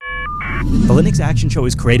The Linux Action Show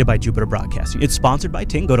is created by Jupiter Broadcasting. It's sponsored by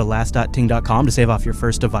Ting. Go to last.ting.com to save off your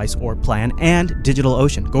first device or plan, and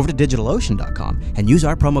DigitalOcean. Go over to DigitalOcean.com and use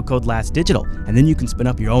our promo code LastDigital, and then you can spin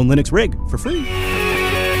up your own Linux rig for free. Welcome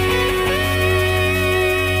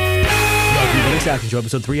to the Linux Action Show,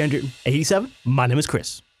 episode 387. My name is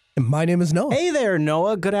Chris. And my name is Noah. Hey there,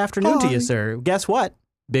 Noah. Good afternoon to you, sir. Guess what?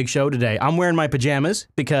 Big show today. I'm wearing my pajamas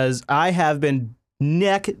because I have been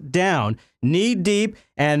neck down, knee deep,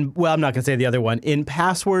 and, well, I'm not going to say the other one, in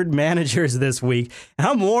password managers this week. And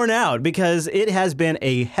I'm worn out because it has been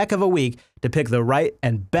a heck of a week to pick the right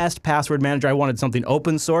and best password manager. I wanted something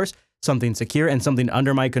open source, something secure, and something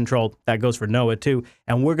under my control. That goes for Noah, too.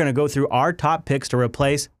 And we're going to go through our top picks to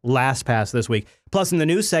replace LastPass this week. Plus, in the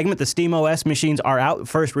news segment, the SteamOS machines are out.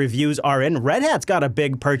 First reviews are in. Red Hat's got a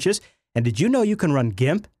big purchase. And did you know you can run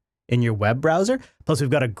GIMP in your web browser? Plus, we've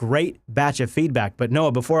got a great batch of feedback. But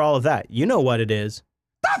Noah, before all of that, you know what it is.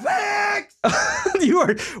 The picks! You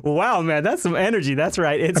are, wow, man, that's some energy. That's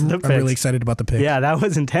right. It's the picks. I'm really excited about the picks. Yeah, that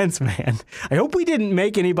was intense, man. I hope we didn't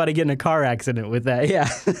make anybody get in a car accident with that. Yeah.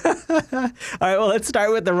 All right, well, let's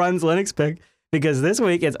start with the Runs Linux pick, because this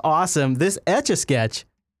week it's awesome. This Etch-a-Sketch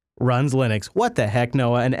runs Linux. What the heck,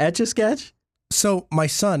 Noah? An Etch-a-Sketch? So my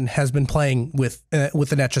son has been playing with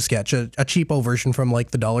an Etch-a-Sketch, a cheapo version from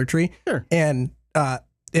like the Dollar Tree. Sure. And a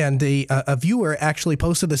viewer actually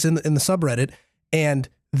posted this in the subreddit, and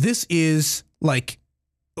this is like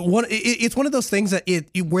it's one of those things that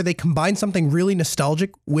where they combine something really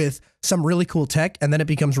nostalgic with some really cool tech, and then it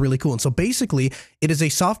becomes really cool. And so basically, it is a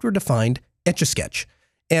software-defined Etch-a-Sketch,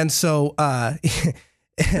 and so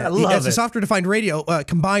it's a software-defined radio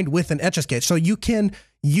combined with an Etch-a-Sketch. So you can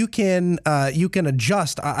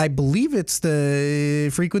adjust. I believe it's the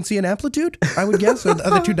frequency and amplitude, I would guess, are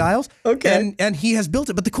the two dials. Okay. And he has built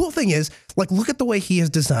it. But the cool thing is, like, look at the way he has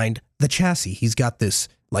designed the chassis. He's got this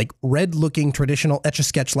like red-looking traditional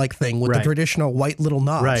Etch-a-Sketch-like thing with the traditional white little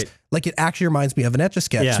knobs. Right. Like, it actually reminds me of an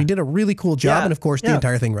Etch-a-Sketch. Yeah. So he did a really cool job, and of course, the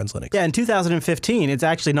entire thing runs Linux. Yeah, in 2015, it's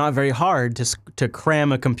actually not very hard to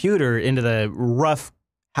cram a computer into the rough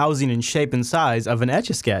housing and shape and size of an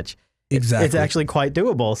Etch-a-Sketch. Exactly. It's actually quite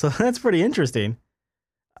doable, so that's pretty interesting.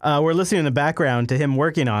 We're listening in the background to him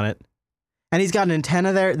working on it. And he's got an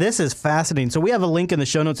antenna there. This is fascinating. So we have a link in the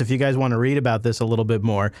show notes if you guys want to read about this a little bit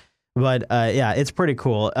more. But yeah, it's pretty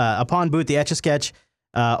cool. Upon boot, the Etch-a-Sketch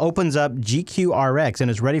opens up GQRX and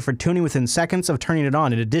is ready for tuning within seconds of turning it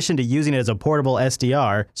on. In addition to using it as a portable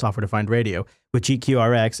SDR, software-defined radio, with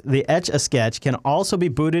GQRX, the Etch-a-Sketch can also be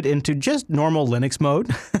booted into just normal Linux mode.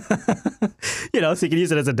 So you can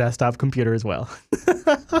use it as a desktop computer as well.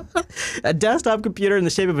 A desktop computer in the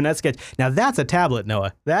shape of an Etch-a-Sketch. Now that's a tablet,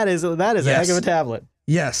 Noah. That is a heck of a tablet.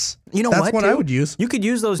 Yes. You know that's what I would use. You could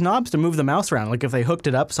use those knobs to move the mouse around. Like if they hooked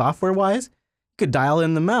it up software-wise, you could dial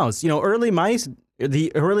in the mouse. Early mice,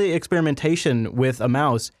 the early experimentation with a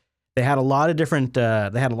mouse, they had a lot of different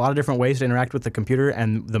ways to interact with the computer,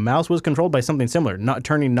 and the mouse was controlled by something similar, not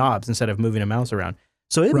turning knobs instead of moving a mouse around.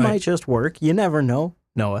 So it might just work. You never know,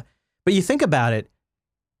 Noah. But you think about it,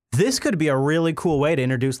 this could be a really cool way to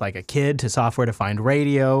introduce like a kid to software-defined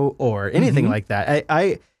radio or anything like that.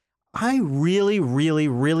 I really, really,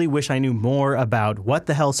 really wish I knew more about what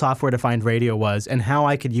the hell software-defined radio was and how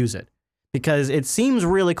I could use it, because it seems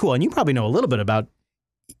really cool. And you probably know a little bit about.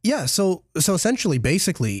 Yeah. So essentially,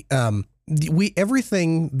 basically,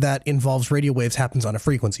 everything that involves radio waves happens on a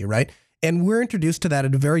frequency, right? And we're introduced to that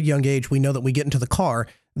at a very young age. We know that we get into the car,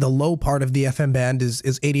 the low part of the FM band is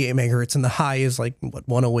 88 megahertz, and the high is like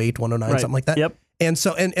 108, 109, something like that. Yep. And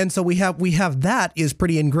so we have that is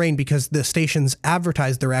pretty ingrained because the stations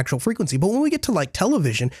advertise their actual frequency. But when we get to like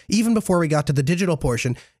television, even before we got to the digital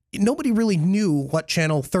portion, nobody really knew what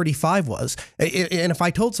channel 35 was. And if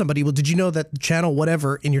I told somebody, well, did you know that channel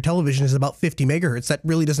whatever in your television is about 50 megahertz? That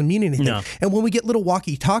really doesn't mean anything. No. And when we get little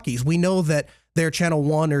walkie-talkies, we know that their channel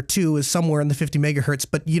 1 or 2 is somewhere in the 50 megahertz,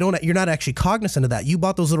 but you're not actually cognizant of that. You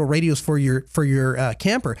bought those little radios for your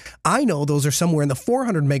camper. I know those are somewhere in the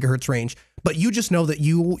 400 megahertz range, but you just know that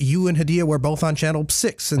you and Hadia were both on channel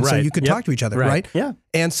 6, and so you could talk to each other, right? Yeah.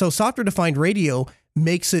 And so software-defined radio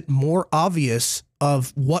makes it more obvious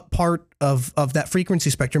of what part of that frequency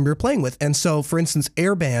spectrum you're playing with. And so, for instance,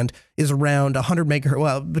 airband is around 100 megahertz,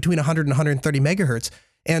 well, between 100 and 130 megahertz.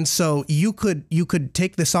 And so you could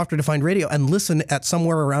take the software-defined radio and listen at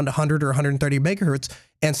somewhere around 100 or 130 megahertz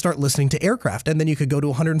and start listening to aircraft. And then you could go to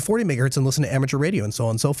 140 megahertz and listen to amateur radio and so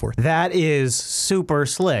on and so forth. That is super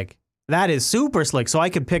slick. That is super slick. So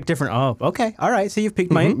I could pick different, oh, okay, all right. So you've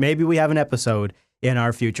picked my, maybe we have an episode in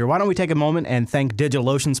our future. Why don't we take a moment and thank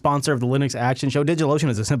DigitalOcean, sponsor of the Linux Action Show. DigitalOcean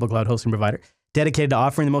is a simple cloud hosting provider dedicated to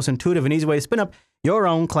offering the most intuitive and easy way to spin up your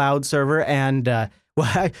own cloud server. And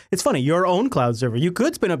well, it's funny, your own cloud server. You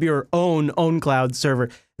could spin up your own cloud server.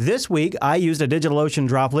 This week, I used a DigitalOcean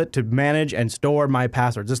droplet to manage and store my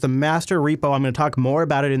passwords. It's the master repo. I'm going to talk more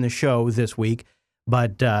about it in the show this week,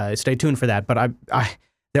 but stay tuned for that. But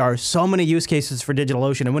there are so many use cases for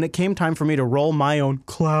DigitalOcean, and when it came time for me to roll my own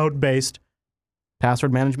cloud-based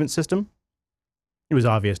password management system, it was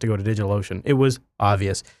obvious to go to DigitalOcean. It was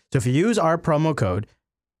obvious. So if you use our promo code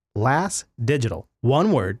LastDigital,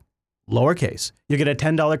 one word, lowercase, you get a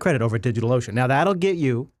 $10 credit over at DigitalOcean. Now that'll get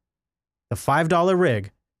you the $5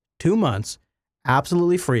 rig, 2 months,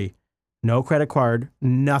 absolutely free, no credit card,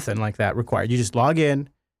 nothing like that required. You just log in,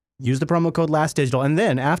 use the promo code LastDigital, and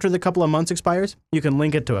then after the couple of months expires, you can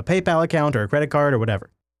link it to a PayPal account or a credit card or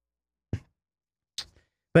whatever.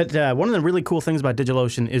 But one of the really cool things about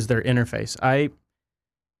DigitalOcean is their interface.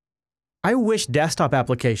 I wish desktop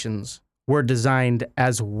applications were designed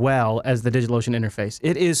as well as the DigitalOcean interface.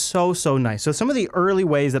 It is so nice. So some of the early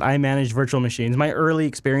ways that I managed virtual machines, my early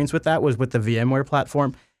experience with that was with the VMware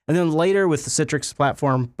platform, and then later with the Citrix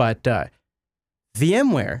platform. But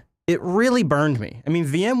VMware, it really burned me. I mean,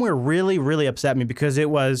 VMware really upset me because it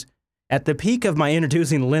was at the peak of my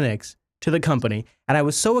introducing Linux to the company, and I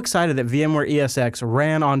was so excited that VMware ESX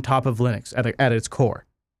ran on top of Linux at its core.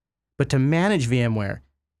 But to manage VMware,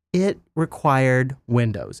 it required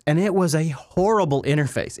Windows, and it was a horrible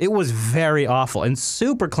interface. It was very awful and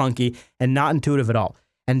super clunky and not intuitive at all.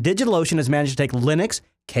 And DigitalOcean has managed to take Linux,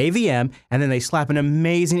 KVM, and then they slap an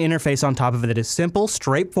amazing interface on top of it that is simple,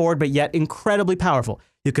 straightforward, but yet incredibly powerful.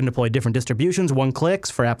 You can deploy different distributions,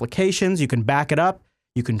 one-clicks for applications. You can back it up.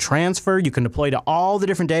 You can transfer. You can deploy to all the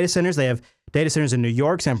different data centers. They have data centers in New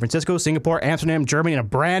York, San Francisco, Singapore, Amsterdam, Germany, and a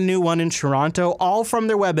brand new one in Toronto, all from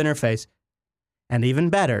their web interface. And even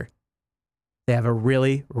better, they have a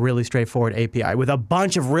really straightforward API with a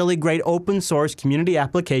bunch of really great open source community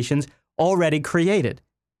applications already created.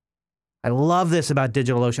 I love this about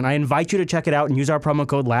DigitalOcean. I invite you to check it out and use our promo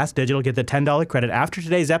code LastDigital. Get the $10 credit. After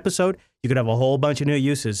today's episode, you could have a whole bunch of new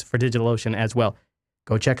uses for DigitalOcean as well.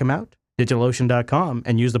 Go check them out, DigitalOcean.com,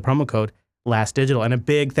 and use the promo code LastDigital. And a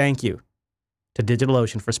big thank you to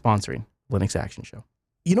DigitalOcean for sponsoring Linux Action Show.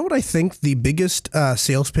 You know what I think the biggest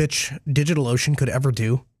sales pitch DigitalOcean could ever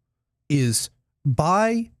do is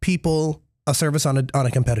buy people a service on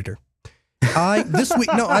a competitor. This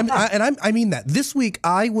week, no, I mean that. This week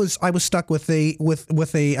I was stuck with I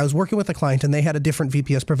was working with a client and they had a different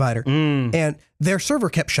VPS provider and their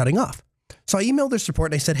server kept shutting off. So I emailed their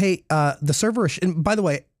support and I said, hey, the server, and by the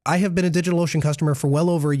way, I have been a DigitalOcean customer for well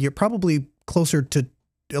over a year, probably closer to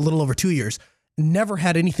a little over 2 years. Never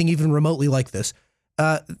had anything even remotely like this.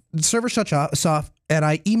 The server shuts off, and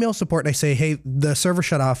I email support and I say, hey, the server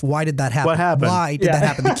shut off. Why did that happen? What happened? Why did that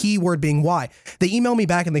happen? The key word being why. They email me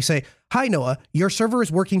back and they say, hi, Noah, your server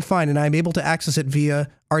is working fine and I'm able to access it via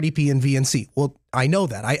RDP and VNC. Well, I know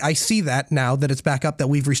that. I see that now that it's back up, that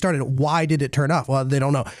we've restarted it. Why did it turn off? Well, they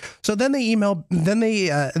don't know. So then they email, then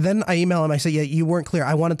I email them. I say, yeah, you weren't clear.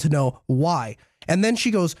 I wanted to know why. And then she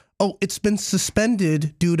goes, oh, it's been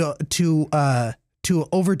suspended due to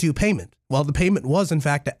overdue payment. Well, the payment was in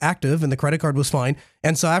fact active and the credit card was fine.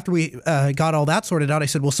 And so after we got all that sorted out, I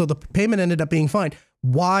said, well, so the payment ended up being fine.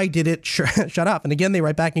 Why did it shut off? And again, they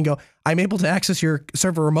write back and go, I'm able to access your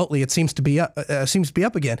server remotely. It seems to be up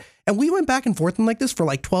again. And we went back and forth like this for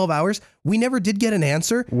like 12 hours. We never did get an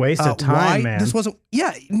answer. Waste of time, man. This wasn't,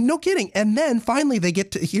 yeah, no kidding. And then finally they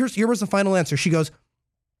get to, here was the final answer. She goes,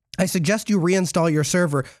 I suggest you reinstall your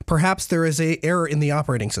server. Perhaps there is an error in the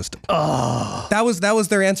operating system. Oh. That was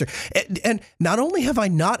their answer. And not only have I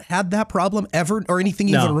not had that problem ever or anything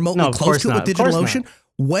even remotely close to it with DigitalOcean,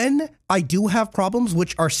 when I do have problems,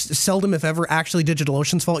 which are seldom if ever actually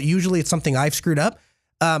DigitalOcean's fault, usually it's something I've screwed up,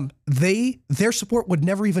 their support would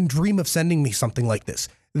never even dream of sending me something like this.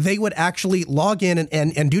 They would actually log in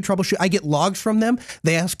and do troubleshoot. I get logs from them.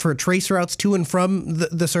 They ask for trace routes to and from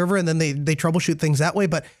the server, and then they troubleshoot things that way.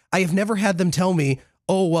 But I have never had them tell me,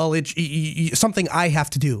 oh, well, it's something I have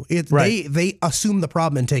to do. They assume the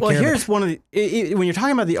problem and take care of it. Well, here's one of the, when you're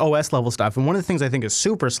talking about the OS level stuff, and one of the things I think is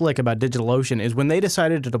super slick about DigitalOcean is when they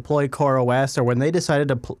decided to deploy CoreOS or when they decided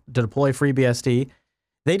to deploy FreeBSD,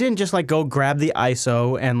 they didn't just like go grab the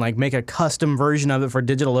ISO and like make a custom version of it for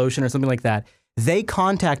DigitalOcean or something like that. They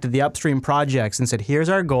contacted the upstream projects and said, here's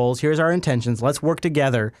our goals, here's our intentions, let's work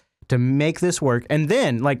together to make this work. And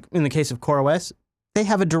then, like in the case of CoreOS, they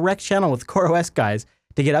have a direct channel with CoreOS guys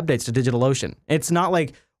to get updates to DigitalOcean. It's not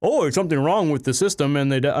like, oh, there's something wrong with the system and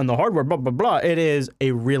the hardware, blah, blah, blah. It is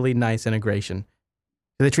a really nice integration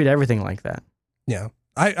They treat everything like that. Yeah.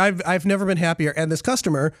 I've never been happier. And this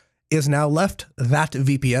customer is now left that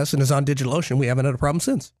VPS and is on DigitalOcean. We haven't had a problem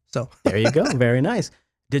since. So there you go. Very nice.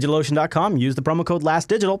 DigitalOcean.com. Use the promo code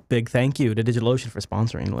LastDigital. Big thank you to DigitalOcean for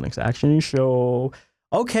sponsoring Linux Action Show.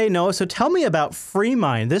 Okay, Noah, so tell me about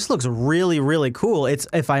FreeMind. This looks really, really cool. It's,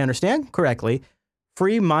 if I understand correctly,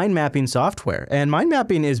 free mind mapping software. And mind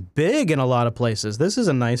mapping is big in a lot of places. This is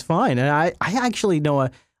a nice find. And I actually,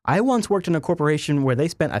 Noah, I once worked in a corporation where they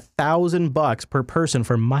spent $1,000 per person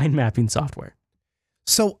for mind mapping software.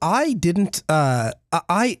 So I didn't,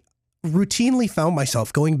 I routinely found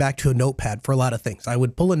myself going back to a notepad for a lot of things. I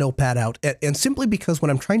would pull a notepad out, and simply because when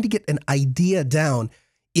I'm trying to get an idea down,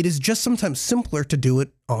 it is just sometimes simpler to do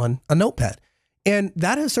it on a notepad. And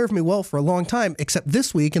that has served me well for a long time, except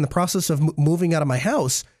this week in the process of moving out of my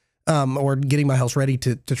house, or getting my house ready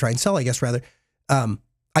to try and sell, I guess, rather,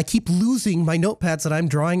 I keep losing my notepads that I'm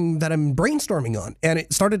drawing, that I'm brainstorming on. And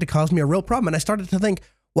it started to cause me a real problem. And I started to think,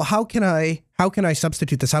 well, how can I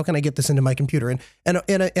substitute this? How can I get this into my computer? And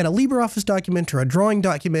in a LibreOffice document or a drawing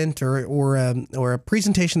document or a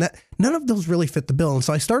presentation, that none of those really fit the bill. And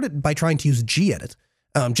so I started by trying to use gedit,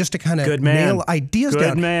 just to kind of nail ideas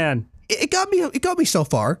down. Good man. It got me so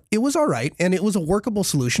far. It was all right, and it was a workable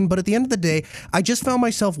solution. But at the end of the day, I just found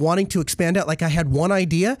myself wanting to expand out. Like I had one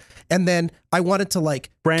idea, and then I wanted to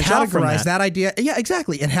like branch off from that idea. Yeah,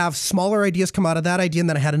 exactly, and have smaller ideas come out of that idea, and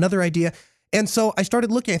then I had another idea. And so I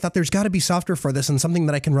started looking. I thought there's got to be software for this and something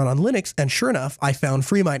that I can run on Linux. And sure enough, I found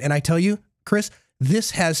FreeMind. And I tell you, Chris,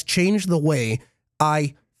 this has changed the way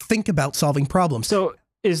I think about solving problems. So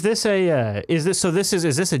is this a is this a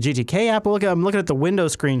GTK app? I'm looking at the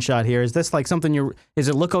Windows screenshot here. Is this like something does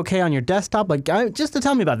it look okay on your desktop? Like just to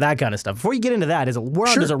tell me about that kind of stuff. Before you get into that, does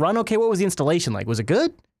it run okay? What was the installation like? Was it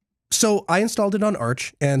good? So I installed it on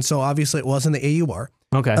Arch, and so obviously it was in the AUR.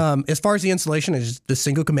 Okay. As far as the installation, it's just a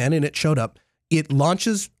single command and it showed up. It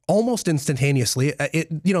launches almost instantaneously.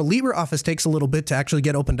 LibreOffice takes a little bit to actually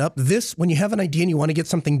get opened up. This, when you have an idea and you want to get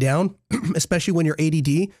something down, especially when you're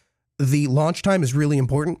ADD, the launch time is really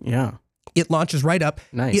important. Yeah. It launches right up.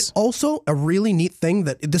 Nice. It's also a really neat thing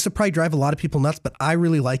that this will probably drive a lot of people nuts, but I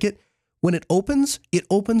really like it. When it opens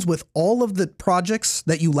with all of the projects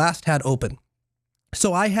that you last had open.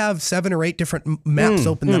 So I have 7 or 8 different maps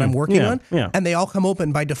open that I'm working on, and they all come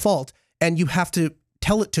open by default, and you have to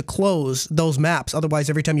tell it to close those maps. Otherwise,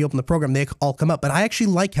 every time you open the program, they all come up. But I actually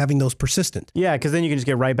like having those persistent. Yeah, because then you can just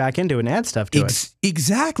get right back into it and add stuff to it.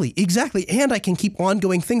 Exactly. And I can keep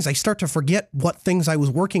ongoing things. I start to forget what things I was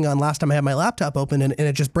working on last time I had my laptop open, and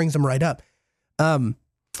it just brings them right up.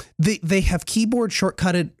 They have keyboard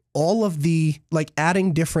shortcutted all of the, like,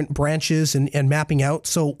 adding different branches and mapping out.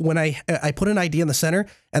 So when I put an idea in the center,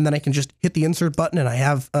 and then I can just hit the insert button, and I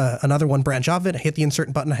have another one branch off it. I hit the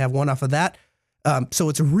insert button, I have one off of that. So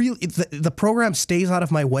it's the program stays out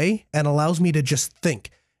of my way and allows me to just think.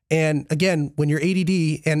 And again, when you're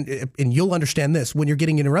ADD, and you'll understand this, when you're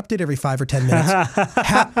getting interrupted every 5 or 10 minutes,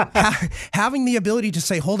 having the ability to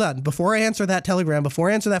say, hold on, before I answer that telegram, before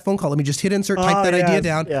I answer that phone call, let me just hit insert, type that idea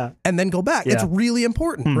down, and then go back. It's really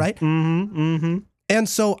important, right? And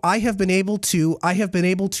so I have been able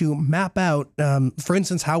to map out, for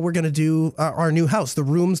instance, how we're going to do our new house, the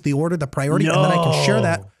rooms, the order, the priority, and then I can share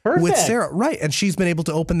that with Sarah. Right. And she's been able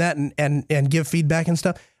to open that and give feedback and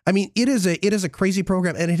stuff. I mean, it is a crazy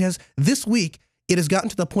program. And this week, it has gotten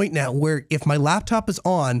to the point now where if my laptop is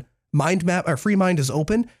on, FreeMind is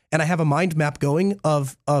open, and I have a mind map going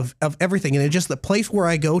of everything. And it's just the place where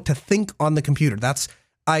I go to think on the computer.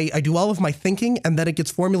 I do all of my thinking, and then it gets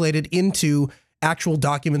formulated into actual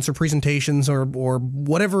documents or presentations or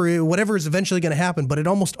whatever is eventually going to happen. But it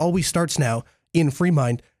almost always starts now in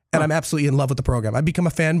FreeMind. And I'm absolutely in love with the program. I've become a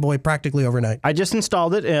fanboy practically overnight. I just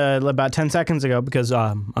installed it about 10 seconds ago because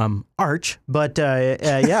Arch. But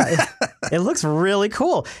it looks really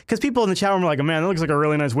cool. Because people in the chat room are like, oh, man, it looks like a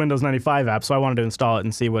really nice Windows 95 app. So I wanted to install it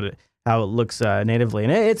and see how it looks natively.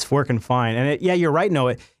 And it's working fine. And you're right,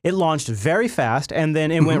 Noah. It launched very fast, and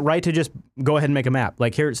then it went right to just go ahead and make a map.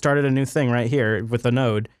 Like here, it started a new thing right here with the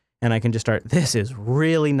node, and I can just start. This is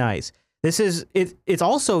really nice. It's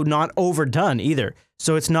also not overdone either.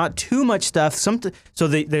 So it's not too much stuff. So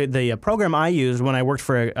the program I used when I worked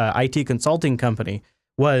for a IT consulting company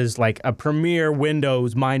was like a premier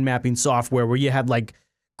Windows mind mapping software where you had like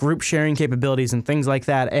group sharing capabilities and things like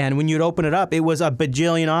that. And when you'd open it up, it was a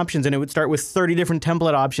bajillion options, and it would start with 30 different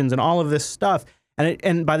template options and all of this stuff.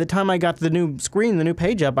 And by the time I got to the new screen, the new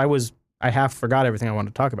page up, I half forgot everything I wanted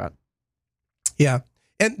to talk about. Yeah.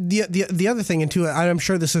 And the other thing, and too, I'm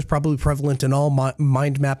sure this is probably prevalent in all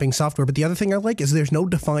mind mapping software, but the other thing I like is there's no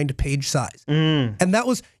defined page size. And that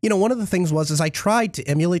was, one of the things is I tried to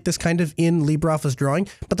emulate this kind of in LibreOffice drawing,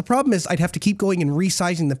 but the problem is I'd have to keep going and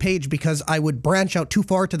resizing the page because I would branch out too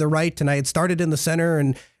far to the right and I had started in the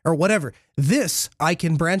center or whatever. This, I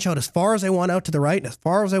can branch out as far as I want out to the right, and as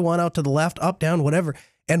far as I want out to the left, up, down, whatever.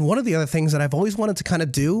 And one of the other things that I've always wanted to kind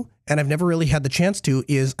of do, and I've never really had the chance to,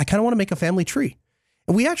 is I kind of want to make a family tree.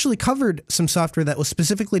 And we actually covered some software that was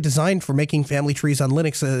specifically designed for making family trees on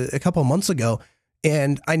Linux a couple of months ago.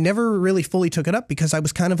 And I never really fully took it up because I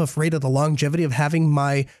was kind of afraid of the longevity of having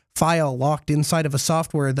my file locked inside of a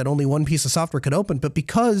software that only one piece of software could open. But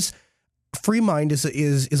because FreeMind is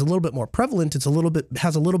a little bit more prevalent, has a little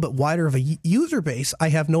bit wider of a user base, I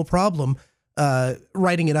have no problem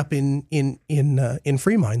writing it up in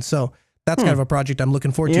FreeMind. So that's kind of a project I'm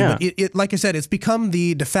looking forward to. But it, like I said, it's become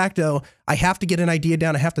the de facto, I have to get an idea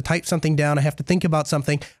down, I have to type something down, I have to think about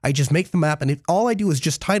something, I just make the map, and all I do is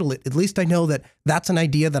just title it. At least I know that that's an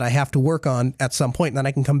idea that I have to work on at some point, and then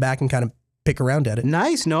I can come back and kind of pick around at it.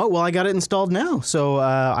 Nice. No, well, I got it installed now, so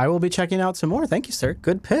I will be checking out some more. Thank you, sir.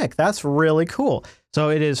 Good pick. That's really cool. So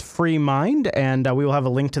it is FreeMind, and we will have a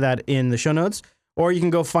link to that in the show notes, or you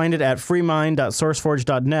can go find it at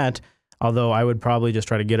freemind.sourceforge.net. Although I would probably just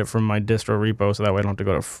try to get it from my distro repo, so that way I don't have to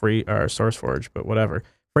go to SourceForge, but whatever.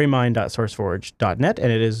 freemind.sourceforge.net,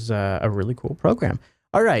 and it is a really cool program.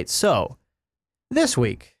 All right, so this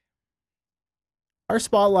week, our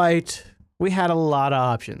Spotlight, we had a lot of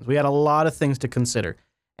options. We had a lot of things to consider.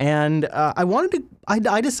 And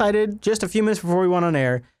I decided just a few minutes before we went on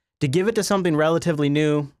air to give it to something relatively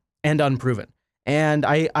new and unproven. And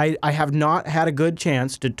I have not had a good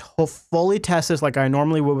chance to fully test this like I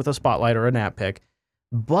normally would with a Spotlight or an app pick.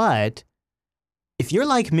 But if you're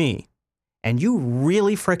like me and you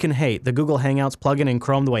really freaking hate the Google Hangouts plugin in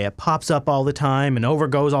Chrome, the way it pops up all the time and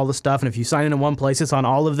overgoes all the stuff, and if you sign in one place, it's on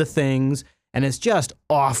all of the things, and it's just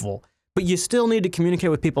awful. But you still need to communicate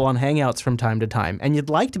with people on Hangouts from time to time, and you'd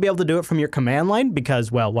like to be able to do it from your command line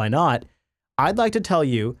because, well, why not? I'd like to tell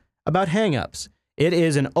you about Hangouts. It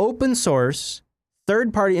is an open source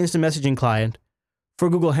third-party instant messaging client for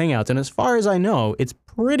Google Hangouts. And as far as I know, it's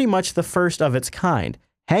pretty much the first of its kind.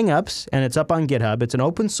 Hangouts, and it's up on GitHub. It's an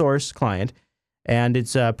open source client, and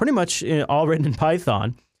it's pretty much all written in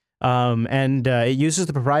Python. It uses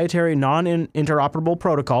the proprietary non-interoperable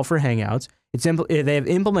protocol for Hangouts. They have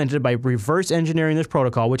implemented it by reverse engineering this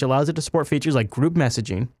protocol, which allows it to support features like group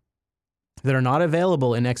messaging that are not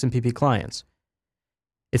available in XMPP clients.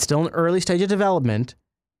 It's still an early stage of development,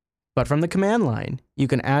 but from the command line, you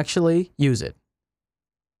can actually use it.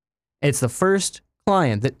 It's the first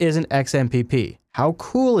client that isn't XMPP. How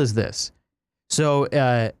cool is this? So,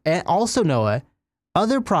 and also, Noah,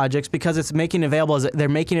 other projects, because they're making it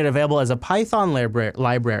available as a Python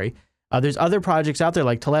library. There's other projects out there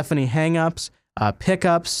like Telephony Hangouts,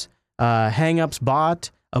 Pickups, Hangouts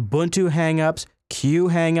Bot, Ubuntu Hangouts, Q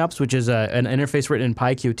Hangouts, which is an interface written in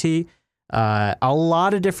PyQt. A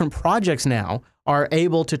lot of different projects now are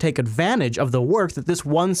able to take advantage of the work that this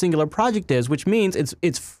one singular project is, which means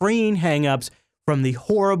it's freeing Hangouts from the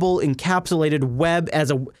horrible encapsulated web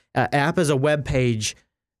as a app as a web page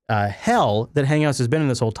hell that Hangouts has been in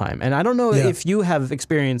this whole time. And I don't know if you have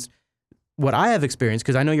experienced what I have experienced,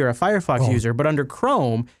 because I know you're a Firefox user, but under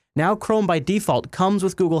Chrome, now Chrome by default comes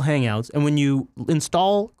with Google Hangouts, and when you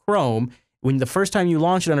install Chrome, when the first time you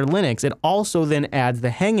launch it under Linux, it also then adds the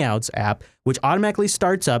Hangouts app, which automatically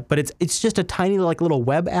starts up, but it's just a tiny little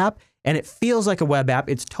web app, and it feels like a web app.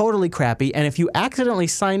 It's totally crappy, and if you accidentally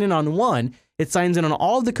sign in on one, it signs in on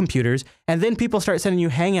all of the computers, and then people start sending you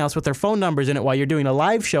Hangouts with their phone numbers in it while you're doing a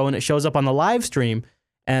live show, and it shows up on the live stream,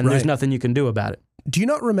 and there's nothing you can do about it. Do you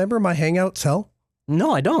not remember my Hangouts hell?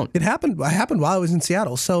 No, I don't. It happened while I was in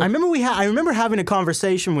Seattle. So I remember having a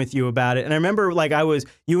conversation with you about it, and I remember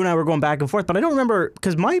you and I were going back and forth, but I don't remember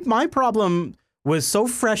because my problem was so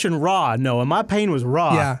fresh and raw. Noah, my pain was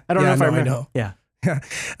raw. Yeah, I don't know if I remember. I know. Yeah.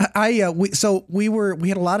 We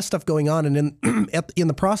had a lot of stuff going on, and in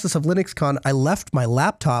the process of LinuxCon, I left my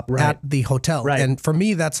laptop at the hotel, and for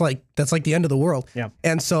me that's like the end of the world. Yeah.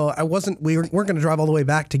 And so we weren't going to drive all the way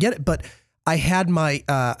back to get it, but I had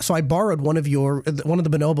so I borrowed one of the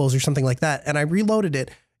bonobos or something like that, and I reloaded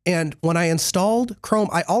it. And when I installed Chrome,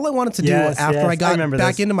 all I wanted to do after I got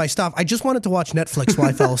back into my stuff, I just wanted to watch Netflix while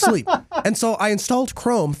I fell asleep. And so I installed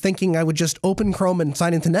Chrome thinking I would just open Chrome and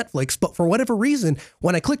sign into Netflix. But for whatever reason,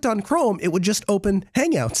 when I clicked on Chrome, it would just open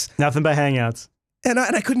Hangouts. Nothing but Hangouts. And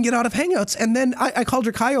I couldn't get out of Hangouts. And then I called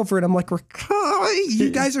Rakai over it. I'm like, Rakai, you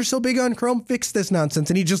guys are so big on Chrome, fix this nonsense.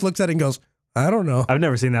 And he just looks at it and goes, I don't know. I've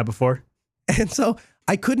never seen that before. And so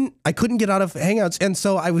I couldn't get out of Hangouts, and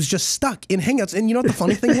so I was just stuck in Hangouts. And you know what the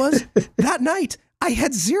funny thing was? That night, I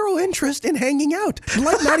had zero interest in hanging out,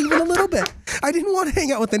 like not even a little bit. I didn't want to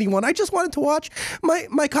hang out with anyone. I just wanted to watch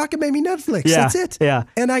my cockamamie Netflix. Yeah, that's it. yeah.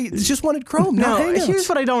 And I just wanted Chrome. Now, not Hangouts. here's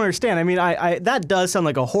what I don't understand. I mean, I that does sound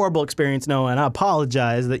like a horrible experience, Noah, and I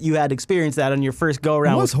apologize that you had experienced that on your first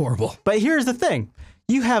go-around. It was horrible. But here's the thing.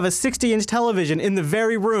 You have a 60-inch television in the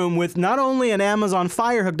very room with not only an Amazon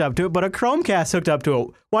Fire hooked up to it, but a Chromecast hooked up to it.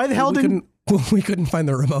 Why the hell didn't... We couldn't find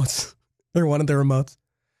the remotes. They wanted the remotes.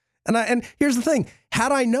 And here's the thing.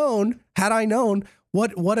 Had I known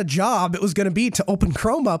what a job it was going to be to open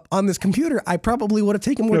Chrome up on this computer, I probably would have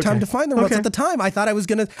taken more time to find the remotes. At the time, I thought I was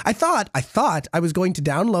going to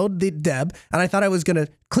download the Deb, and I thought I was going to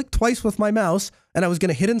click twice with my mouse, and I was going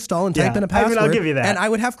to hit install and type in a password. I mean, I'll give you that. And I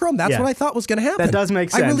would have Chrome. That's what I thought was going to happen. That does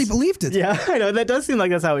make sense. I really believed it. Yeah, I know. That does seem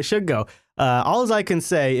like that's how it should go. All I can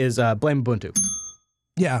say is blame Ubuntu.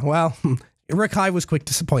 Yeah, well, Rick High was quick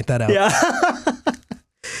to point that out. Yeah.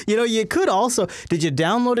 You know, you could also, did you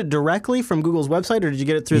download it directly from Google's website, or did you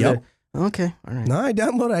get it through the... Okay, all right. No, I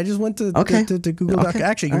downloaded it. I just went to Google. Okay.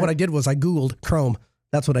 Actually, what I did was I Googled Chrome.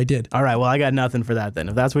 That's what I did. All right, well, I got nothing for that then.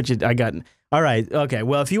 If that's what I got... All right, okay.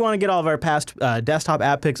 Well, if you want to get all of our past desktop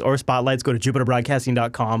app picks or spotlights, go to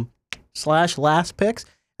jupiterbroadcasting.com/lastpicks,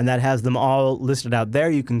 and that has them all listed out there.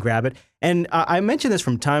 You can grab it. And I mention this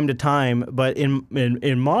from time to time, but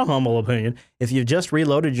in my humble opinion, if you've just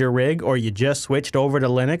reloaded your rig, or you just switched over to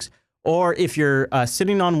Linux, or if you're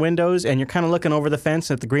sitting on Windows and you're kind of looking over the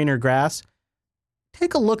fence at the greener grass,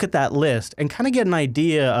 take a look at that list and kind of get an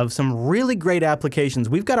idea of some really great applications.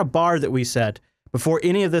 We've got a bar that we set before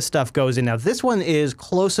any of this stuff goes in. Now, this one is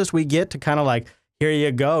closest we get to kind of like, here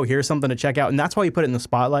you go, here's something to check out. And that's why you put it in the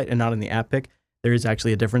spotlight and not in the app pick. There is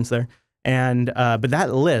actually a difference there. And but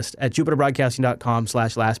that list at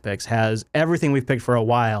jupiterbroadcasting.com/lastpicks has everything we've picked for a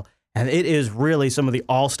while, and it is really some of the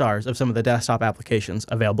all-stars of some of the desktop applications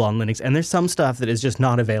available on Linux, and there's some stuff that is just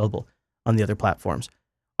not available on the other platforms.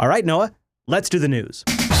 All right, Noah, let's do the news.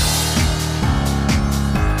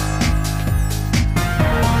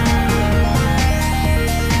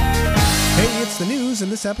 Hey, it's the news, and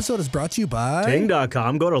this episode is brought to you by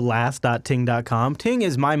Ting.com. Go to last.ting.com. Ting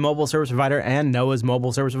is my mobile service provider and Noah's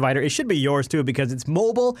mobile service provider. It should be yours too, because it's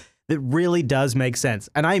mobile that really does make sense.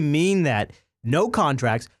 And I mean that. No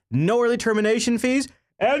contracts, no early termination fees,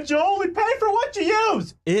 and you only pay for what you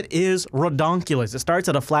use. It is redonkulous. It starts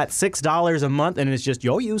at a flat $6 a month, and it's just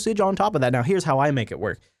your usage on top of that. Now, here's how I make it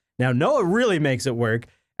work. Now, Noah really makes it work,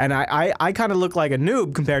 and I kind of look like a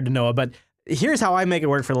noob compared to Noah, but here's how I make it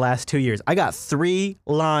work for the last 2 years. I got 3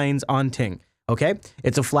 lines on Ting, okay?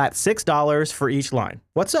 It's a flat $6 for each line.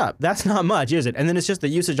 What's up? That's not much, is it? And then it's just the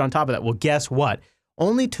usage on top of that. Well, guess what?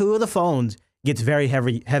 Only 2 of the phones gets very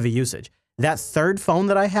heavy usage. That third phone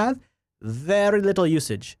that I have, very little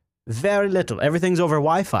usage. Very little. Everything's over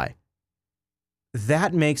Wi-Fi.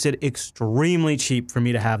 That makes it extremely cheap for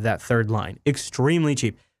me to have that third line. Extremely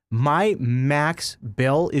cheap. My max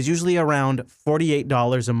bill is usually around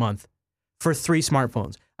 $48 a month for 3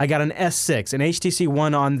 smartphones. I got an S6, an HTC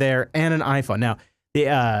One on there, and an iPhone. Now, the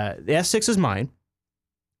S6 is mine.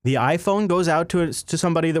 The iPhone goes out to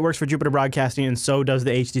somebody that works for Jupiter Broadcasting, and so does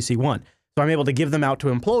the HTC One. So I'm able to give them out to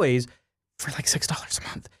employees for like $6 a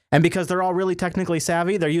month. And because they're all really technically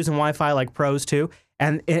savvy, they're using Wi-Fi like pros too.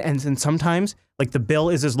 And sometimes like the bill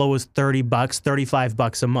is as low as $30,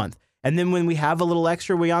 $35 a month. And then when we have a little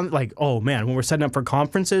extra, oh man, when we're setting up for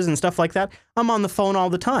conferences and stuff like that, I'm on the phone all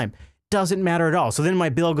the time. Doesn't matter at all. So then my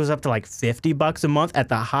bill goes up to like $50 a month at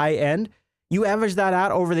the high end. You average that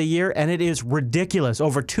out over the year, and it is ridiculous.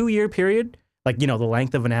 Over a 2-year period, like, the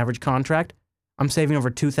length of an average contract, I'm saving over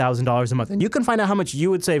 $2,000 a month. And you can find out how much you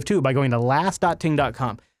would save too by going to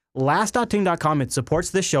last.ting.com. Last.ting.com, it supports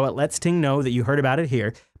this show. It lets Ting know that you heard about it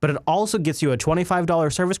here, but it also gets you a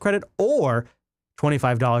 $25 service credit or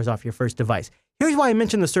 $25 off your first device. Here's why I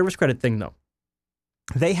mentioned the service credit thing though.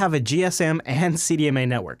 They have a GSM and CDMA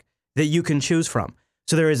network that you can choose from.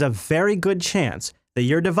 So there is a very good chance that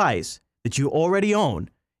your device that you already own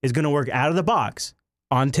is going to work out of the box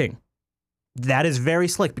on Ting. That is very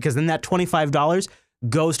slick, because then that $25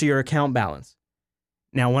 goes to your account balance.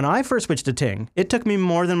 Now, when I first switched to Ting, it took me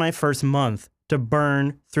more than my first month to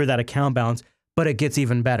burn through that account balance, but it gets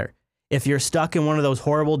even better. If you're stuck in one of those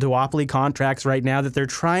horrible duopoly contracts right now that they're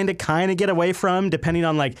trying to kind of get away from, depending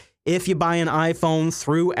on like if you buy an iPhone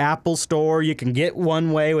through Apple Store, you can get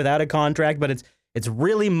one way without a contract, but it's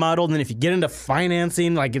really muddled. And if you get into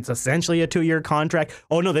financing, like it's essentially a 2-year contract.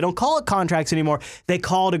 Oh no, they don't call it contracts anymore. They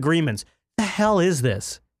call it agreements. The hell is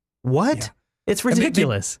this? What? Yeah. It's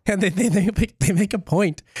ridiculous. And they make a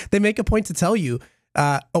point. They make a point to tell you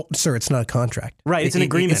Oh, sir, it's not a contract. Right, it's an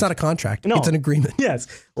agreement. It's not a contract. No. It's an agreement. Yes.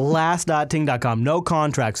 Last.ting.com. No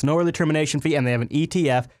contracts, no early termination fee, and they have an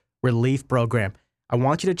ETF relief program. I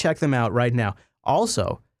want you to check them out right now.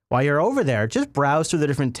 Also, while you're over there, just browse through the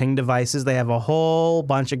different Ting devices. They have a whole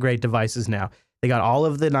bunch of great devices now. They got all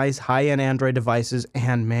of the nice high-end Android devices,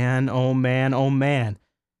 and man, oh man, oh man.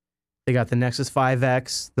 They got the Nexus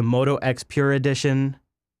 5X, the Moto X Pure Edition,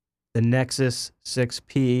 the Nexus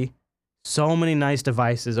 6P. So many nice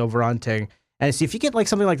devices over on Ting. And see, if you get like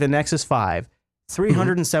something like the Nexus 5,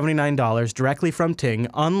 $379 directly from Ting,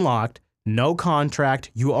 unlocked, no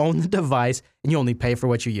contract, you own the device, and you only pay for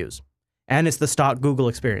what you use. And it's the stock Google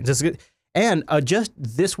experience. It's good. And just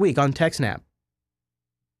this week on TechSnap,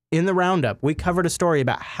 in the roundup, we covered a story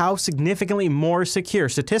about how significantly more secure,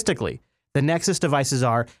 statistically, the Nexus devices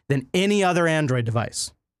are than any other Android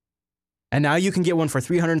device. And now you can get one for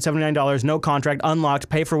 $379, no contract, unlocked,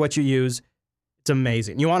 pay for what you use. It's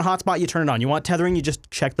amazing. You want a hotspot, you turn it on. You want tethering, you just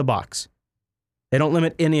check the box. They don't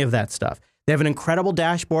limit any of that stuff. They have an incredible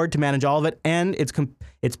dashboard to manage all of it, and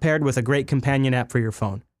it's paired with a great companion app for your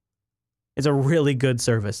phone. It's a really good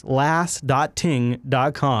service. Last.ting.com.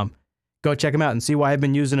 Go check them out and see why I've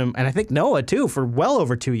been using them. And I think Noah, too, for well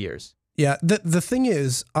over 2 years. Yeah, the thing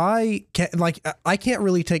is, I can't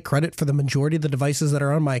really take credit for the majority of the devices that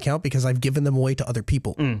are on my account because I've given them away to other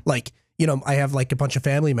people. Like, you know, I have like a bunch of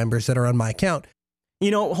family members that are on my account.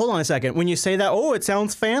 You know, hold on a second. When you say that, oh, it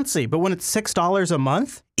sounds fancy, but when it's $6 a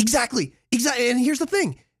month? Exactly. And here's the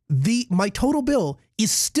thing. My total bill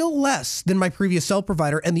is still less than my previous cell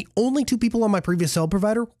provider, and the only two people on my previous cell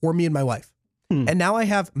provider were me and my wife. And now I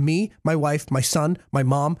have me, my wife, my son, my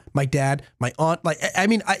mom, my dad, my aunt. Like, I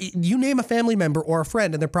mean, you name a family member or a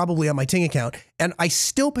friend, and they're probably on my Ting account. And I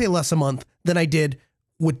still pay less a month than I did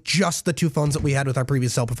with just the two phones that we had with our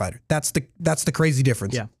previous cell provider. That's the crazy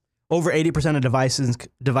difference. Yeah. Over 80% of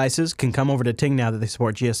devices can come over to Ting now that they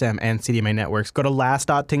support GSM and CDMA networks. Go to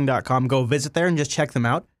last.ting.com. Go visit there and just check them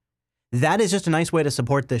out. That is just a nice way to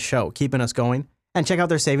support this show, keeping us going. And check out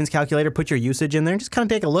their savings calculator. Put your usage in there and just kind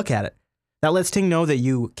of take a look at it. That lets Ting know that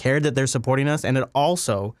you cared that they're supporting us, and it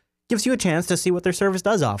also gives you a chance to see what their service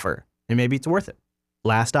does offer, and maybe it's worth it.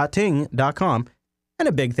 Last.ting.com, and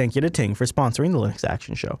a big thank you to Ting for sponsoring the Linux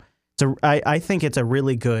Action Show. I think it's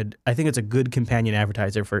a good companion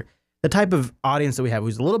advertiser for the type of audience that we have,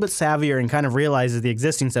 who's a little bit savvier and kind of realizes the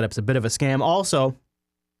existing setup's a bit of a scam. Also,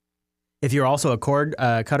 if you're also a cord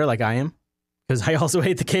cutter like I am, because I also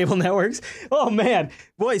hate the cable networks. Oh man,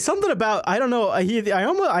 boy, something about, I don't know.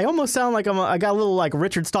 I almost sound like I got a little like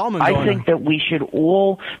Richard Stallman going on. I think that we should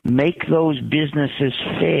all make those businesses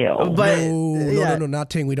fail. But no, not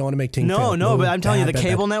Ting. We don't want to make Ting fail. No, but I'm telling you, the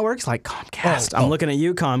cable networks like Comcast. I'm looking at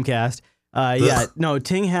you, Comcast.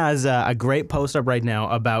 Ting has a great post up right now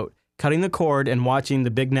about cutting the cord and watching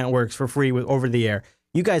the big networks for free over the air.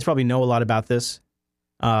 You guys probably know a lot about this,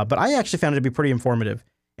 but I actually found it to be pretty informative.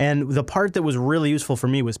 And the part that was really useful for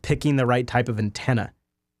me was picking the right type of antenna.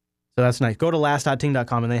 So that's nice. Go to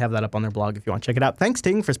last.ting.com and they have that up on their blog if you want to check it out. Thanks,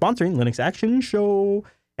 Ting, for sponsoring Linux Action Show.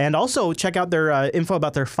 And also check out their info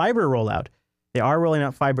about their fiber rollout. They are rolling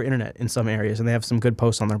out fiber internet in some areas, and they have some good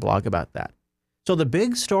posts on their blog about that. So the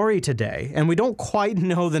big story today, and we don't quite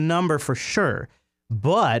know the number for sure,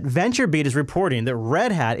 but VentureBeat is reporting that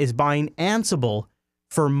Red Hat is buying Ansible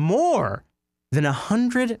for more than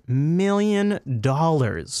 $100 million.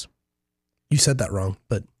 You said that wrong,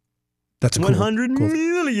 but that's a $100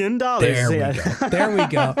 million. There we go. There we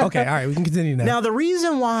go. Okay, all right, we can continue now. Now, the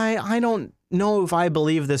reason why I don't know if I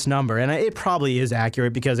believe this number, and it probably is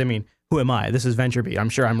accurate because, I mean, who am I? This is VentureBeat. I'm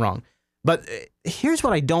sure I'm wrong. But here's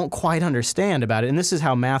what I don't quite understand about it, and this is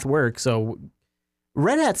how math works. So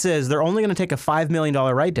Red Hat says they're only going to take a $5 million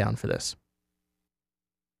write-down for this,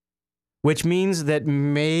 which means that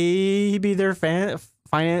maybe they're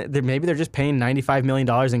maybe they're just paying $95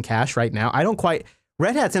 million in cash right now. I don't quite.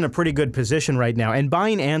 Red Hat's in a pretty good position right now, and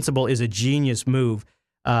buying Ansible is a genius move.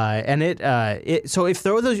 So if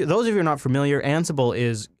those of you who are not familiar, Ansible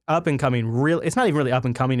is up and coming. It's not even really up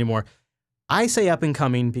and coming anymore. I say up and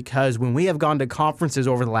coming because when we have gone to conferences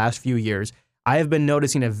over the last few years, I have been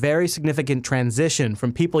noticing a very significant transition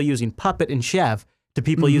from people using Puppet and Chef to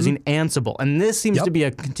people using Ansible. And this seems to be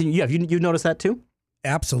a continue. Yeah, you noticed that too?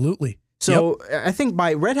 Absolutely. So I think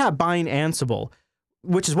by Red Hat buying Ansible,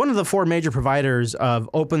 which is one of the 4 major providers of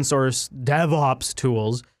open source DevOps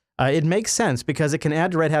tools, it makes sense because it can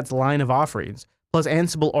add to Red Hat's line of offerings. Plus,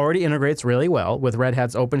 Ansible already integrates really well with Red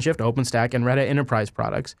Hat's OpenShift, OpenStack, and Red Hat Enterprise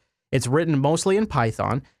products. It's written mostly in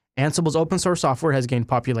Python. Ansible's open source software has gained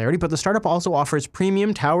popularity, but the startup also offers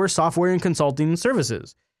premium tower software and consulting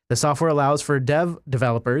services. The software allows for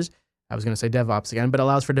developers I was going to say DevOps again, but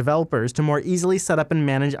allows for developers to more easily set up and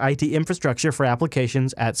manage IT infrastructure for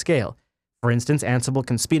applications at scale. For instance, Ansible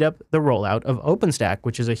can speed up the rollout of OpenStack,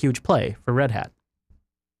 which is a huge play for Red Hat.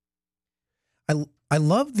 I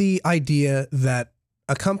love the idea that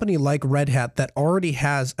a company like Red Hat that already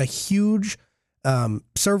has a huge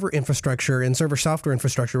server infrastructure and server software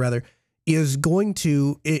infrastructure, rather, is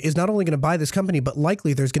not only going to buy this company, but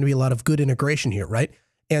likely there's going to be a lot of good integration here, right?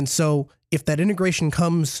 And so if that integration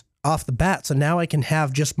comes off the bat, so now I can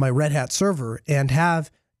have just my Red Hat server and have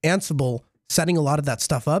Ansible setting a lot of that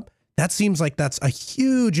stuff up, that seems like that's a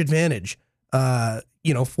huge advantage,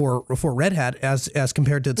 for Red Hat as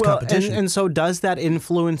compared to its competition. And so does that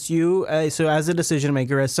influence you? So as a decision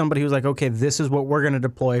maker, as somebody who's like, okay, this is what we're going to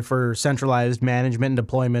deploy for centralized management and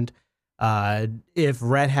deployment. If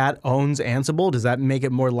Red Hat owns Ansible, does that make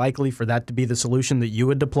it more likely for that to be the solution that you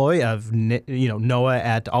would deploy of, Noah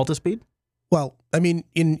at Altispeed? Well, I mean,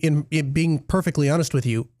 in being perfectly honest with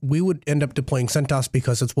you, we would end up deploying CentOS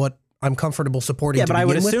because it's what I'm comfortable supporting. Yeah, but I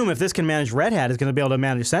would assume if this can manage Red Hat, it's going to be able to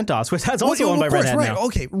manage CentOS, which that's also owned by Red Hat right, now.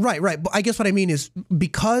 Okay, right. But I guess what I mean is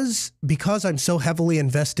because I'm so heavily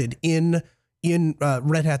invested in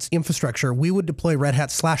Red Hat's infrastructure, we would deploy Red Hat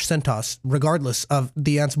 /CentOS regardless of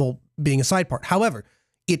the Ansible being a side part. However,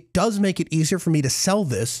 it does make it easier for me to sell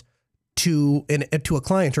this to a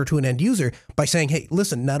client or to an end user by saying, hey,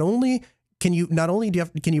 listen, not only can you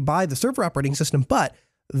buy the server operating system, but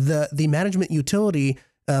the management utility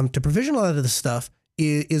to provision a lot of this stuff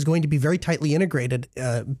is going to be very tightly integrated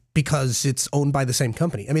because it's owned by the same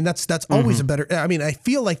company. I mean, that's always a better. I mean, I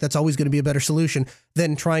feel like that's always going to be a better solution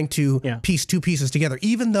than trying to piece two pieces together.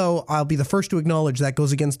 Even though I'll be the first to acknowledge that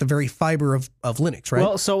goes against the very fiber of Linux, right?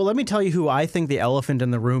 Well, so let me tell you who I think the elephant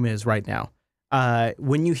in the room is right now.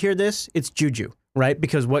 When you hear this, it's Juju, right?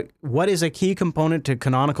 Because what is a key component to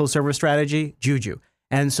canonical server strategy? Juju.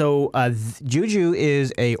 And so Juju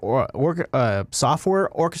is a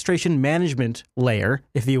software orchestration management layer,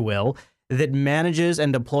 if you will, that manages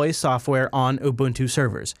and deploys software on Ubuntu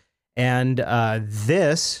servers. And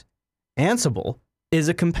this Ansible is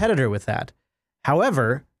a competitor with that.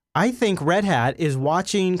 However, I think Red Hat is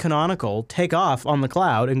watching Canonical take off on the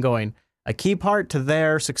cloud and going, a key part to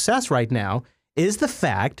their success right now is the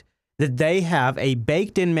fact that they have a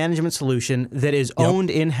baked-in management solution that is owned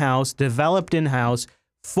in-house, developed in-house,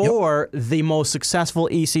 for the most successful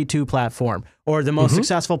EC2 platform, or the most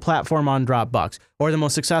successful platform on Dropbox, or the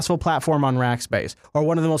most successful platform on Rackspace, or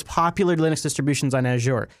one of the most popular Linux distributions on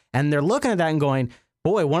Azure. And they're looking at that and going,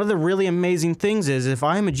 boy, one of the really amazing things is if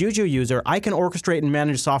I'm a Juju user, I can orchestrate and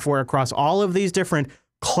manage software across all of these different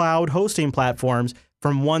cloud hosting platforms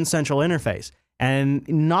from one central interface. And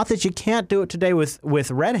not that you can't do it today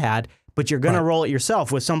with Red Hat, but you're going to roll it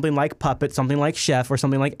yourself with something like Puppet, something like Chef, or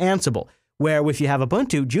something like Ansible. Where if you have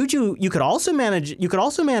Ubuntu, Juju, you could also manage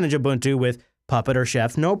Ubuntu with Puppet or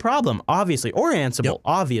Chef, no problem, obviously, or Ansible,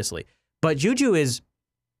 obviously. But Juju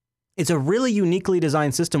it's a really uniquely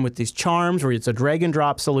designed system with these charms where it's a drag and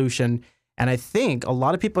drop solution. And I think a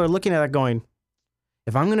lot of people are looking at it going,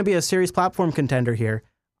 if I'm going to be a serious platform contender here,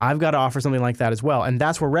 I've got to offer something like that as well. And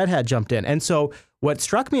that's where Red Hat jumped in. And so what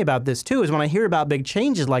struck me about this too is when I hear about big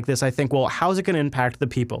changes like this, I think, well, how's it going to impact the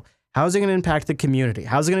people? How's it going to impact the community?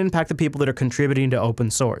 How's it going to impact the people that are contributing to open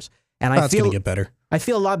source? And it's going to get better. I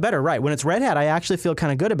feel a lot better, right? When it's Red Hat, I actually feel kind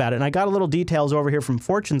of good about it. And I got a little details over here from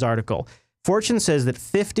Fortune's article. Fortune says that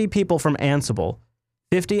 50 people from Ansible,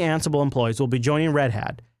 50 Ansible employees will be joining Red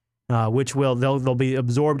Hat, which they'll be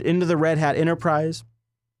absorbed into the Red Hat enterprise,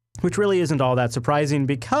 which really isn't all that surprising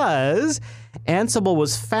because Ansible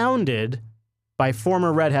was founded by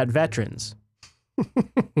former Red Hat veterans.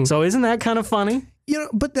 So isn't that kind of funny?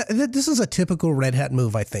 But this is a typical Red Hat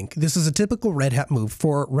move, I think. This is a typical Red Hat move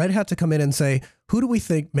for Red Hat to come in and say, who do we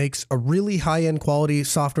think makes a really high-end quality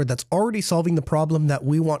software that's already solving the problem that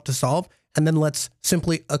we want to solve? And then let's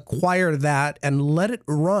simply acquire that and let it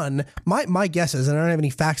run. My guess is, and I don't have any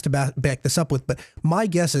facts to back this up with, but my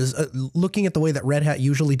guess is, looking at the way that Red Hat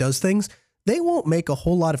usually does things, they won't make a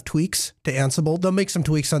whole lot of tweaks to Ansible. They'll make some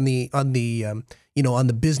tweaks on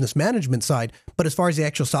the business management side, but as far as the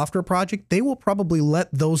actual software project, they will probably let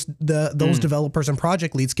those developers and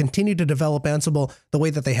project leads continue to develop Ansible the way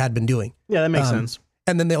that they had been doing. Yeah, that makes sense.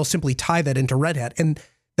 And then they'll simply tie that into Red Hat. And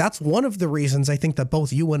that's one of the reasons I think that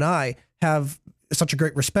both you and I have such a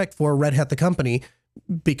great respect for Red Hat, the company,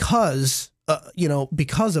 because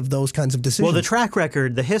of those kinds of decisions. Well, the track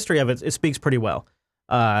record, the history of it speaks pretty well.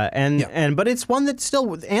 But it's one that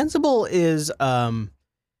still, Ansible is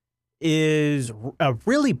a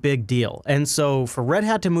really big deal. And so for Red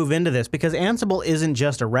Hat to move into this, because Ansible isn't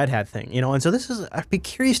just a Red Hat thing, and so I'd be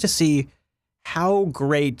curious to see how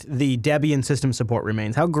great the Debian system support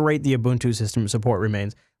remains, how great the Ubuntu system support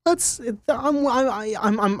remains. I'm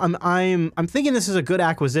thinking this is a good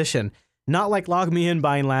acquisition. Not like log me in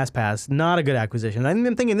buying LastPass. Not a good acquisition.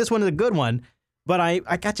 I'm thinking this one is a good one, but I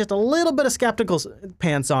got just a little bit of skeptical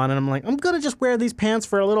pants on, and I'm like, I'm going to just wear these pants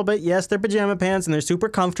for a little bit. Yes, they're pajama pants, and they're super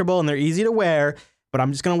comfortable, and they're easy to wear, but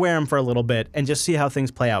I'm just going to wear them for a little bit and just see how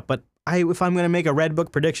things play out. But if I'm going to make a red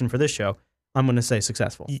book prediction for this show, I'm going to say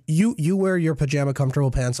successful. You wear your pajama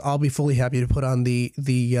comfortable pants. I'll be fully happy to put on the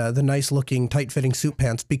nice looking tight fitting suit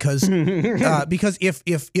pants because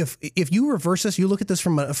if you reverse this, you look at this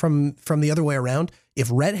from the other way around. If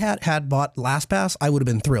Red Hat had bought LastPass, I would have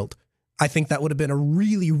been thrilled. I think that would have been a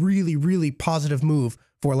really, really, really positive move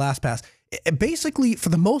for LastPass. Basically, for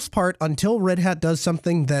the most part, until Red Hat does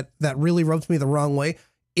something that really rubs me the wrong way,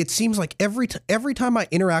 it seems like every time I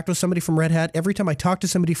interact with somebody from Red Hat, every time I talk to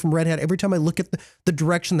somebody from Red Hat, every time I look at the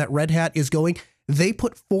direction that Red Hat is going, they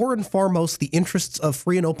put fore and foremost the interests of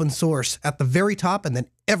free and open source at the very top, and then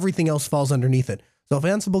everything else falls underneath it. So if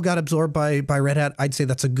Ansible got absorbed by Red Hat, I'd say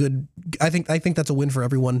that's a good. I think that's a win for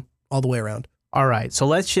everyone all the way around. All right, so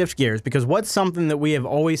let's shift gears, because what's something that we have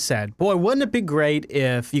always said, boy, wouldn't it be great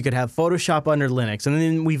if you could have Photoshop under Linux? And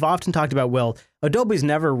then we've often talked about, well, Adobe's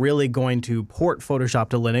never really going to port Photoshop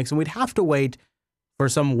to Linux, and we'd have to wait for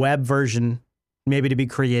some web version maybe to be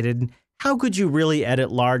created. How could you really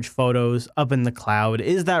edit large photos up in the cloud?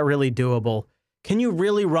 Is that really doable? Can you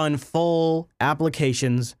really run full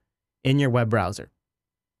applications in your web browser?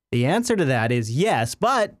 The answer to that is yes,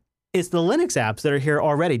 but it's the Linux apps that are here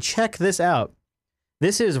already. Check this out.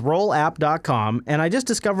 This is rollapp.com, and I just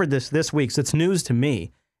discovered this week, so it's news to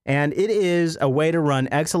me. And it is a way to run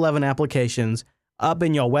X11 applications up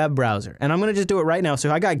in your web browser. And I'm going to just do it right now.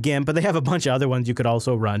 So I got GIMP, but they have a bunch of other ones you could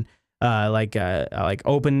also run, like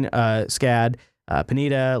OpenSCAD,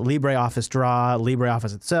 Panetta, LibreOffice Draw,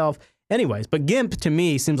 LibreOffice itself. Anyways, but GIMP to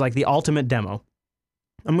me seems like the ultimate demo.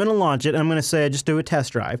 I'm going to launch it, and I'm going to say just do a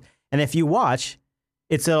test drive. And if you watch,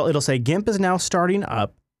 it'll say GIMP is now starting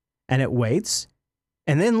up, and it waits.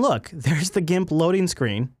 And then look, there's the GIMP loading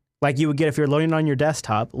screen, like you would get if you're loading on your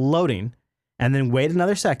desktop, loading, and then wait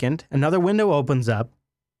another second, another window opens up,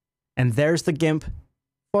 and there's the GIMP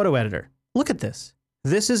photo editor. Look at this.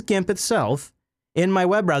 This is GIMP itself in my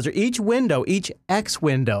web browser. Each window, each X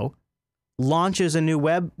window, launches a new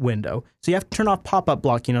web window. So you have to turn off pop-up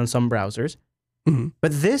blocking on some browsers. Mm-hmm.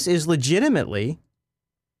 But this is legitimately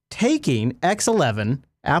taking X11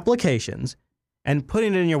 applications and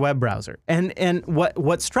putting it in your web browser. And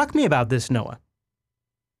what struck me about this, Noah,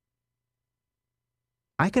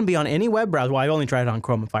 I can be on any web browser. Well, I only tried it on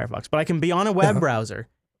Chrome and Firefox, but I can be on a web browser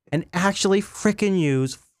and actually frickin'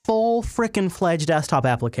 use full frickin' fledged desktop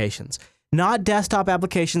applications. Not desktop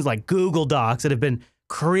applications like Google Docs that have been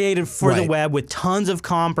created for the web with tons of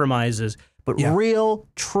compromises, but real,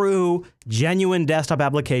 true, genuine desktop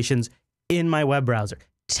applications in my web browser.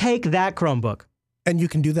 Take that, Chromebook. And you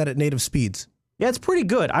can do that at native speeds. Yeah, it's pretty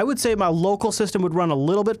good. I would say my local system would run a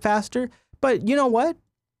little bit faster, but you know what?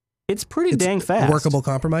 It's pretty dang fast. Workable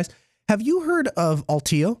compromise. Have you heard of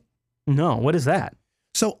Altio? No, what is that?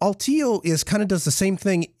 So Altio does the same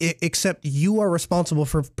thing, except you are responsible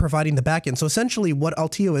for providing the backend. So essentially what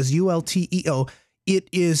Altio is, ULTEO,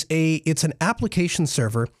 it's an application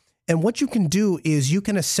server. And what you can do is you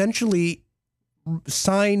can essentially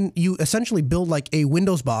build like a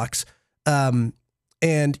Windows box,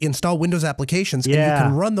 and install Windows applications, and you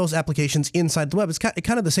can run those applications inside the web. It's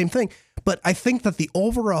kind of the same thing, but I think that the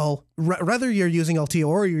overall, whether you're using Altio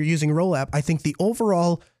or you're using Rollapp, I think the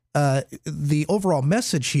overall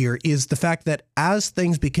message here is the fact that as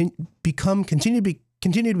things continue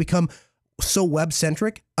to become so web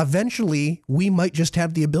centric, eventually we might just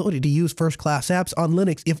have the ability to use first class apps on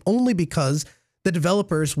Linux, if only because the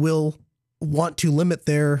developers will want to limit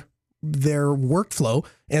their workflow,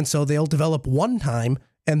 and so they'll develop one time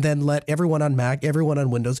and then let everyone on Mac, everyone on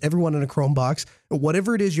Windows, everyone in a Chrome box,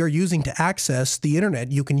 whatever it is you're using to access the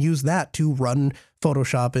internet, you can use that to run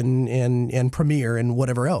Photoshop and Premiere and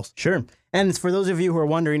whatever else. Sure. And for those of you who are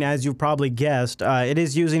wondering, as you've probably guessed, it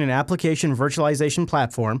is using an application virtualization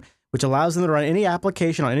platform, which allows them to run any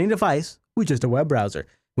application on any device with just a web browser.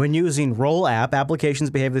 When using Rollapp, applications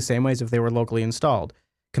behave the same way as if they were locally installed.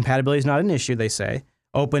 Compatibility is not an issue, they say.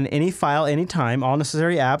 Open any file anytime. All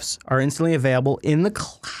necessary apps are instantly available in the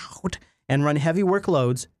cloud and run heavy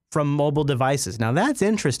workloads from mobile devices. Now that's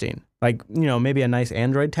interesting. Like, maybe a nice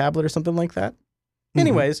Android tablet or something like that. Mm-hmm.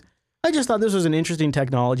 Anyways, I just thought this was an interesting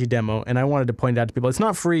technology demo, and I wanted to point it out to people. It's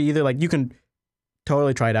not free either. Like, you can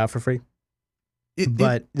totally try it out for free.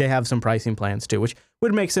 But they have some pricing plans too, which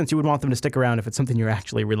would make sense. You would want them to stick around if it's something you're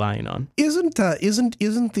actually relying on. Isn't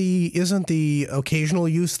the occasional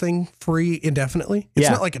use thing free indefinitely? It's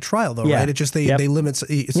not like a trial though, right? It's just they limit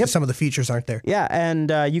some of the features aren't there. Yeah,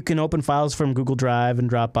 and you can open files from Google Drive and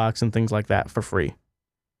Dropbox and things like that for free.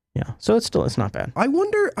 Yeah, so it's not bad. I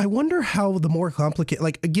wonder how the more complicated,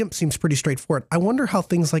 like a GIMP seems pretty straightforward. I wonder how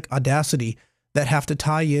things like Audacity that have to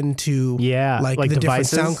tie into like the devices? different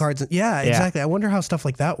sound cards. Yeah, exactly. I wonder how stuff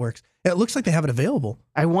like that works. It looks like they have it available.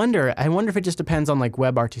 I wonder if it just depends on like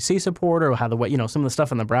WebRTC support or how some of the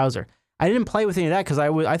stuff in the browser. I didn't play with any of that because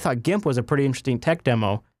I thought GIMP was a pretty interesting tech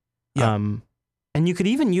demo. Yeah. And you could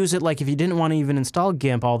even use it like if you didn't want to even install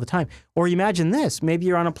GIMP all the time. Or imagine this, maybe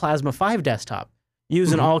you're on a Plasma 5 desktop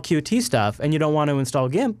using all Qt stuff and you don't want to install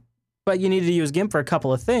GIMP, but you need to use GIMP for a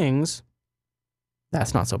couple of things.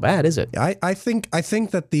 That's not so bad, is it? I think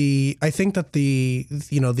that the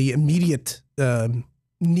immediate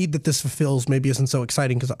need that this fulfills maybe isn't so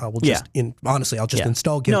exciting because I will just honestly I'll just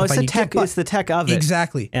install GIMP. No, if it's I the tech. It's the tech of it.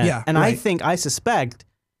 Exactly. And, and right. I suspect,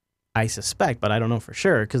 but I don't know for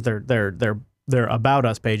sure because their About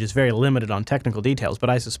Us page is very limited on technical details. But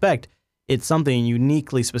I suspect it's something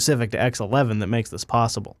uniquely specific to X11 that makes this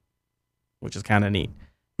possible, which is kind of neat.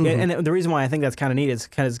 And the reason why I think that's kind of neat is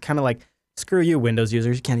kind of like, screw you, Windows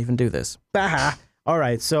users, you can't even do this. Bah! All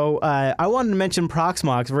right, so I wanted to mention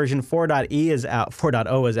Proxmox version 4.0 is out.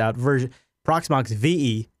 Proxmox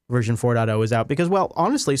VE version 4.0 is out because, well,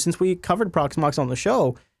 honestly, since we covered Proxmox on the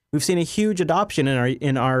show, we've seen a huge adoption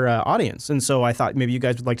in our audience. And so I thought maybe you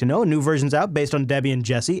guys would like to know. A new version's out based on Debian and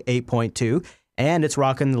Jessie 8.2, and it's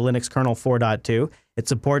rocking the Linux kernel 4.2. It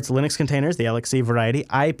supports Linux containers, the LXC variety,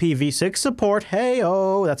 IPv6 support,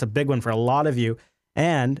 hey-oh, that's a big one for a lot of you,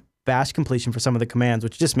 and bash completion for some of the commands,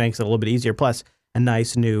 which just makes it a little bit easier. Plus, a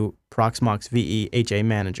nice new Proxmox VE HA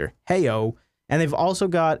manager. Hey-oh. And they've also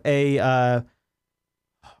got a,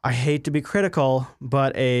 I hate to be critical,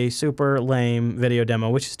 but a super lame video demo,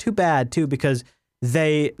 which is too bad, too, because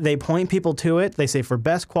they point people to it. They say, for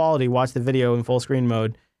best quality, watch the video in full screen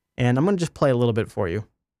mode. And I'm going to just play a little bit for you.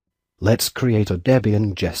 Let's create a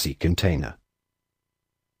Debian Jessie container.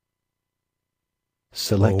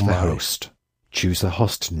 Select the host. Choose a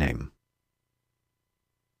host name.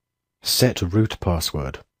 Set root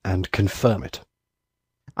password and confirm it.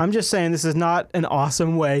 I'm just saying this is not an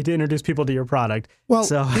awesome way to introduce people to your product. Well,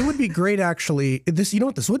 it would be great actually. You know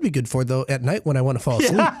what this would be good for though? At night when I want to fall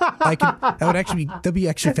asleep, that'd be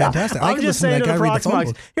actually fantastic. I'm just saying to the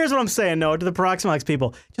Proxmox. Here's what I'm saying, to the Proxmox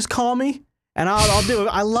people. Just call me and I'll do it.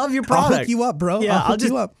 I love your product. I'll hook you up, bro. Yeah, I'll hook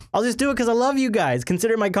you up. I'll just do it because I love you guys.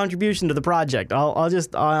 Consider it my contribution to the project.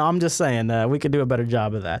 I'm just saying we could do a better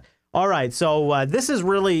job of that. All right, so this is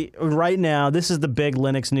really, right now, this is the big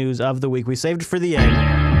Linux news of the week. We saved it for the end.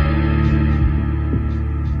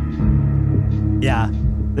 Yeah,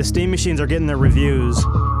 the Steam machines are getting their reviews.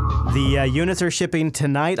 The units are shipping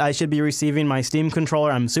tonight. I should be receiving my Steam controller.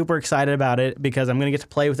 I'm super excited about it because I'm going to get to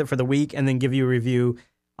play with it for the week and then give you a review.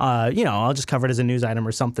 I'll just cover it as a news item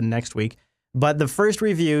or something next week. But the first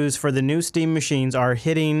reviews for the new Steam machines are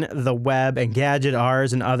hitting the web, and Engadget,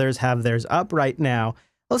 ours, and others have theirs up right now.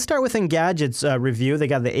 Let's start with Engadget's review. They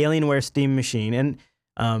got the Alienware Steam machine, and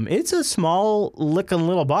it's a small looking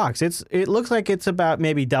little box. It looks like it's about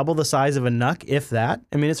maybe double the size of a NUC, if that.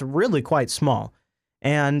 I mean, it's really quite small.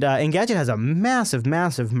 And Engadget has a massive,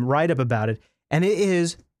 massive write-up about it, and it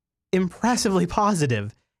is impressively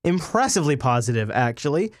positive. Impressively positive,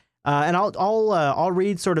 actually. And I'll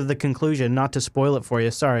read sort of the conclusion, not to spoil it for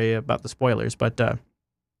you. Sorry about the spoilers, but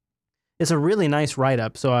it's a really nice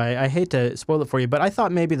write-up, so I hate to spoil it for you, but I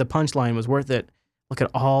thought maybe the punchline was worth it. Look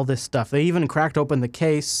at all this stuff. They even cracked open the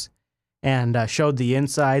case and showed the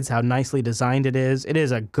insides, how nicely designed it is. It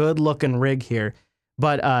is a good-looking rig here.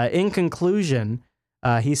 But in conclusion,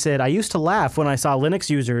 he said, I used to laugh when I saw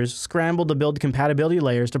Linux users scramble to build compatibility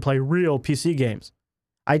layers to play real PC games.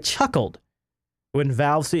 I chuckled when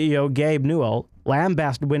Valve CEO Gabe Newell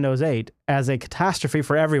lambasted Windows 8 as a catastrophe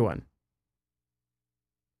for everyone,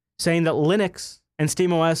 saying that Linux and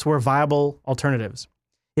SteamOS were viable alternatives.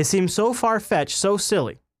 It seemed so far-fetched, so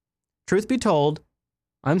silly. Truth be told,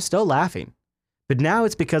 I'm still laughing, but now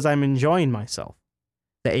it's because I'm enjoying myself.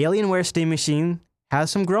 The Alienware Steam machine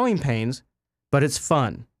has some growing pains, but it's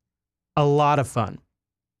fun. A lot of fun.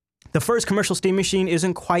 The first commercial Steam machine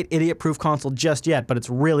isn't quite idiot-proof console just yet, but it's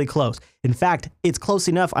really close. In fact, it's close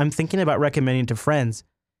enough I'm thinking about recommending to friends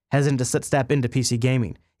hesitant to step into PC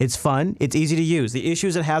gaming. It's fun, it's easy to use. The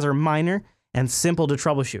issues it has are minor and simple to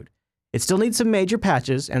troubleshoot. It still needs some major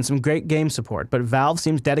patches and some great game support, but Valve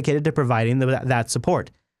seems dedicated to providing that support.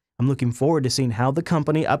 I'm looking forward to seeing how the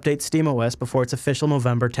company updates SteamOS before its official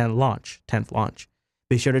November 10th launch.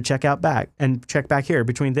 Be sure to check back here.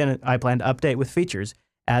 Between then, I plan to update with features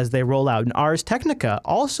as they roll out. And Ars Technica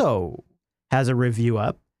also has a review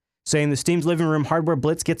up saying the Steam's living room hardware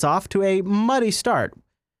blitz gets off to a muddy start.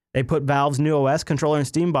 They put Valve's new OS controller and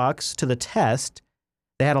Steambox to the test.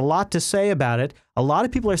 They had a lot to say about it. A lot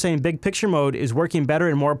of people are saying big picture mode is working better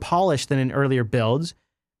and more polished than in earlier builds.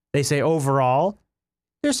 They say overall,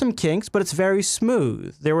 there's some kinks, but it's very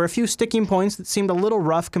smooth. There were a few sticking points that seemed a little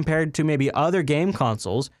rough compared to maybe other game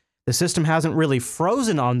consoles. The system hasn't really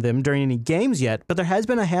frozen on them during any games yet, but there has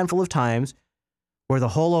been a handful of times where the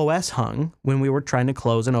whole OS hung when we were trying to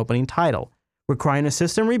close an opening title, requiring a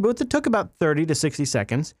system reboot that took about 30 to 60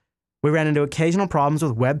 seconds. We ran into occasional problems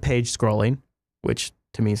with web page scrolling, which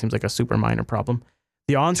to me seems like a super minor problem,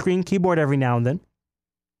 the on-screen keyboard every now and then,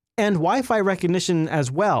 and Wi-Fi recognition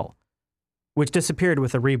as well, which disappeared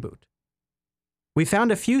with a reboot. We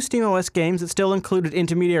found a few SteamOS games that still included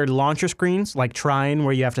intermediate launcher screens, like Trine,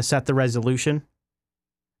 where you have to set the resolution.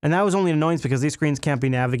 And that was only an annoyance because these screens can't be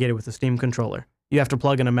navigated with the Steam controller. You have to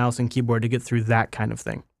plug in a mouse and keyboard to get through that kind of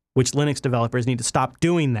thing, which Linux developers need to stop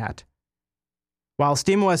doing that. While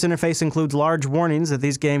SteamOS interface includes large warnings that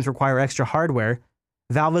these games require extra hardware,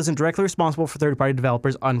 Valve isn't directly responsible for third-party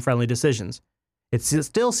developers' unfriendly decisions. It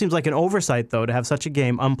still seems like an oversight, though, to have such a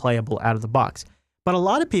game unplayable out of the box. But a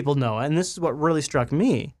lot of people, Noah, and this is what really struck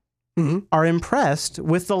me, are impressed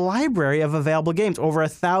with the library of available games. Over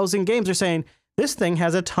 1,000 games. They're saying, this thing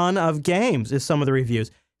has a ton of games, is some of the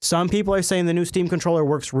reviews. Some people are saying the new Steam controller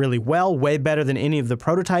works really well, way better than any of the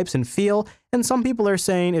prototypes and feel, and some people are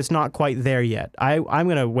saying it's not quite there yet. I'm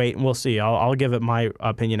going to wait and we'll see. I'll give it my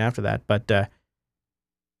opinion after that, but it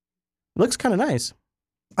looks kind of nice.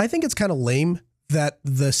 I think it's kind of lame that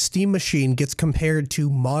the Steam machine gets compared to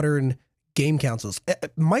modern game consoles.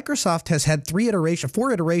 Microsoft has had 4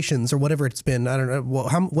 iterations, or whatever it's been. I don't know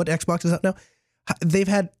what Xbox is out now. They've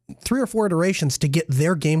had 3 or 4 iterations to get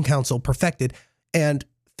their game console perfected, and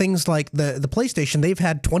things like the PlayStation, they've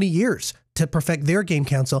had 20 years to perfect their game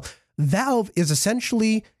console. Valve is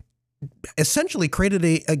essentially created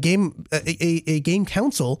a game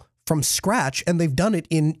console from scratch, and they've done it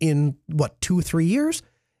in what, 2-3 years.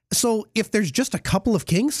 So if there's just a couple of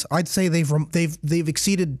kinks, I'd say they've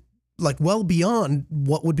exceeded like well beyond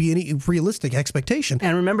what would be any realistic expectation.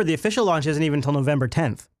 And remember, the official launch isn't even until November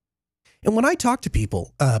 10th. And when I talk to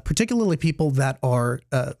people, particularly people that are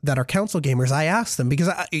console gamers, I ask them, because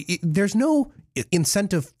there's no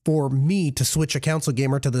incentive for me to switch a console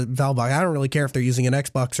gamer to the Valve box. I don't really care if they're using an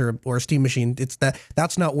Xbox or a Steam machine.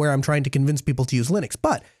 That's not where I'm trying to convince people to use Linux.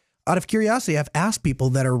 But out of curiosity, I've asked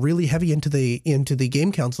people that are really heavy into the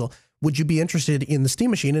game console, would you be interested in the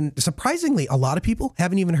Steam machine? And surprisingly, a lot of people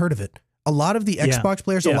haven't even heard of it. A lot of the Xbox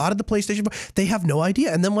players, a lot of the PlayStation, they have no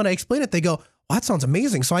idea. And then when I explain it, they go, well, that sounds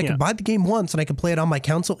amazing. So I can buy the game once and I can play it on my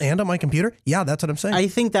console and on my computer. Yeah, that's what I'm saying. I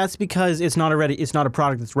think that's because it's not a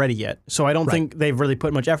product that's ready yet. So I don't think they've really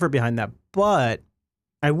put much effort behind that. But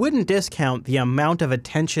I wouldn't discount the amount of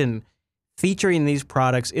attention featuring these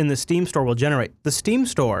products in the Steam Store will generate. The Steam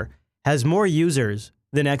Store has more users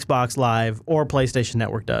than Xbox Live or PlayStation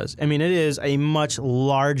Network does. I mean, it is a much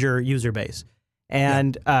larger user base.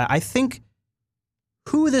 And I think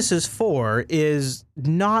who this is for is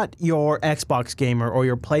not your Xbox gamer or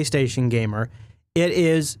your PlayStation gamer. It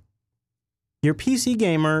is your PC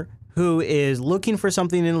gamer who is looking for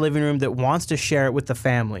something in the living room that wants to share it with the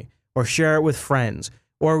family or share it with friends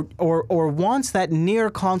or wants that near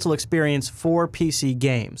console experience for PC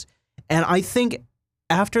games. And I think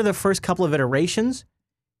after the first couple of iterations,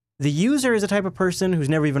 the user is the type of person who's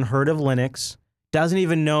never even heard of Linux, doesn't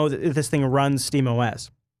even know that this thing runs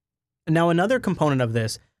SteamOS. Now, another component of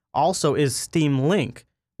this also is Steam Link,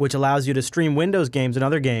 which allows you to stream Windows games and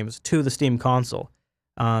other games to the Steam console.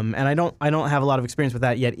 And I don't have a lot of experience with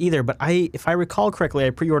that yet either, but if I recall correctly,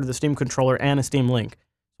 I pre-ordered the Steam controller and a Steam Link,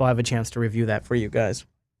 so I'll have a chance to review that for you guys.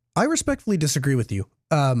 I respectfully disagree with you.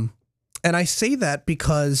 And I say that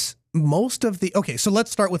because most of the... Okay, so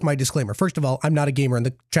let's start with my disclaimer. First of all, I'm not a gamer, and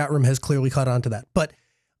the chat room has clearly caught on to that. But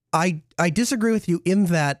I disagree with you in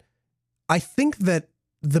that I think that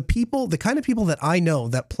the kind of people that I know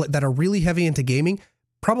that are really heavy into gaming,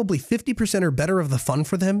 probably 50% or better of the fun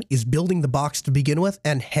for them is building the box to begin with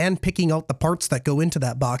and hand picking out the parts that go into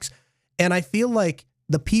that box. And I feel like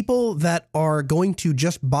the people that are going to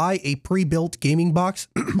just buy a pre-built gaming box,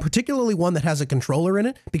 particularly one that has a controller in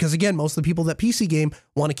it, because again, most of the people that PC game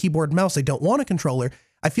want a keyboard and mouse, they don't want a controller.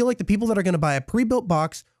 I feel like the people that are going to buy a pre-built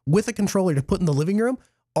box with a controller to put in the living room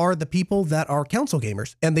are the people that are console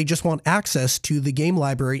gamers, and they just want access to the game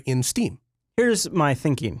library in Steam. Here's my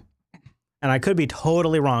thinking. and I could be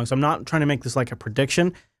totally wrong, so I'm not trying to make this like a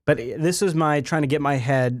prediction, but this is my trying to get my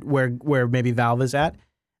head where maybe Valve is at.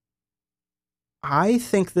 I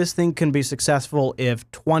think this thing can be successful if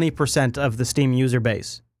 20% of the Steam user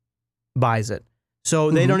base buys it. So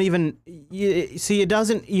they don't even see it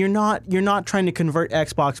doesn't. You're not trying to convert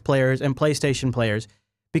Xbox players and PlayStation players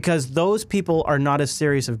because those people are not as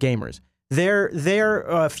serious of gamers. They're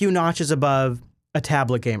a few notches above a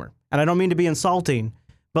tablet gamer, and I don't mean to be insulting,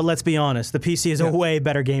 but let's be honest. The PC is a way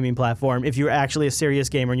better gaming platform if you're actually a serious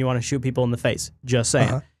gamer and you want to shoot people in the face. Just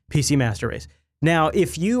saying. PC Master Race. Now,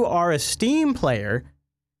 if you are a Steam player,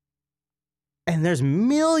 and there's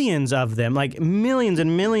millions of them, like millions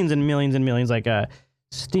and millions and millions and millions, like a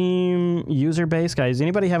Steam user base. Guys,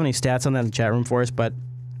 anybody have any stats on that in the chat room for us? But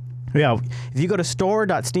yeah, if you go to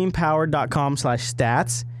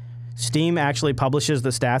store.steampowered.com/stats, Steam actually publishes the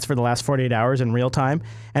stats for the last 48 hours in real time,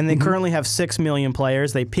 and they currently have 6 million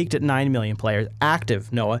players. They peaked at 9 million players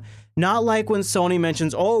active, Noah. Not like when Sony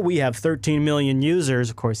mentions, oh, we have 13 million users.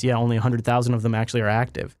 Of course, yeah, only 100,000 of them actually are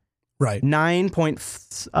active. Right.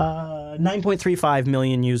 9.35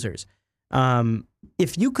 million users.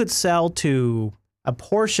 If you could sell to a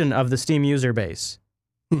portion of the Steam user base,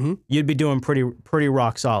 you'd be doing pretty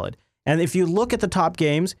rock solid. And if you look at the top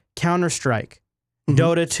games, Counter-Strike,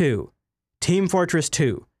 Dota 2, Team Fortress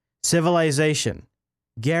 2, Civilization,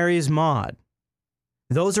 Gary's Mod,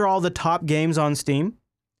 those are all the top games on Steam.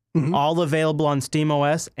 All available on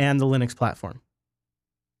SteamOS and the Linux platform.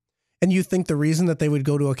 And you think the reason that they would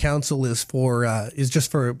go to a council is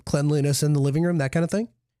just for cleanliness in the living room, that kind of thing?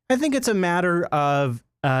 I think it's a matter of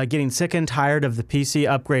getting sick and tired of the PC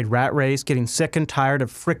upgrade rat race, getting sick and tired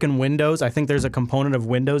of frickin' Windows. I think there's a component of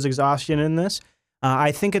Windows exhaustion in this.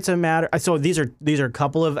 I think it's a matter. So these are a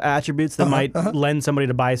couple of attributes that might lend somebody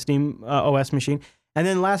to buy a Steam OS machine. And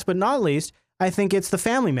then last but not least, I think it's the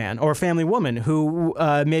family man or family woman who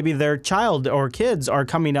maybe their child or kids are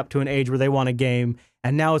coming up to an age where they want a game,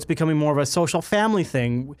 and now it's becoming more of a social family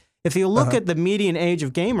thing. If you look at the median age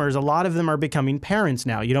of gamers, a lot of them are becoming parents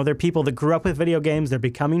now. You know, they're people that grew up with video games, they're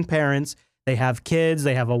becoming parents, they have kids,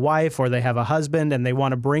 they have a wife, or they have a husband, and they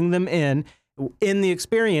want to bring them in the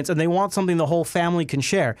experience, and they want something the whole family can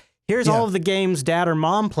share. Here's all of the games dad or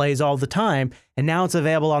mom plays all the time, and now it's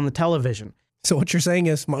available on the television. So what you're saying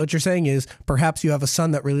is perhaps you have a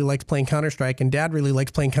son that really likes playing Counter-Strike and dad really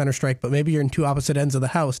likes playing Counter-Strike, but maybe you're in two opposite ends of the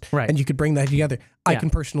house, and you could bring that together. I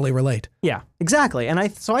can personally relate. Yeah, exactly.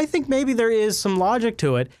 And so I think maybe there is some logic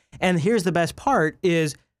to it. And here's the best part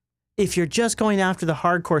is if you're just going after the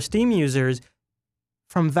hardcore Steam users,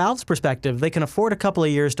 from Valve's perspective, they can afford a couple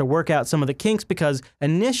of years to work out some of the kinks because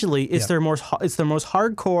initially it's their most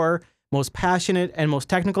hardcore, most passionate, and most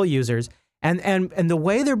technical users. And the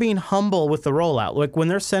way they're being humble with the rollout, like when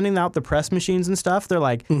they're sending out the press machines and stuff, they're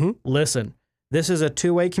like, listen, this is a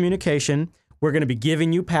two-way communication. We're going to be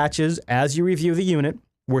giving you patches as you review the unit.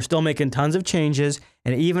 We're still making tons of changes.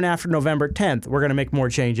 And even after November 10th, we're going to make more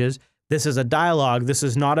changes. This is a dialogue. This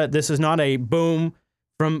is not a boom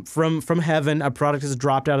from heaven. A product has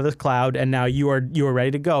dropped out of the cloud and now you are ready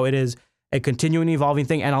to go. It is a continuing evolving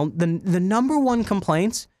thing. And the number one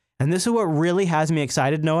complaints, and this is what really has me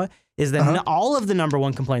excited, Noah, is that all of the number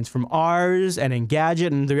one complaints from ours and Engadget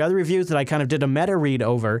and the other reviews that I kind of did a meta read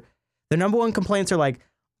over, the number one complaints are like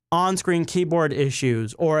on-screen keyboard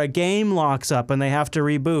issues, or a game locks up and they have to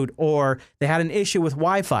reboot, or they had an issue with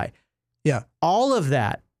Wi-Fi. Yeah. All of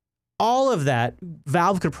that,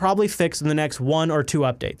 Valve could probably fix in the next 1 or 2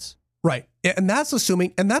 updates. Right. And that's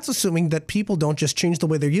assuming that people don't just change the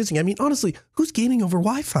way they're using it. I mean, honestly, who's gaming over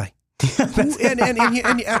Wi-Fi?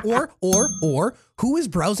 Or who is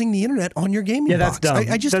browsing the internet on your gaming box? Dumb.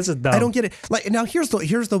 That's dumb. I don't get it. Like now, here's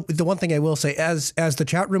the one thing I will say, as the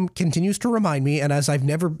chat room continues to remind me, and as I've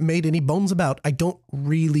never made any bones about, I don't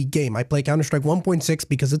really game. I play Counter-Strike 1.6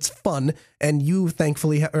 because it's fun, and you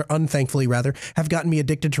thankfully or unthankfully rather have gotten me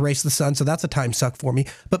addicted to Race of the Sun, so that's a time suck for me.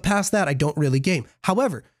 But past that, I don't really game.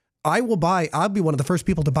 However, I'll be one of the first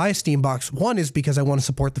people to buy a Steam box. One is because I want to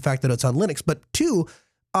support the fact that it's on Linux, but two,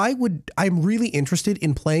 I'm really interested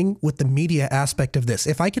in playing with the media aspect of this.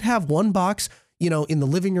 If I could have one box, in the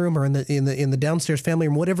living room or in the downstairs family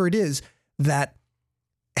room, whatever it is, that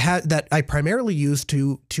I primarily use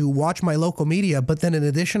to watch my local media, but then in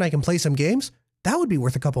addition I can play some games, that would be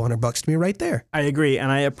worth a couple $100 to me right there. I agree, and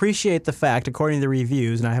I appreciate the fact, according to the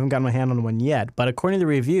reviews, and I haven't gotten my hand on one yet, but according to the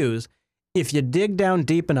reviews, if you dig down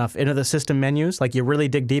deep enough into the system menus, like you really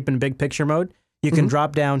dig deep in big picture mode, you can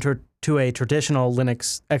drop down to a traditional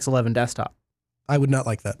Linux X11 desktop. I would not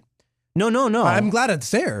like that. No. I'm glad it's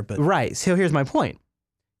there, but... Right. So here's my point.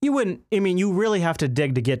 you wouldn't, I mean, you really have to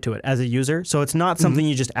dig to get to it as a user. So it's not something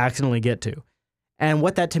you just accidentally get to. And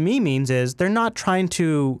what that to me means is they're not trying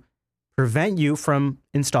to prevent you from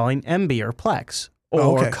installing MB or Plex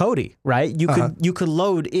or Kodi, right? You could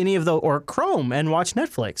load any of those, or Chrome, and watch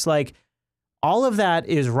Netflix. Like, all of that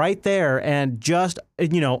is right there and just,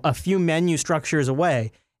 a few menu structures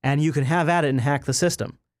away, and you can have at it and hack the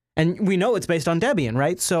system. And we know it's based on Debian,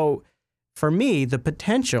 right? So for me, the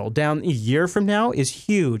potential down a year from now is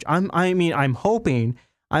huge. I'm picturing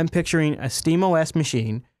a SteamOS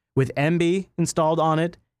machine with MB installed on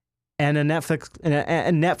it and a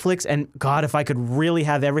Netflix, and God, if I could really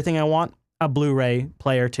have everything I want, a Blu-ray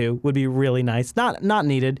player too would be really nice. Not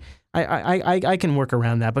needed. I can work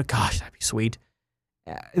around that, but gosh, that'd be sweet.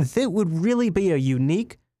 It would really be a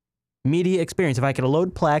unique media experience if I could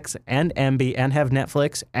load Plex and MB and have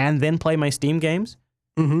Netflix and then play my Steam games.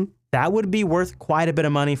 That would be worth quite a bit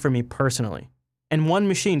of money for me personally. And one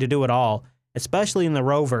machine to do it all, especially in the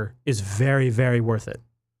Rover, is very, very worth it.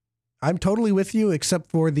 I'm totally with you, except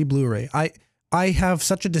for the Blu-ray. I have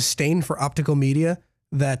such a disdain for optical media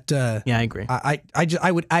that yeah, I agree.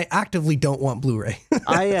 I actively don't want Blu-ray.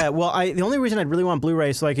 The only reason I'd really want Blu-ray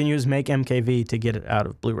is so I can use Make MKV to get it out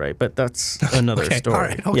of Blu-ray, but that's another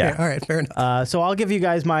story. All right, fair enough. So I'll give you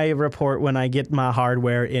guys my report when I get my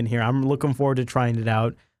hardware in here. I'm looking forward to trying it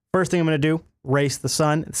out. First thing I'm going to do, race the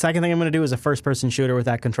sun. The second thing I'm going to do is a first-person shooter with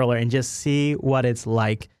that controller and just see what it's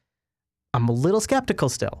like. I'm a little skeptical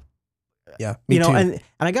still. Yeah, me too. And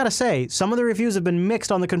I got to say, some of the reviews have been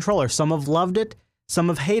mixed on the controller. Some have loved it. Some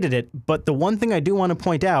have hated it, but the one thing I do want to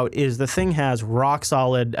point out is the thing has rock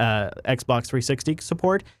solid Xbox 360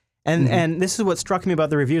 support, and this is what struck me about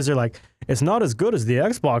the reviews. They're like, it's not as good as the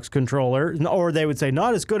Xbox controller, or they would say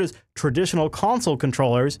not as good as traditional console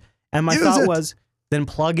controllers. And my thought was, then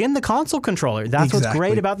plug in the console controller. That's what's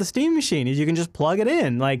great about the Steam machine is you can just plug it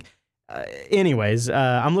in. Like, anyways,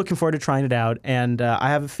 I'm looking forward to trying it out, and I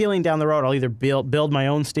have a feeling down the road I'll either build my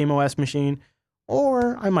own SteamOS machine,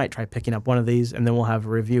 or I might try picking up one of these, and then we'll have a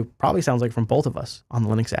review, probably sounds like from both of us, on the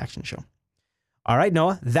Linux Action Show. All right,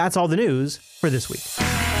 Noah, that's all the news for this week.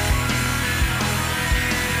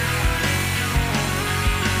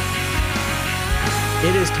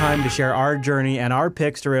 It is time to share our journey and our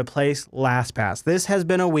picks to replace LastPass. This has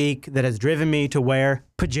been a week that has driven me to wear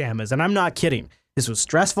pajamas, and I'm not kidding. This was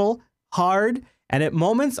stressful, hard, and at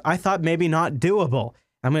moments I thought maybe not doable.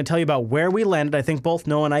 I'm going to tell you about where we landed. I think both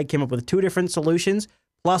Noah and I came up with 2 different solutions.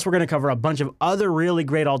 Plus, we're going to cover a bunch of other really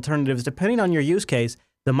great alternatives, depending on your use case,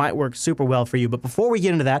 that might work super well for you. But before we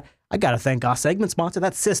get into that, I got to thank our segment sponsor,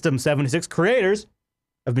 that's System 76, creators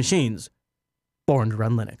of machines born to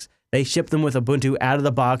run Linux. They ship them with Ubuntu out of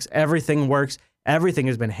the box. Everything works. Everything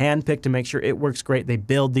has been handpicked to make sure it works great. They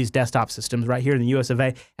build these desktop systems right here in the US of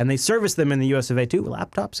A, and they service them in the US of A too,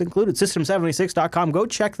 laptops included. System76.com. Go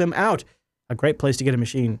check them out. A great place to get a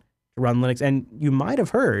machine to run Linux. And you might have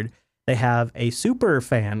heard they have a super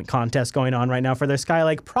fan contest going on right now for their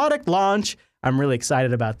Skylake product launch. I'm really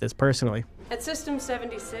excited about this personally. At System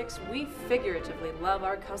 76, we figuratively love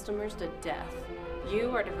our customers to death.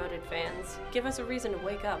 You, our devoted fans, give us a reason to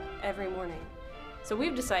wake up every morning. So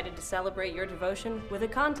we've decided to celebrate your devotion with a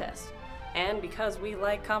contest. And because we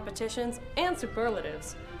like competitions and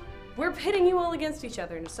superlatives, we're pitting you all against each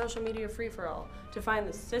other in a social media free-for-all to find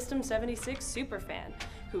the System 76 superfan,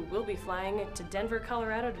 who will be flying to Denver,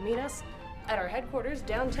 Colorado to meet us at our headquarters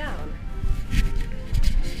downtown.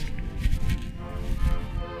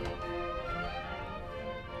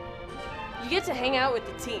 You get to hang out with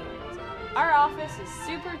the team. Our office is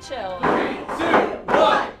super chill. 3, 2,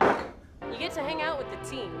 1! You get to hang out with the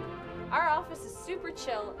team. Our office is super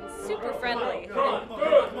chill and super friendly. Guys,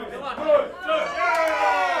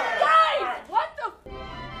 what the?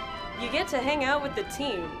 You get to hang out with the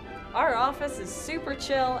team. Our office is super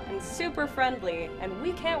chill and super friendly, and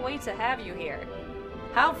we can't wait to have you here.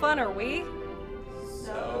 How fun are we?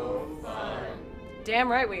 So fun. Damn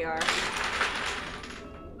right we are.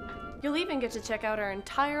 You'll even get to check out our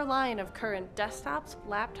entire line of current desktops,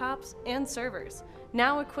 laptops, and servers,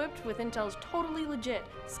 now equipped with Intel's totally legit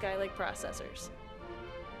Skylake processors.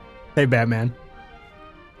 Hey, Batman.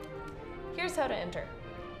 Here's how to enter.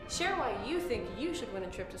 Share why you think you should win a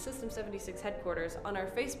trip to System 76 headquarters on our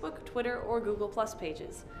Facebook, Twitter, or Google Plus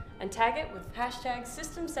pages, and tag it with hashtag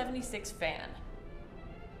System76fan.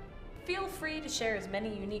 Feel free to share as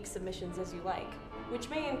many unique submissions as you like, which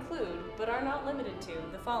may include, but are not limited to,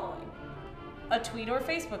 the following: a tweet or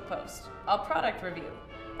Facebook post, a product review,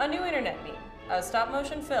 a new internet meme, a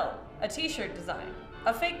stop-motion film, a t-shirt design,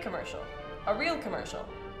 a fake commercial, a real commercial,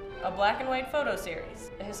 a black and white photo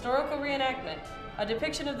series, a historical reenactment, a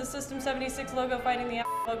depiction of the System 76 logo fighting the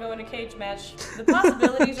logo in a cage match. The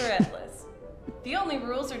possibilities are endless. The only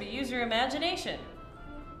rules are to use your imagination.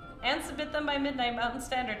 And submit them by midnight Mountain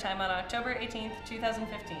Standard Time on October 18th,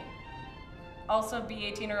 2015. Also be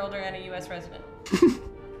 18 or older and a U.S. resident.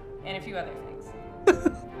 And a few other things.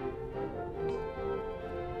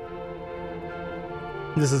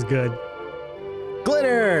 This is good.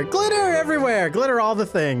 Glitter! Glitter everywhere! Glitter all the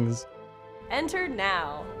things. Enter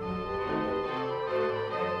now.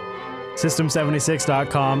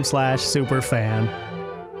 System76.com/superfan.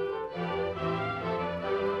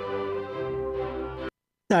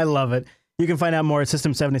 I love it. You can find out more at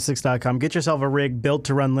System76.com. Get yourself a rig built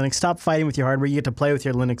to run Linux. Stop fighting with your hardware. You get to play with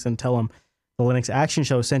your Linux and tell them the Linux Action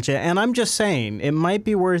Show sent you. And I'm just saying, it might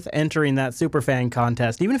be worth entering that Superfan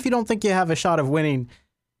contest. Even if you don't think you have a shot of winning,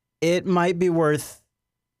 it might be worth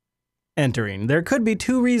entering. There could be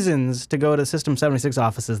 2 reasons to go to System 76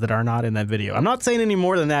 offices that are not in that video. I'm not saying any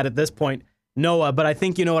more than that at this point, Noah, but I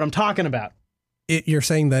think you know what I'm talking about. You're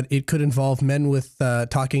saying that it could involve men with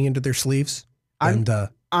talking into their sleeves and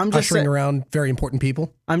ushering around very important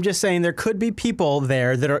people? I'm just saying there could be people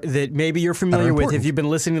there that maybe you're familiar with if you've been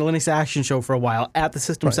listening to Linux Action Show for a while at the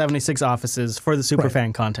System 76 offices for the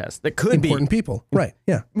Superfan contest. That could be important people. Right,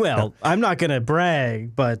 yeah. Well, yeah. I'm not going to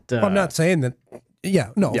brag, but... well, I'm not saying that...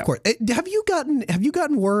 Yeah, no, of course. Have you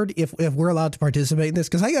gotten word if we're allowed to participate in this?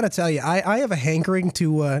 Because I got to tell you, I have a hankering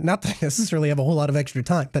to, not that I necessarily have a whole lot of extra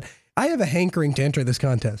time, but I have a hankering to enter this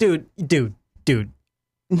contest. Dude.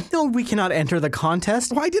 No, we cannot enter the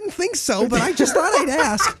contest. Well, I didn't think so, but I just thought I'd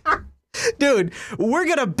ask. Dude, we're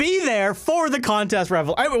going to be there for the contest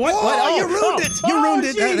raffle. You ruined it. You ruined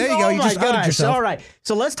it. There you go. You just outed yourself. All right.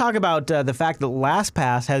 So let's talk about the fact that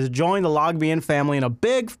LastPass has joined the LogMeIn family in a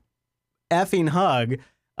big effing hug.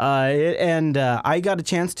 I got a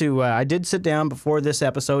chance to, I did sit down before this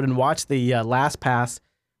episode and watch the LastPass,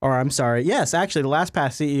 or I'm sorry, yes, actually the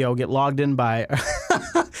LastPass CEO get logged in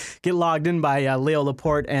by Leo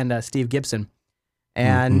Laporte and Steve Gibson.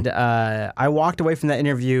 And I walked away from that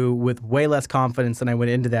interview with way less confidence than I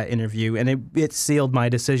went into that interview, and it sealed my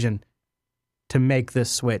decision to make this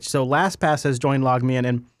switch. So LastPass has joined LogMeIn,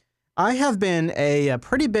 and I have been a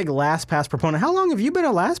pretty big LastPass proponent. How long have you been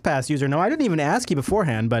a LastPass user? No, I didn't even ask you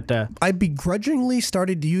beforehand, but... I begrudgingly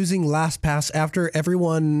started using LastPass after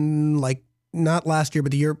everyone, like, not last year,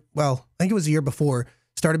 but the year... Well, I think it was the year before,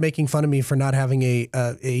 started making fun of me for not having a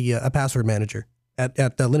password manager at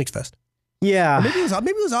the Linux Fest. Yeah. Or maybe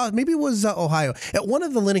it was Ohio. At one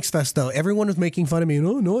of the Linux Fest, though, everyone was making fun of me.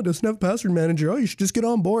 Oh, no, it doesn't have a password manager. Oh, you should just get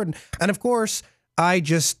on board. And of course... I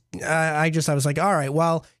was like, all right,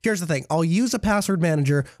 well, here's the thing. I'll use a password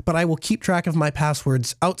manager, but I will keep track of my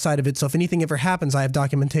passwords outside of it. So if anything ever happens, I have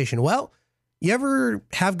documentation. Well, you ever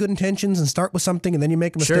have good intentions and start with something and then you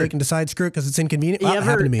make a mistake and decide, screw it, because it's inconvenient? Well, it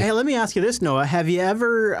happened to me. Hey, let me ask you this, Noah. Have you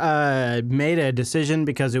ever made a decision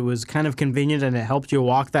because it was kind of convenient and it helped you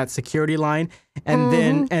walk that security line and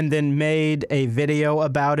then made a video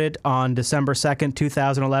about it on December 2nd,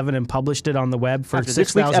 2011 and published it on the web for 6,000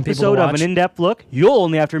 people to watch? After this week's episode of An In-Depth Look, you'll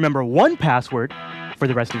only have to remember one password for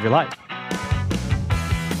the rest of your life.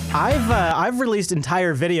 I've released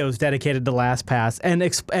entire videos dedicated to LastPass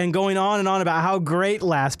and going on and on about how great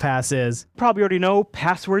LastPass is. Probably already know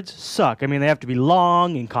passwords suck. I mean, they have to be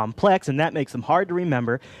long and complex, and that makes them hard to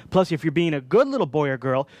remember. Plus, if you're being a good little boy or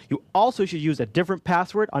girl, you also should use a different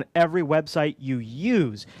password on every website you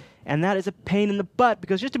use. And that is a pain in the butt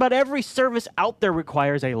because just about every service out there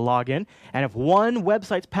requires a login. And if one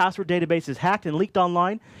website's password database is hacked and leaked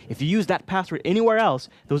online, if you use that password anywhere else,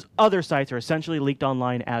 those other sites are essentially leaked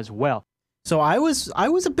online as well. So I was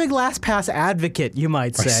a big LastPass advocate, you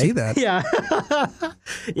might say. I see that. Yeah.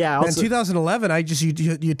 Yeah. Also, in 2011,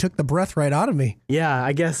 you took the breath right out of me. Yeah,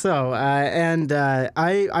 I guess so.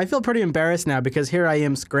 I feel pretty embarrassed now because here I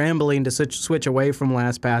am scrambling to switch away from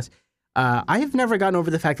LastPass. I have never gotten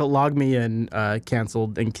over the fact that LogMeIn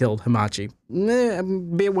canceled and killed Hamachi.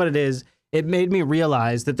 Be it what it is, it made me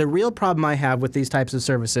realize that the real problem I have with these types of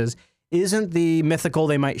services isn't the mythical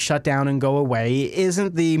they might shut down and go away,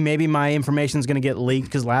 isn't the maybe my information's going to get leaked,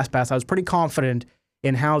 because LastPass I was pretty confident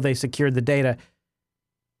in how they secured the data.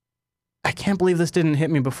 I can't believe this didn't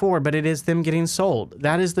hit me before, but it is them getting sold.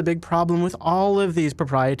 That is the big problem with all of these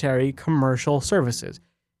proprietary commercial services,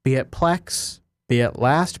 be it Plex, be it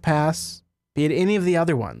LastPass, be it any of the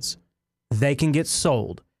other ones. They can get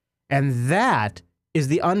sold. And that is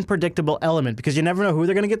the unpredictable element because you never know who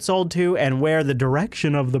they're going to get sold to and where the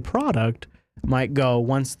direction of the product might go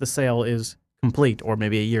once the sale is complete or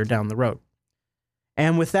maybe a year down the road.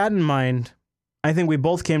 And with that in mind, I think we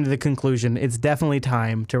both came to the conclusion it's definitely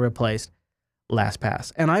time to replace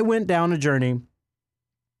LastPass. And I went down a journey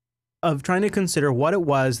of trying to consider what it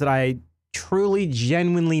was that I truly,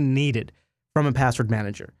 genuinely needed from a password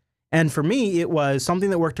manager. And for me, it was something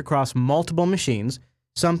that worked across multiple machines,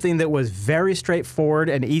 something that was very straightforward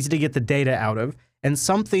and easy to get the data out of, and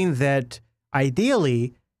something that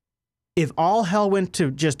ideally, if all hell went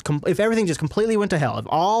to if everything just completely went to hell, if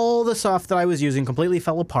all the stuff that I was using completely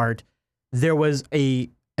fell apart, there was an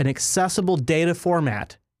accessible data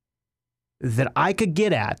format that I could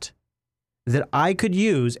get at, that I could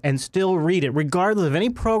use and still read it, regardless of any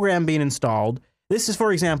program being installed. This is,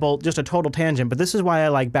 for example, just a total tangent, but this is why I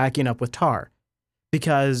like backing up with tar.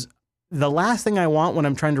 Because the last thing I want when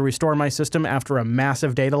I'm trying to restore my system after a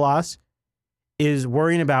massive data loss is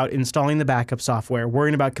worrying about installing the backup software,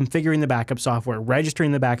 worrying about configuring the backup software,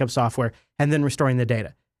 registering the backup software, and then restoring the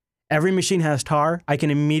data. Every machine has tar. I can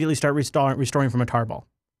immediately start restoring from a tarball.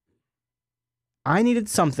 I needed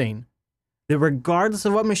something that regardless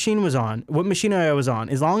of what machine I was on,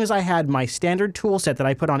 as long as I had my standard tool set that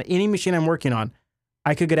I put on any machine I'm working on,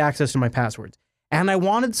 I could get access to my passwords. And I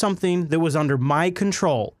wanted something that was under my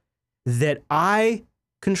control, that I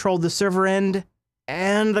controlled the server end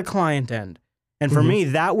and the client end. And for me,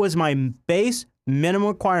 that was my base minimum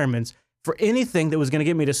requirements for anything that was going to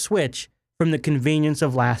get me to switch from the convenience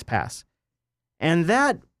of LastPass. And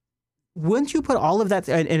that, once you put all of that,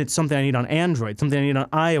 and it's something I need on Android, something I need on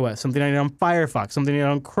iOS, something I need on Firefox, something I need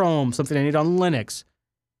on Chrome, something I need on Linux.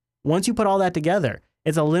 Once you put all that together,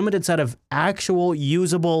 it's a limited set of actual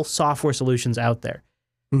usable software solutions out there.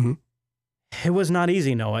 It was not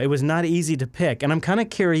easy, Noah. It was not easy to pick. And I'm kind of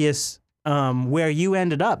curious where you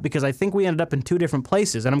ended up, because I think we ended up in two different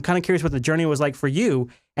places. And I'm kind of curious what the journey was like for you,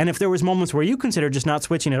 and if there was moments where you considered just not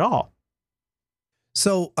switching at all.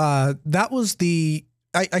 So that was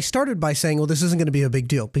I started by saying, well, this isn't going to be a big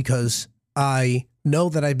deal because I know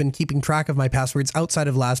that I've been keeping track of my passwords outside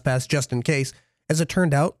of LastPass just in case. As it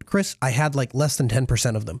turned out, Chris, I had like less than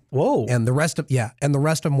 10% of them. Whoa. And the rest of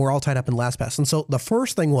them were all tied up in LastPass. And so the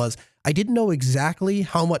first thing was I didn't know exactly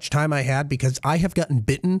how much time I had because I have gotten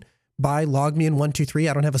bitten by LogMeIn123.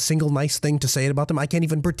 I don't have a single nice thing to say about them. I can't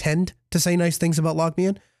even pretend to say nice things about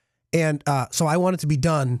LogMeIn. And so I wanted to be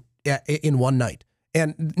done in one night.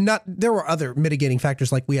 And there were other mitigating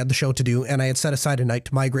factors, like we had the show to do, and I had set aside a night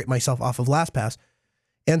to migrate myself off of LastPass.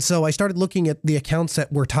 And so I started looking at the accounts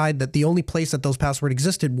that were tied, that the only place that those passwords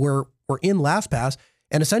existed were in LastPass.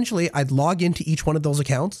 And essentially, I'd log into each one of those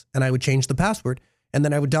accounts, and I would change the password. And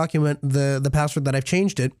then I would document the password that I've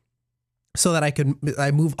changed it so that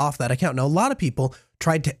I move off that account. Now, a lot of people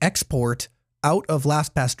tried to export out of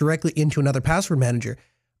LastPass directly into another password manager.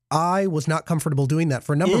 I was not comfortable doing that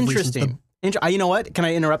for a number of reasons. You know what? Can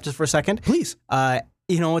I interrupt just for a second? Please. I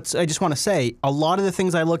just want to say, a lot of the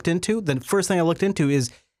things I looked into, the first thing I looked into is,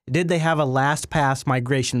 did they have a LastPass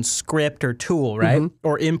migration script or tool, right?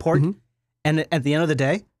 Or import? And at the end of the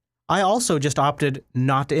day, I also just opted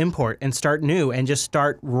not to import and start new and just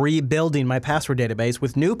start rebuilding my password database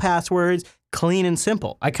with new passwords, clean and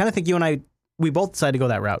simple. I kind of think you and we both decided to go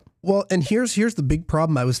that route. Well, and here's the big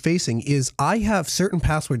problem I was facing is I have certain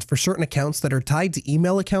passwords for certain accounts that are tied to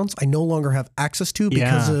email accounts I no longer have access to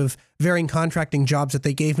because of varying contracting jobs that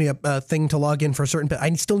they gave me a thing to log in for a certain, but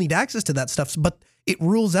I still need access to that stuff, but it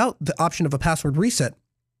rules out the option of a password reset.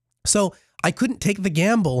 So I couldn't take the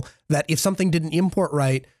gamble that if something didn't import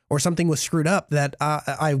right or something was screwed up that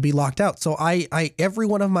I would be locked out. So I every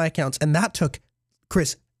one of my accounts, and that took,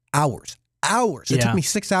 Chris, hours. It took me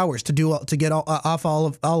 6 hours to get off all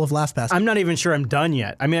of LastPass. I'm not even sure I'm done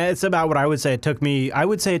yet. I mean, it's about what I would say it took me. I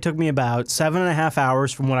would say it took me about 7.5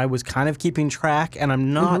 hours from when I was kind of keeping track, and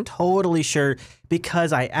I'm not totally sure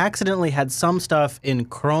because I accidentally had some stuff in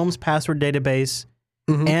Chrome's password database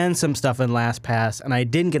and some stuff in LastPass, and I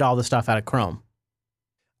didn't get all the stuff out of Chrome.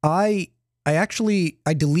 I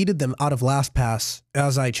deleted them out of LastPass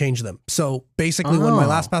as I changed them. So basically when my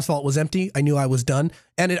LastPass vault was empty, I knew I was done.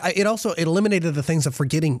 And it also eliminated the things of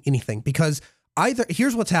forgetting anything because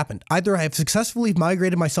here's what's happened. Either I have successfully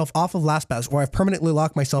migrated myself off of LastPass or I've permanently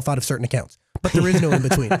locked myself out of certain accounts, but there is no in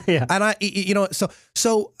between. And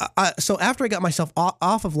so after I got myself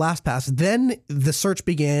off of LastPass, then the search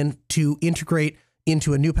began to integrate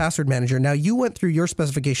into a new password manager. Now you went through your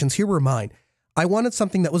specifications. Here were mine. I wanted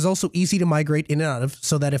something that was also easy to migrate in and out of,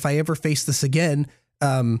 so that if I ever face this again,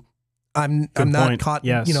 I'm not caught,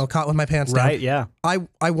 caught with my pants down. Right? Yeah.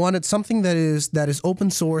 I wanted something that is open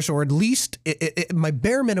source, or at least my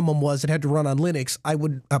bare minimum was it had to run on Linux. I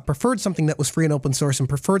would preferred something that was free and open source, and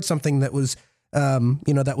preferred something that was,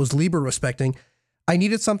 that was Libre respecting. I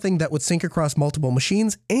needed something that would sync across multiple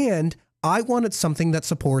machines, and I wanted something that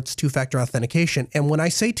supports two-factor authentication. And when I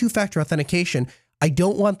say two-factor authentication, I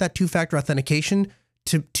don't want that two-factor authentication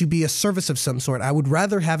to be a service of some sort. I would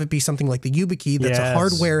rather have it be something like the YubiKey that's a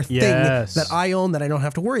hardware thing that I own that I don't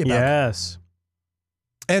have to worry about. Yes.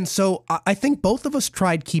 And so I think both of us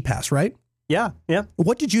tried KeePass, right? Yeah, yeah.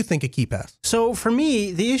 What did you think of KeePass? So for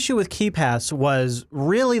me, the issue with KeePass was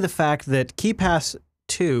really the fact that KeePass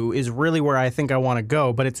 2 is really where I think I want to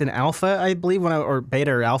go, but it's in alpha, I believe, or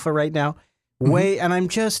beta or alpha right now. And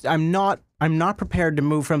I'm not prepared to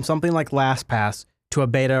move from something like LastPass to a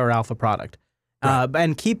beta or alpha product. Right.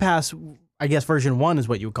 And KeePass, I guess version 1 is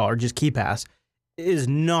what you would call it, or just KeePass, is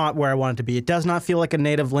not where I want it to be. It does not feel like a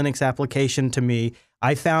native Linux application to me.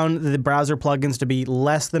 I found the browser plugins to be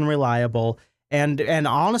less than reliable. And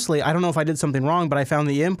honestly, I don't know if I did something wrong, but I found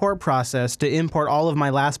the import process to import all of my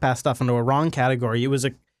LastPass stuff into a wrong category.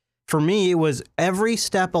 For me, it was every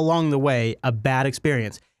step along the way a bad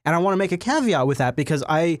experience. And I want to make a caveat with that because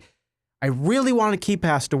I really wanted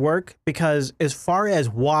KeePass to work because as far as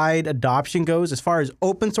wide adoption goes, as far as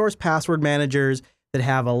open source password managers that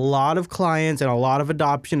have a lot of clients and a lot of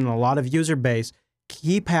adoption and a lot of user base,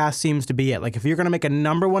 KeePass seems to be it. Like if you're going to make a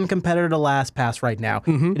 #1 competitor to LastPass right now,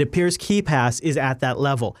 it appears KeePass is at that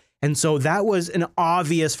level. And so that was an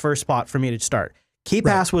obvious first spot for me to start.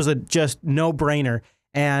 KeePass was a just no-brainer.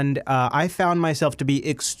 And I found myself to be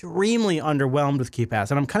extremely underwhelmed with KeePass.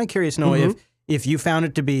 And I'm kind of curious to know if you found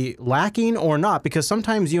it to be lacking or not, because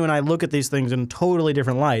sometimes you and I look at these things in totally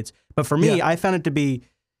different lights. But for me, I found it to be,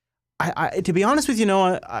 to be honest with you,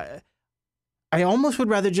 Noah, I almost would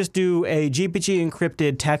rather just do a GPG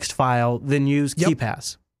encrypted text file than use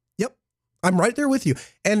KeePass. Yep. I'm right there with you.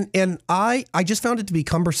 And I just found it to be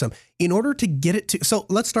cumbersome. In order to get it to, so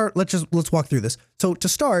let's walk through this. So to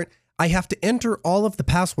start, I have to enter all of the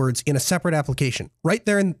passwords in a separate application. Right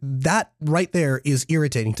there, and that right there is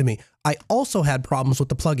irritating to me. I also had problems with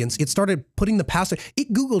the plugins. It started putting the password,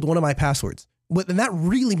 it Googled one of my passwords. And that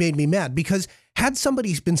really made me mad because had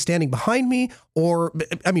somebody been standing behind me, or,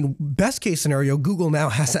 I mean, best case scenario, Google now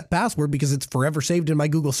has that password because it's forever saved in my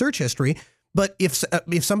Google search history. But if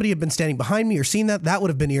somebody had been standing behind me or seen that, that would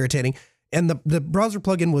have been irritating. And the browser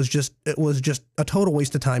plugin was just a total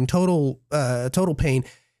waste of time, total pain.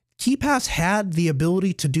 KeePass had the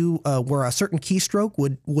ability to do where a certain keystroke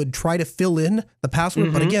would try to fill in the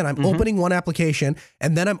password. But again, I'm opening one application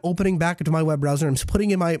and then I'm opening back into my web browser. I'm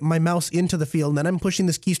putting in my mouse into the field and then I'm pushing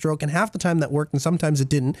this keystroke, and half the time that worked and sometimes it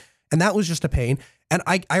didn't. And that was just a pain. And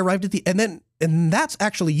I arrived at the, and that's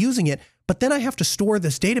actually using it. But then I have to store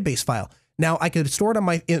this database file. Now I could store it on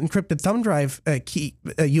my encrypted thumb drive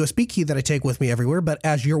USB key that I take with me everywhere. But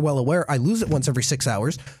as you're well aware, I lose it once every 6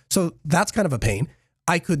 hours. So that's kind of a pain.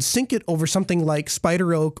 I could sync it over something like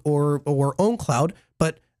SpiderOak or OwnCloud,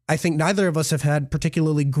 but I think neither of us have had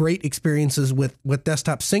particularly great experiences with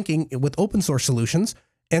desktop syncing with open source solutions.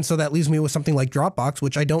 And so that leaves me with something like Dropbox,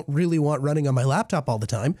 which I don't really want running on my laptop all the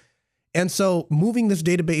time. And so moving this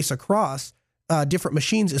database across different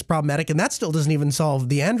machines is problematic, and that still doesn't even solve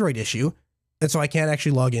the Android issue. And so I can't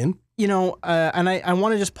actually log in. You know, and I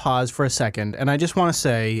want to just pause for a second, and I just want to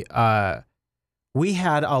say, we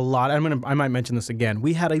had a lot, I might mention this again,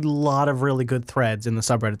 we had a lot of really good threads in the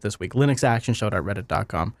subreddit this week,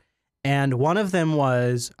 linuxactionshow.reddit.com. And one of them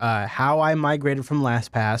was how I migrated from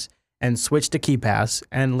LastPass and switched to KeePass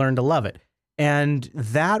and learned to love it. And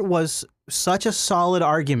that was such a solid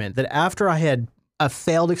argument that after I had a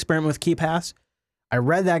failed experiment with KeePass, I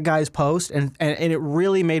read that guy's post and it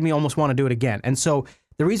really made me almost want to do it again. And so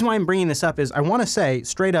the reason why I'm bringing this up is I want to say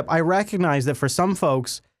straight up, I recognize that for some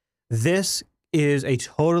folks, this is a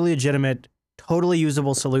totally legitimate, totally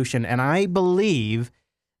usable solution. And I believe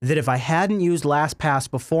that if I hadn't used LastPass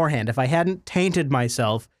beforehand, if I hadn't tainted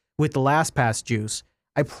myself with the LastPass juice,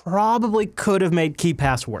 I probably could have made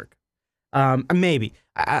KeePass work. Maybe.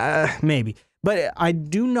 But I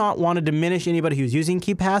do not want to diminish anybody who's using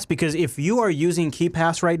KeePass, because if you are using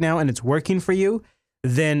KeePass right now and it's working for you,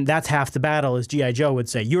 then that's half the battle, as G.I. Joe would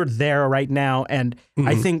say. You're there right now, and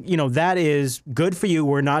I think, you know, that is good for you.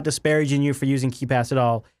 We're not disparaging you for using KeePass at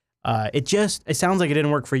all. It sounds like it didn't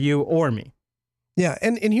work for you or me. Yeah,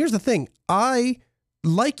 and here's the thing.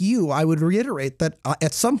 Like you, I would reiterate that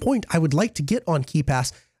at some point I would like to get on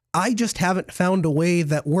KeePass. I just haven't found a way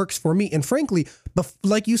that works for me. And frankly,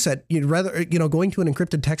 like you said, you'd rather, going to an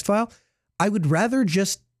encrypted text file, I would rather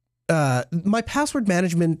just, my password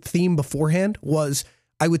management theme beforehand was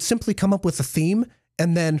I would simply come up with a theme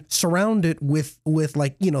and then surround it with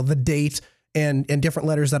like, the date and different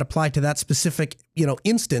letters that apply to that specific,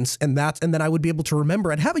 instance. And then I would be able to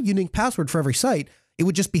remember and have a unique password for every site. It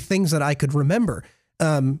would just be things that I could remember.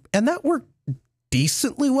 And that worked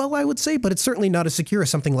decently well, I would say, but it's certainly not as secure as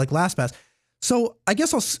something like LastPass. So I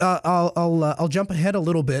guess I'll jump ahead a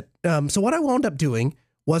little bit. So what I wound up doing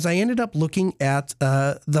was I ended up looking at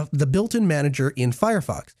the built-in manager in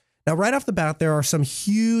Firefox. Now, right off the bat, there are some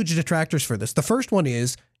huge detractors for this. The first one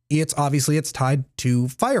is it's tied to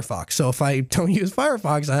Firefox. So if I don't use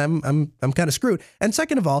Firefox, I'm kind of screwed. And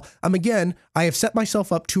second of all, I have set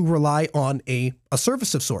myself up to rely on a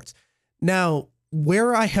service of sorts. Now,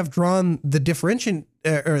 where I have drawn the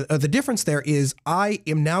the difference there is I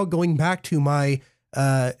am now going back to my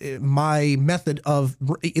method of,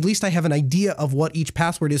 at least I have an idea of what each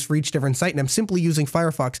password is for each different site, and I'm simply using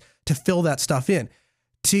Firefox to fill that stuff in.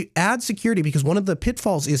 To add security, because one of the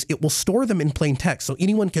pitfalls is it will store them in plain text, so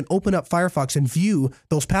anyone can open up Firefox and view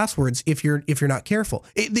those passwords if you're not careful.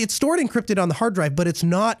 It's stored encrypted on the hard drive, but it's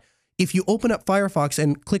not. If you open up Firefox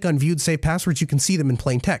and click on Viewed Save Passwords, you can see them in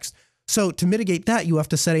plain text. So to mitigate that, you have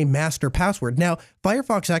to set a master password. Now,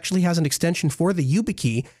 Firefox actually has an extension for the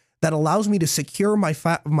YubiKey that allows me to secure my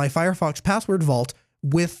Firefox password vault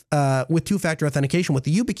with two-factor authentication with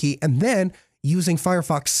the YubiKey, and then using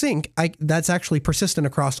Firefox Sync, that's actually persistent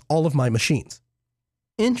across all of my machines.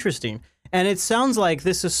 Interesting. And it sounds like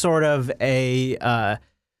this is sort of a,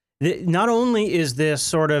 not only is this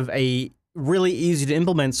sort of a really easy to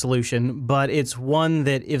implement solution, but it's one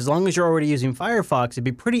that as long as you're already using Firefox, it'd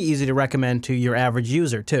be pretty easy to recommend to your average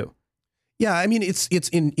user too. Yeah, I mean, it's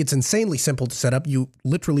insanely simple to set up. You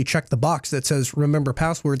literally check the box that says remember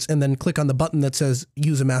passwords and then click on the button that says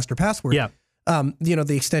use a master password. Yeah.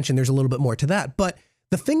 The extension, there's a little bit more to that. But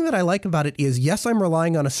the thing that I like about it is, yes, I'm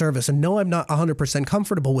relying on a service, and no, I'm not 100%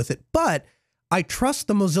 comfortable with it, but I trust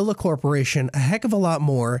the Mozilla Corporation a heck of a lot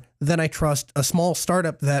more than I trust a small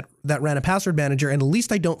startup that ran a password manager, and at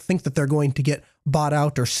least I don't think that they're going to get bought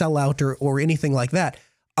out or sell out or anything like that.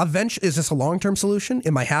 Eventually, is this a long-term solution?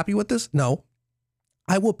 Am I happy with this? No.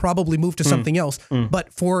 I will probably move to something else.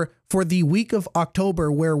 But for the week of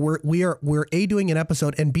October, where we're A, doing an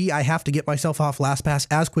episode, and B, I have to get myself off LastPass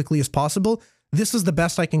as quickly as possible, this is the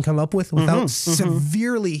best I can come up with without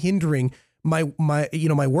severely hindering my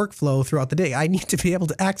workflow throughout the day. I need to be able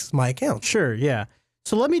to access my account. Sure, yeah.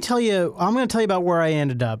 So let me tell you, I'm going to tell you about where I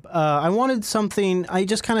ended up. I wanted something, I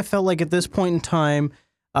just kind of felt like at this point in time,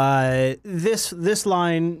 this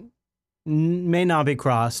line may not be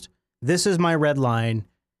crossed. This is my red line,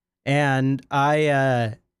 and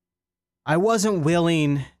I wasn't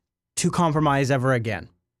willing to compromise ever again,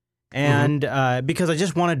 and because I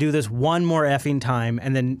just want to do this one more effing time,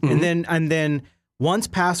 and then once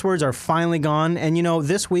passwords are finally gone, and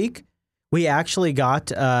this week we actually got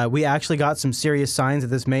some serious signs that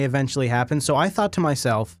this may eventually happen. So I thought to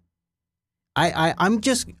myself, I'm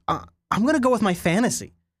gonna go with my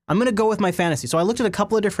fantasy. So I looked at a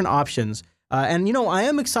couple of different options. And I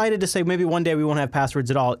am excited to say maybe one day we won't have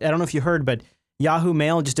passwords at all. I don't know if you heard, but Yahoo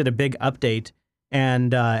Mail just did a big update.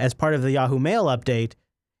 And as part of the Yahoo Mail update,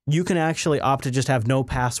 you can actually opt to just have no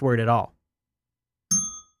password at all.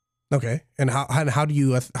 Okay. And how do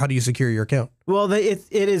you secure your account? Well, it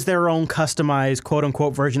is their own customized quote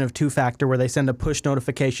unquote version of two-factor where they send a push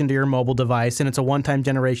notification to your mobile device, and it's a one-time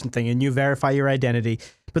generation thing, and you verify your identity.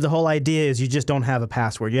 But the whole idea is you just don't have a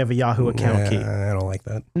password. You have a Yahoo account key. I don't like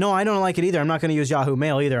that. No, I don't like it either. I'm not going to use Yahoo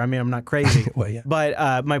Mail either. I mean, I'm not crazy. Well, yeah.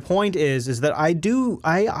 But my point is that I do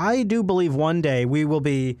believe one day we will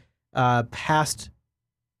be past.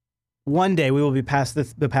 One day we will be past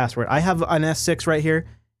the password. I have an S6 right here.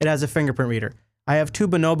 It has a fingerprint reader. I have two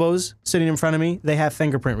bonobos sitting in front of me. They have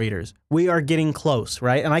fingerprint readers. We are getting close,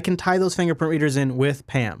 right? And I can tie those fingerprint readers in with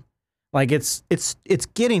Pam. Like it's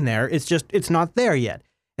getting there. It's just it's not there yet.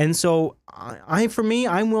 And so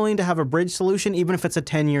I'm willing to have a bridge solution, even if it's a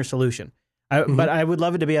 10-year solution. But I would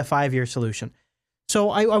love it to be a 5-year solution.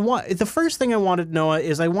 So the first thing I wanted, Noah,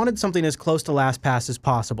 is I wanted something as close to LastPass as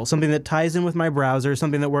possible. Something that ties in with my browser,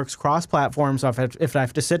 something that works cross-platform. So if I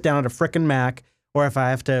have to sit down at a frickin' Mac, or if I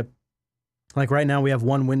have to, like right now we have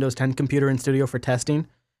one Windows 10 computer in studio for testing.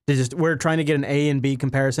 We're trying to get an A and B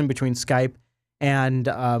comparison between Skype and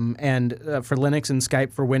for Linux and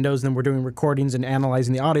Skype for Windows. And then we're doing recordings and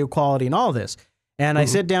analyzing the audio quality and all this. And I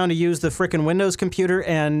sit down to use the frickin' Windows computer,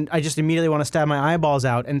 and I just immediately want to stab my eyeballs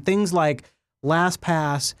out. And things like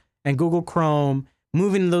LastPass and Google Chrome,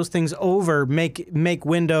 moving those things over make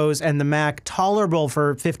Windows and the Mac tolerable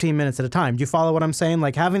for 15 minutes at a time. Do you follow what I'm saying?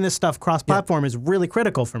 Like having this stuff cross-platform is really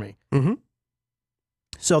critical for me.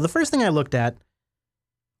 So the first thing I looked at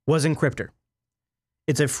was Encryptor.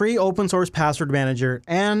 It's a free open source password manager,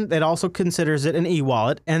 and it also considers it an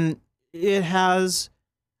e-wallet, and it has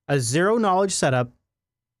a zero knowledge setup,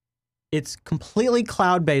 It's completely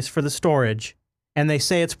cloud-based for the storage, and they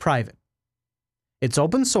say it's private. It's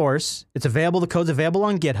open source. It's available. The code's available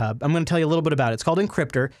on GitHub. I'm going to tell you a little bit about it. It's called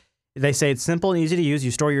Encryptor. They say it's simple and easy to use.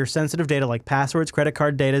 You store your sensitive data like passwords, credit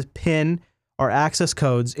card data, PIN, or access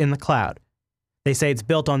codes in the cloud. They say it's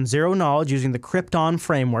built on zero knowledge using the Krypton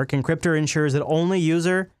framework. Encryptor ensures that only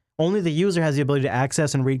the user has the ability to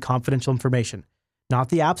access and read confidential information. Not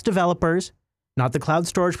the app's developers, not the cloud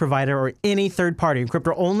storage provider, or any third party.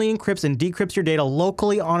 Encryptor only encrypts and decrypts your data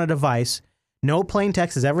locally on a device. No plain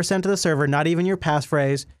text is ever sent to the server, not even your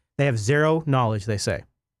passphrase. They have zero knowledge, they say.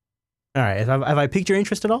 All right, have I piqued your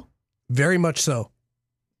interest at all? Very much so.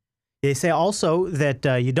 They say also that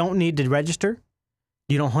you don't need to register.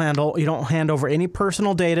 You don't hand over any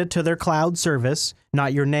personal data to their cloud service,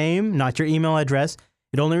 not your name, not your email address.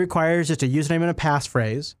 It only requires just a username and a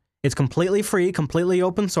passphrase. It's completely free, completely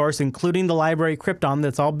open source, including the library Krypton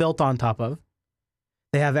that's all built on top of.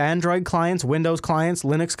 They have Android clients, Windows clients,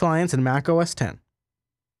 Linux clients, and Mac OS X.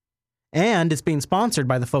 And it's being sponsored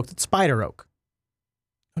by the folks at Spider Oak.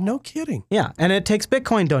 No kidding. Yeah, and it takes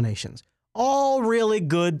Bitcoin donations. All really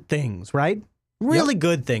good things, right? Really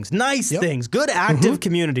good things. Nice things. Good active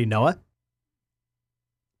community, Noah.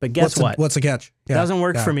 But guess what? What's the catch? It doesn't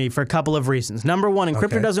work for me for a couple of reasons. Number one,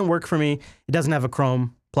 Encryptor doesn't work for me. It doesn't have a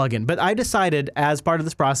Chrome plugin. But I decided as part of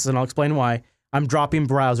this process, and I'll explain why, I'm dropping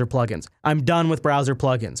browser plugins. I'm done with browser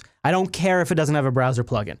plugins. I don't care if it doesn't have a browser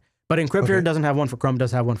plugin. But Encryptor doesn't have one for Chrome,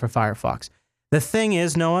 does have one for Firefox. The thing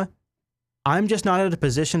is, Noah, I'm just not at a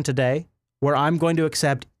position today where I'm going to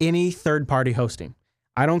accept any third-party hosting.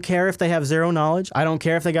 I don't care if they have zero knowledge. I don't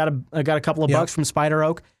care if they got a couple of bucks from Spider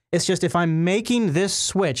Oak. It's just if I'm making this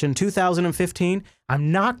switch in 2015,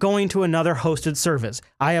 I'm not going to another hosted service.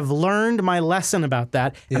 I have learned my lesson about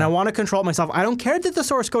that, and I want to control it myself. I don't care that the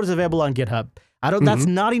source code is available on GitHub. That's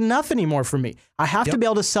not enough anymore for me. I have to be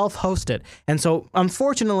able to self-host it. And so,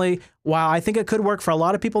 unfortunately, while I think it could work for a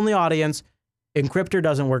lot of people in the audience, Encryptor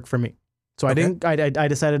doesn't work for me. So I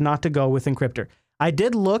decided not to go with Encryptor. I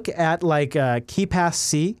did look at like KeePass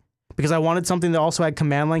C because I wanted something that also had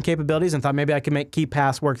command line capabilities and thought maybe I could make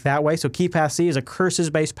KeePass work that way. So KeePass C is a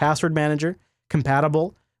curses-based password manager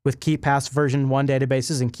compatible with KeePass version 1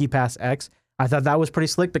 databases and KeePass X. I thought that was pretty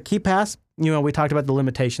slick, but KeePass, we talked about the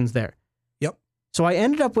limitations there. Yep. So I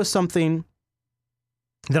ended up with something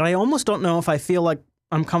that I almost don't know if I feel like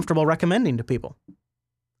I'm comfortable recommending to people.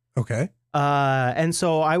 Okay. And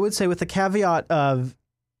so I would say with the caveat of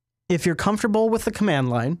if you're comfortable with the command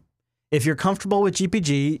line, if you're comfortable with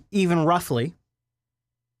GPG, even roughly,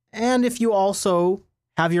 and if you also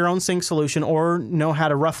have your own sync solution or know how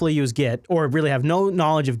to roughly use Git or really have no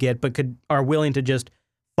knowledge of Git but are willing to just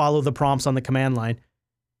follow the prompts on the command line,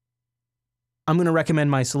 I'm going to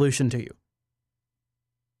recommend my solution to you.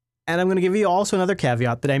 And I'm going to give you also another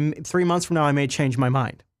caveat that 3 months from now I may change my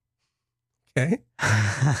mind. Okay.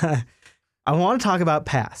 I want to talk about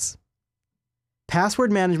Pass.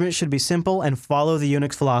 Password management should be simple and follow the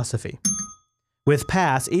Unix philosophy. With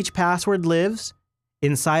Pass, each password lives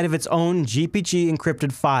inside of its own GPG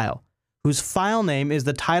encrypted file, whose file name is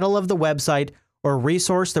the title of the website or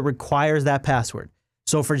resource that requires that password.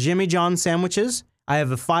 So for Jimmy John's sandwiches, I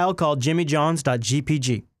have a file called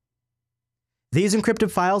jimmyjohns.gpg. These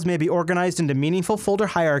encrypted files may be organized into meaningful folder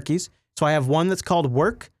hierarchies, so I have one that's called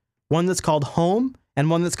Work, one that's called Home, and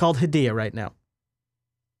one that's called Hidea right now.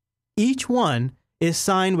 Each one is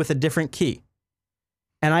signed with a different key.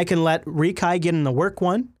 And I can let Rikai get in the Work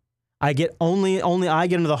one, only I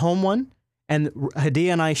get into the Home one, and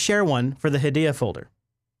Hidea and I share one for the Hidea folder.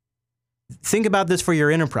 Think about this for your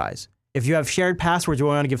enterprise. If you have shared passwords, you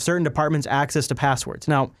want to give certain departments access to passwords.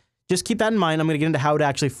 Now, just keep that in mind. I'm going to get into how it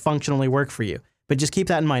actually functionally work for you. But just keep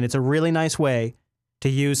that in mind. It's a really nice way to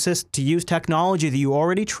use technology that you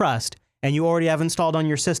already trust and you already have installed on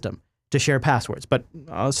your system to share passwords. But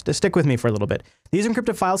stick with me for a little bit. These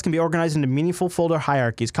encrypted files can be organized into meaningful folder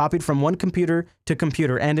hierarchies, copied from one computer to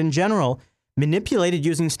computer, and in general, manipulated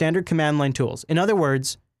using standard command line tools. In other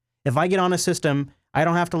words, if I get on a system, I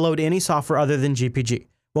don't have to load any software other than GPG.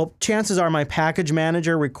 Well, chances are my package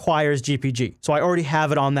manager requires GPG. So I already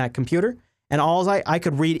have it on that computer, and I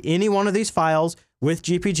could read any one of these files with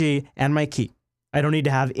GPG and my key. I don't need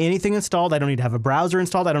to have anything installed. I don't need to have a browser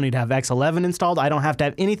installed. I don't need to have X11 installed. I don't have to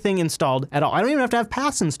have anything installed at all. I don't even have to have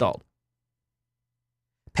Pass installed.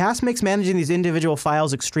 Pass makes managing these individual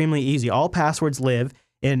files extremely easy. All passwords live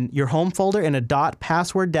in your home folder in a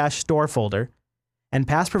 .password-store folder, and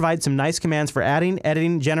Pass provides some nice commands for adding,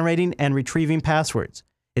 editing, generating, and retrieving passwords.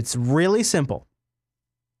 It's really simple.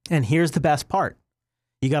 And here's the best part.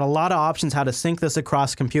 You got a lot of options how to sync this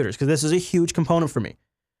across computers, because this is a huge component for me.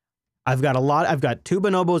 I've got 2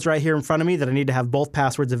 bonobos right here in front of me that I need to have both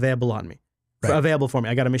passwords available on me. Right. Available for me.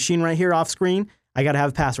 I got a machine right here off screen. I got to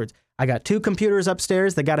have passwords. I got 2 computers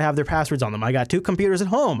upstairs that got to have their passwords on them. I got 2 computers at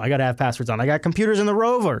home. I got to have passwords on. I got computers in the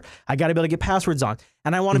rover. I got to be able to get passwords on.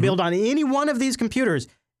 And I want to be able to, on any one of these computers,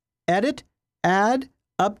 edit, add,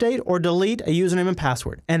 update, or delete a username and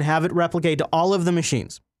password and have it replicate to all of the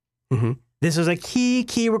machines. This is a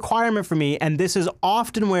key requirement for me, and this is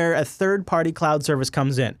often where a third-party cloud service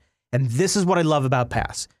comes in. And this is what I love about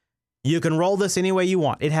Pass. You can roll this any way you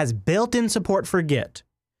want. It has built-in support for Git.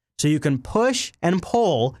 So you can push and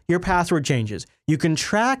pull your password changes. You can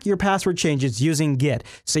track your password changes using Git.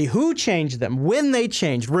 See who changed them, when they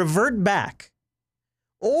changed, revert back.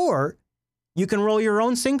 Or you can roll your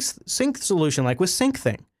own sync solution like with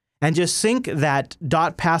SyncThing and just sync that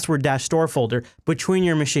 .password-store folder between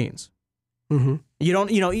your machines. You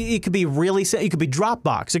don't, it could be it could be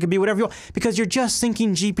Dropbox, it could be whatever you want, because you're just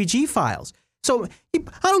syncing GPG files. So I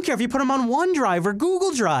don't care if you put them on OneDrive or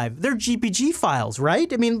Google Drive, they're GPG files,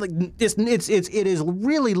 right? I mean, like, it is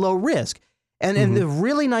really low risk. And the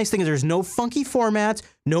really nice thing is there's no funky formats,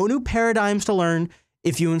 no new paradigms to learn.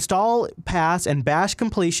 If you install Pass and bash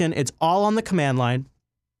completion, it's all on the command line.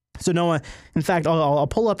 So Noah, in fact, I'll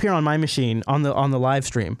pull up here on my machine on the live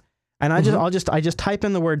stream, and I just type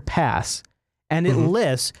in the word Pass. And it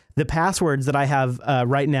lists the passwords that I have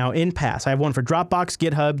right now in Pass. I have one for Dropbox,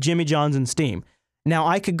 GitHub, Jimmy John's, and Steam. Now,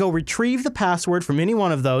 I could go retrieve the password from any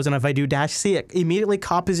one of those, and if I do -C, it immediately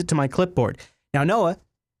copies it to my clipboard. Now, Noah,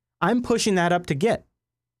 I'm pushing that up to Git.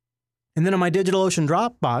 And then on my DigitalOcean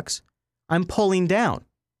Dropbox, I'm pulling down.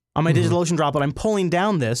 On my DigitalOcean Droplet, I'm pulling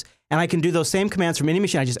down this, and I can do those same commands from any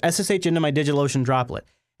machine. I just SSH into my DigitalOcean Droplet.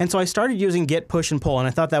 And so I started using Git, push, and pull, and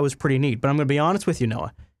I thought that was pretty neat. But I'm going to be honest with you,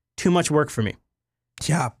 Noah. Too much work for me.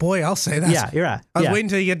 Yeah, boy, I'll say that. Yeah, you're right. I was waiting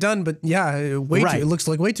until you get done, but yeah, it looks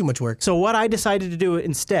like way too much work. So what I decided to do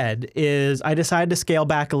instead is I decided to scale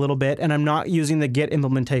back a little bit, and I'm not using the Git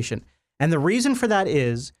implementation. And the reason for that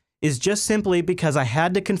is just simply because I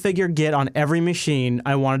had to configure Git on every machine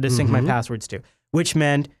I wanted to sync my passwords to, which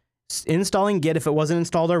meant installing Git if it wasn't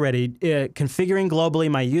installed already, configuring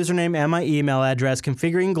globally my username and my email address,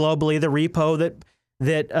 configuring globally the repo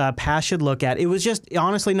that Pass should look at. It was just,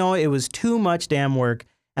 honestly, Noah, it was too much damn work,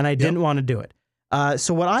 and I didn't want to do it.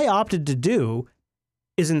 So what I opted to do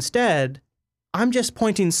is instead, I'm just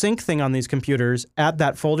pointing SyncThing on these computers at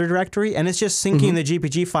that folder directory, and it's just syncing the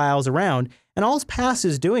GPG files around. And all Pass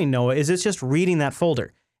is doing, Noah, is it's just reading that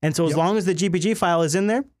folder. And so as long as the GPG file is in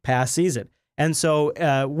there, Pass sees it. And so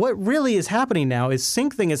what really is happening now is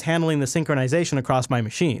SyncThing is handling the synchronization across my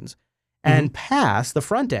machines. And Pass, the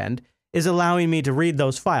front end, is allowing me to read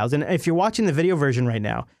those files. And if you're watching the video version right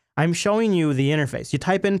now, I'm showing you the interface. You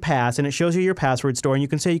type in Pass, and it shows you your password store, and you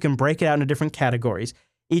can say you can break it out into different categories.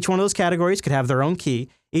 Each one of those categories could have their own key.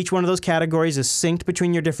 Each one of those categories is synced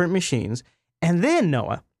between your different machines. And then,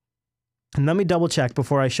 Noah, and let me double check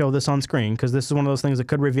before I show this on screen, because this is one of those things that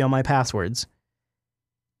could reveal my passwords.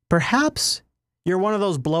 Perhaps you're one of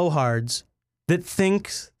those blowhards that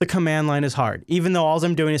thinks the command line is hard, even though all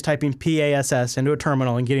I'm doing is typing PASS into a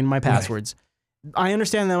terminal and getting my passwords. Right. I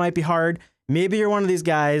understand that might be hard. Maybe you're one of these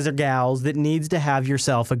guys or gals that needs to have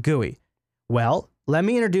yourself a GUI. Well, let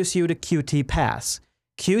me introduce you to Qt Pass.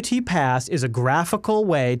 Qt Pass is a graphical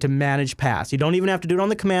way to manage Pass. You don't even have to do it on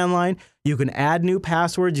the command line. You can add new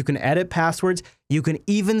passwords. You can edit passwords. You can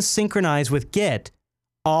even synchronize with Git,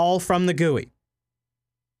 all from the GUI.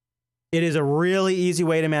 It is a really easy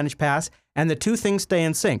way to manage Pass, and the two things stay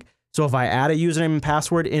in sync. So if I add a username and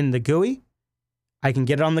password in the GUI, I can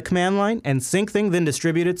get it on the command line, and SyncThing then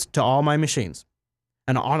distribute it to all my machines.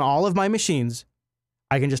 And on all of my machines,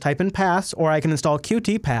 I can just type in Pass, or I can install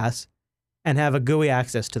Qt Pass and have a GUI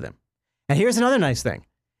access to them. And here's another nice thing,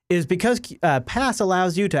 is because Pass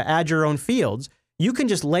allows you to add your own fields, you can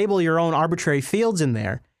just label your own arbitrary fields in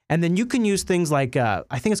there, and then you can use things like, I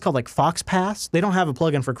think it's called like FoxPass. They don't have a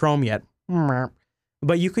plugin for Chrome yet.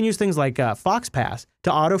 But you can use things like FoxPass to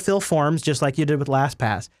autofill forms just like you did with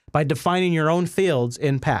LastPass by defining your own fields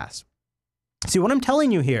in Pass. See, what I'm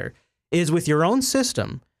telling you here is with your own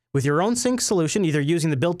system, with your own sync solution, either using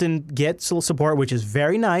the built-in Git support, which is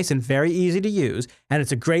very nice and very easy to use, and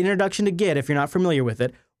it's a great introduction to Git if you're not familiar with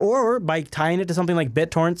it, or by tying it to something like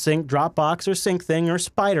BitTorrent Sync, Dropbox, or SyncThing, or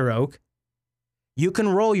SpiderOak, you can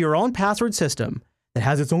roll your own password system that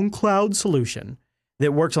has its own cloud solution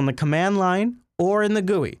that works on the command line or in the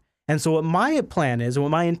GUI. And so what my plan is, and what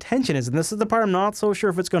my intention is, and this is the part I'm not so sure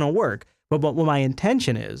if it's going to work, but what my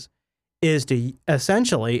intention is to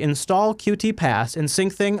essentially install Qt Pass and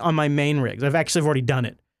SyncThing on my main rigs. I've already done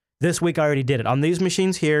it. This week I already did it. On these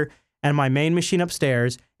machines here, and my main machine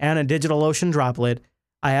upstairs and a DigitalOcean droplet,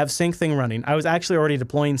 I have SyncThing running. I was actually already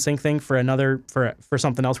deploying SyncThing for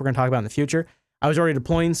something else we're going to talk about in the future. I was already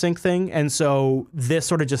deploying SyncThing, and so this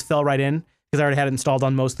sort of just fell right in because I already had it installed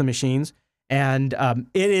on most of the machines. And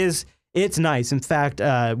it's nice. In fact,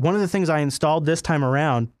 one of the things I installed this time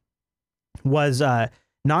around was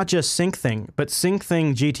not just SyncThing, but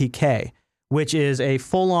SyncThing GTK, which is a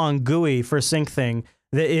full-on GUI for SyncThing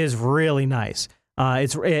that is really nice.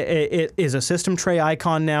 It is a system tray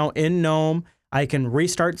icon now in GNOME. I can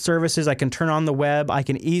restart services. I can turn on the web. I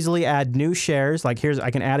can easily add new shares. Like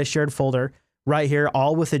I can add a shared folder right here,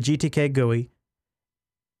 all with the GTK GUI.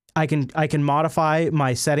 I can modify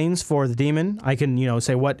my settings for the daemon. I can,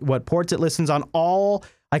 say what ports it listens on.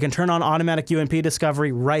 I can turn on automatic UMP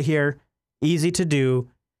discovery right here. Easy to do.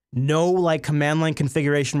 No command line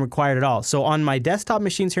configuration required at all. So on my desktop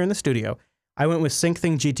machines here in the studio, I went with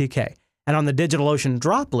SyncThing GTK. And on the DigitalOcean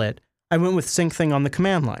droplet, I went with SyncThing on the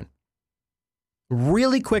command line.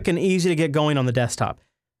 Really quick and easy to get going on the desktop.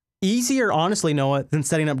 Easier, honestly, Noah, than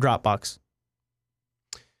setting up Dropbox.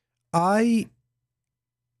 I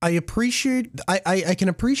appreciate I can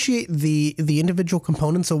appreciate the individual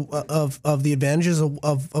components of the advantages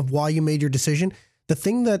of why you made your decision. The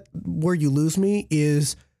thing where you lose me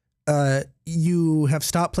is you have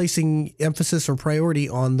stopped placing emphasis or priority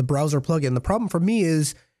on the browser plugin. The problem for me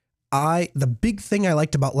is the big thing I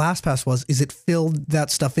liked about LastPass is it filled that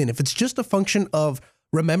stuff in. If it's just a function of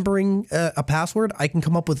remembering a password, I can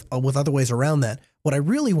come up with other ways around that. What I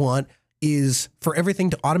really want is for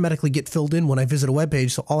everything to automatically get filled in when I visit a web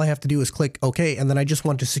page. So all I have to do is click OK, and then I just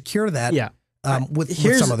want to secure that with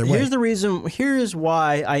some other way. Here's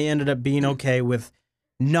why I ended up being okay with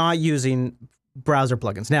not using browser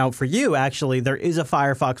plugins. Now, for you, actually, there is a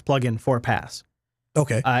Firefox plugin for Pass.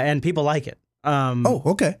 Okay. And people like it.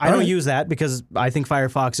 Okay. I don't use that because I think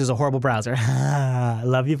Firefox is a horrible browser. I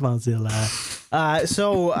love you, Mozilla.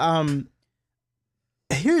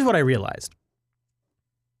 Here's what I realized.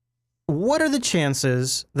 What are the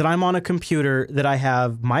chances that I'm on a computer that I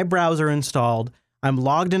have my browser installed, I'm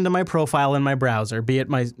logged into my profile in my browser, be it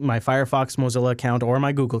my Firefox Mozilla account or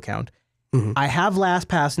my Google account. Mm-hmm. I have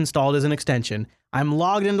LastPass installed as an extension. I'm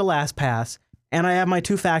logged into LastPass, and I have my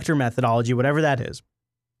two-factor methodology, whatever that is.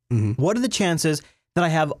 Mm-hmm. What are the chances that I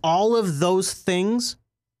have all of those things,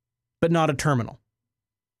 but not a terminal?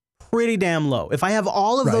 Pretty damn low. If I have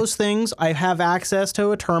all of those things, I have access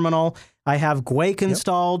to a terminal, I have Quake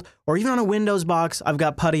installed, or even on a Windows box, I've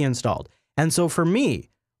got PuTTY installed. And so for me,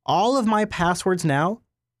 all of my passwords now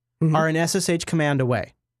are an SSH command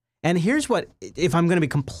away. And here's what, if I'm going to be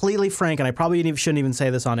completely frank, and I probably shouldn't even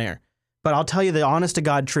say this on air, but I'll tell you the honest to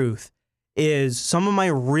God truth, is some of my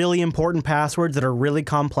really important passwords that are really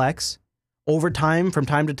complex over time, from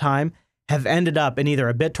time to time, have ended up in either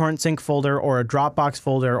a BitTorrent sync folder or a Dropbox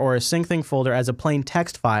folder or a SyncThing folder as a plain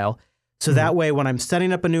text file. So that way, when I'm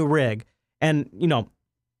setting up a new rig, and,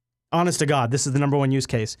 honest to God, this is the #1 use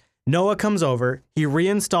case. Noah comes over, he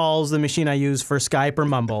reinstalls the machine I use for Skype or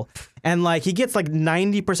Mumble, and he gets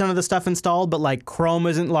 90% of the stuff installed, but Chrome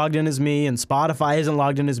isn't logged in as me, and Spotify isn't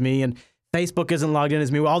logged in as me, and Facebook isn't logged in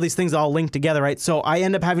as me. All these things all linked together, right? So I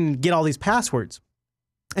end up having to get all these passwords.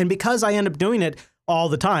 And because I end up doing it all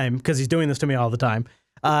the time, because he's doing this to me all the time,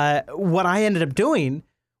 what I ended up doing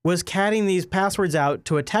was catting these passwords out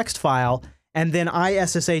to a text file, and then I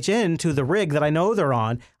SSH in to the rig that I know they're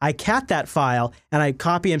on. I cat that file, and I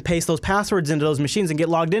copy and paste those passwords into those machines and get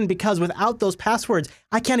logged in, because without those passwords,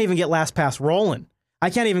 I can't even get LastPass rolling. I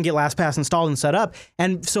can't even get LastPass installed and set up.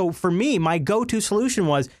 And so for me, my go-to solution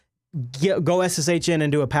was go SSH in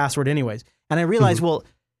and do a password anyways. And I realized, well,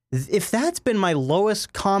 if that's been my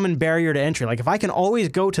lowest common barrier to entry, if I can always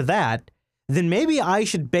go to that, then maybe I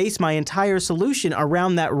should base my entire solution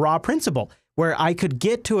around that raw principle, where I could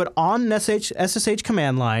get to it on an SSH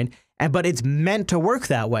command line, but it's meant to work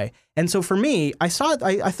that way. And so for me, I thought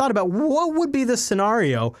about what would be the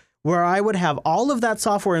scenario where I would have all of that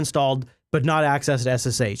software installed, but not access to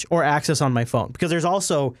SSH or access on my phone, because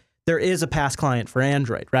there is a Pass client for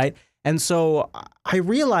Android, right? And so I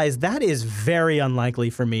realized that is very unlikely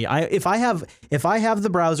for me. If I have the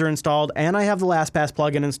browser installed, and I have the LastPass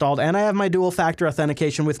plugin installed, and I have my dual factor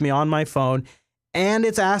authentication with me on my phone, and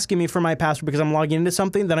it's asking me for my password because I'm logging into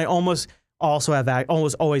something, then I almost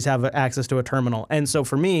always have access to a terminal. And so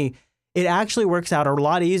for me, it actually works out a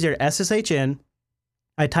lot easier to SSH in.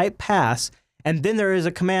 I type pass, and then there is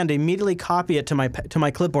a command to immediately copy it to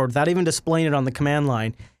my clipboard without even displaying it on the command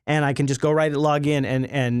line, and I can just go right at log in.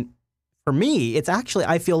 And for me, it's actually,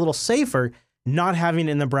 I feel a little safer not having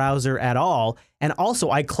it in the browser at all. And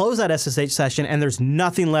also, I close that SSH session, and there's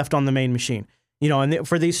nothing left on the main machine. You know, and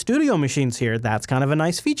for these studio machines here, that's kind of a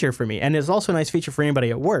nice feature for me. And it's also a nice feature for anybody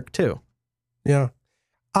at work, too. Yeah.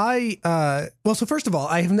 Well, so first of all,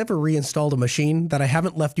 I have never reinstalled a machine that I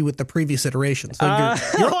haven't left you with the previous iteration. So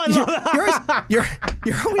you're always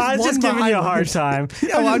I was just giving you a hard time.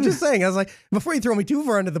 Yeah, well, I'm just saying, I was like, before you throw me too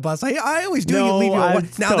far under the bus, I always do No, leave you I'm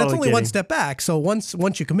now totally that's only one kidding. step back. So once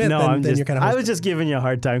you commit, No, then you're kind of I was just giving you a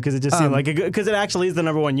hard time because it just seemed like because it actually is the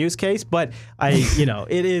 #1 use case. But you know,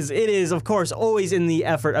 it is of course always in the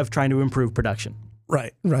effort of trying to improve production.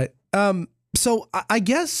 Right. So I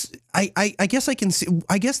guess I guess I can see.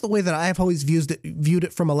 I guess the way that I've always viewed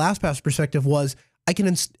it from a LastPass perspective was I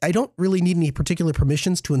don't really need any particular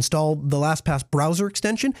permissions to install the LastPass browser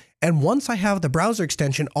extension. And once I have the browser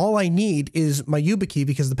extension, all I need is my YubiKey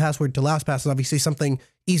because the password to LastPass is obviously something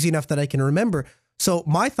easy enough that I can remember. So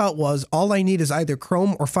my thought was all I need is either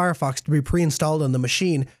Chrome or Firefox to be pre-installed on the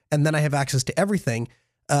machine, and then I have access to everything.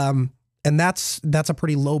 And that's a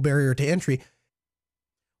pretty low barrier to entry.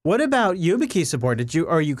 What about YubiKey support?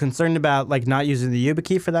 Are you concerned about like not using the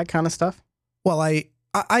YubiKey for that kind of stuff? Well,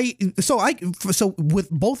 so with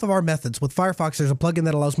both of our methods, with Firefox, there's a plugin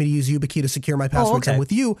that allows me to use YubiKey to secure my passwords, okay. and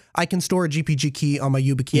with you, I can store a GPG key on my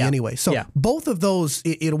YubiKey anyway. So both of those,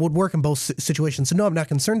 it would work in both situations. So no, I'm not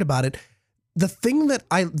concerned about it. The thing that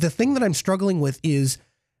I'm struggling with is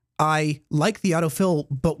I like the autofill,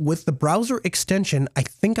 but with the browser extension, I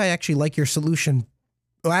think I actually like your solution.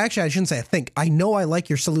 Well, actually, I shouldn't say I think. I know I like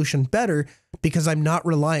your solution better because I'm not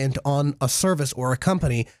reliant on a service or a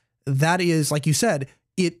company. That is, like you said,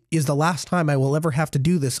 it is the last time I will ever have to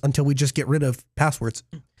do this until we just get rid of passwords.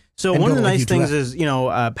 So one of the nice things is, you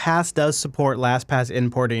know, Pass does support LastPass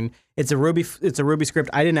importing. It's a Ruby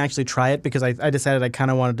script. I didn't actually try it because I decided I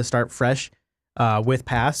kind of wanted to start fresh with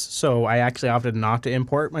Pass. So I actually opted not to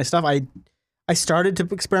import my stuff. I started to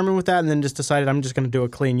experiment with that and then just decided I'm just going to do a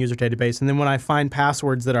clean user database. And then when I find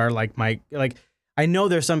passwords that are like I know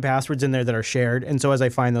there's some passwords in there that are shared. And so as I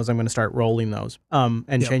find those, I'm going to start rolling those and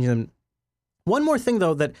changing them. One more thing,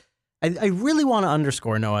 though, that I really want to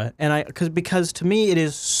underscore, Noah, and because to me it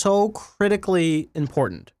is so critically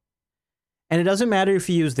important. And it doesn't matter if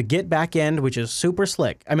you use the Git backend, which is super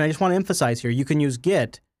slick. I mean, I just want to emphasize here, you can use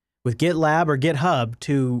Git with GitLab or GitHub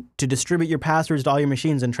to distribute your passwords to all your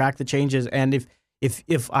machines and track the changes. And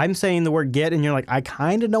if I'm saying the word Git and you're like, I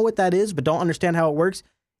kind of know what that is, but don't understand how it works,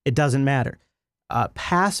 it doesn't matter.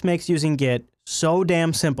 Pass makes using Git so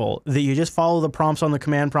damn simple that you just follow the prompts on the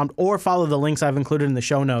command prompt or follow the links I've included in the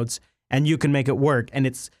show notes and you can make it work. And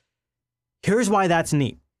here's why that's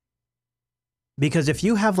neat. Because if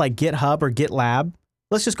you have like GitHub or GitLab,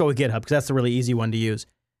 let's just go with GitHub because that's the really easy one to use.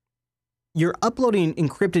 You're uploading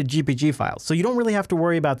encrypted GPG files, so you don't really have to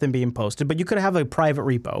worry about them being posted, but you could have a private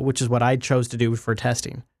repo, which is what I chose to do for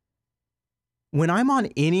testing. When I'm on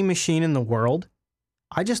any machine in the world,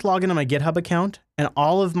 I just log into my GitHub account and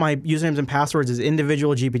all of my usernames and passwords as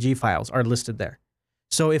individual GPG files are listed there.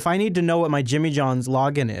 So if I need to know what my Jimmy John's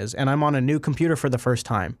login is and I'm on a new computer for the first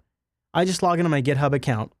time, I just log into my GitHub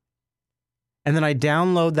account and then I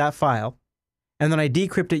download that file and then I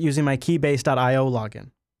decrypt it using my keybase.io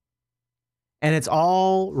login. And it's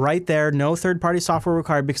all right there, no third-party software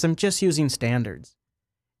required because I'm just using standards.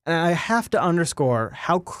 And I have to underscore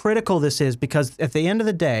how critical this is because at the end of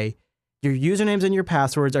the day, your usernames and your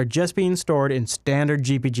passwords are just being stored in standard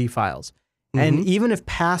GPG files. Mm-hmm. And even if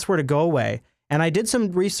Pass were to go away, and I did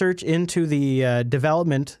some research into the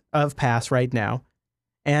development of Pass right now,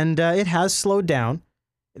 and it has slowed down.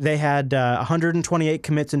 They had 128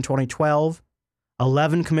 commits in 2012,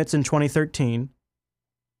 11 commits in 2013,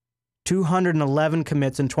 211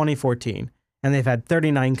 commits in 2014, and they've had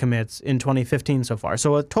 39 commits in 2015 so far.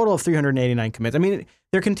 So a total of 389 commits. I mean,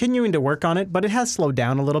 they're continuing to work on it, but it has slowed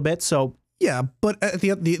down a little bit. So yeah, but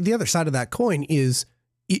the other side of that coin is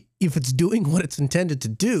if it's doing what it's intended to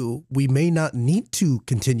do, we may not need to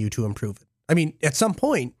continue to improve it. I mean, at some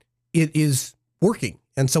point, it is working,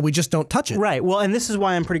 and so we just don't touch it. Right. Well, and this is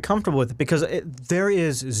why I'm pretty comfortable with it, because there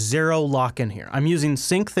is zero lock-in here. I'm using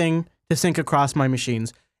SyncThing to sync across my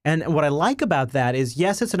machines. And what I like about that is,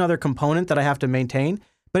 yes, it's another component that I have to maintain,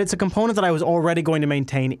 but it's a component that I was already going to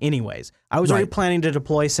maintain anyways. I was already planning to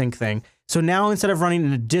deploy SyncThing. So now instead of running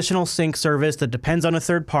an additional sync service that depends on a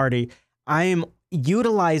third party, I am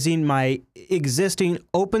utilizing my existing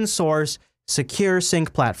open source secure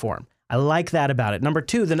sync platform. I like that about it. Number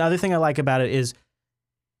two, the other thing I like about it is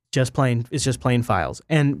just plain files.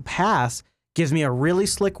 And Pass gives me a really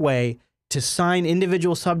slick way to sign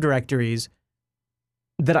individual subdirectories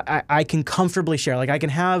that I can comfortably share. Like I can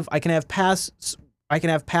have Pass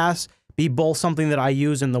be both something that I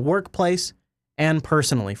use in the workplace and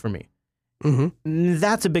personally for me. Mm-hmm.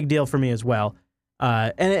 That's a big deal for me as well.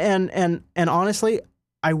 And honestly,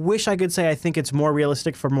 I wish I could say I think it's more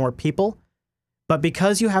realistic for more people, but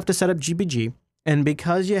because you have to set up GPG and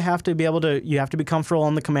because you have to be comfortable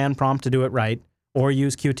on the command prompt to do it right or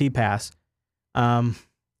use Qt Pass,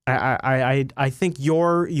 I think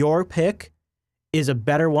your pick is a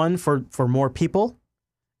better one for more people,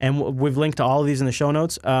 and we've linked to all of these in the show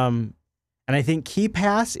notes. And I think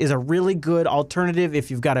KeyPass is a really good alternative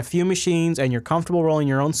if you've got a few machines and you're comfortable rolling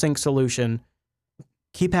your own sync solution.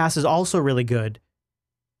 KeyPass is also really good.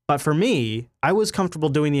 But for me, I was comfortable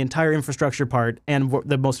doing the entire infrastructure part, and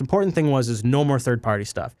the most important thing is no more third-party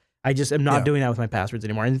stuff. I just am not doing that with my passwords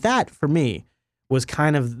anymore. And that, for me, was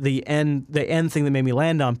kind of the end thing that made me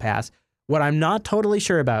land on Pass. What I'm not totally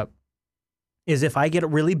sure about is if I get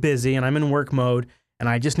really busy and I'm in work mode and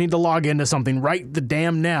I just need to log into something right the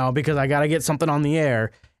damn now because I got to get something on the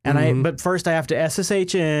air. And but first I have to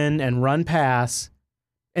SSH in and run Pass.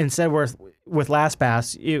 Instead, with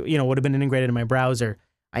LastPass, you know, would have been integrated in my browser.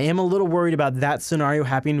 I am a little worried about that scenario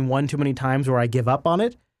happening one too many times where I give up on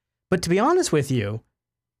it. But to be honest with you,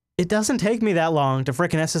 it doesn't take me that long to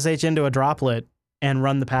frickin' SSH into a droplet and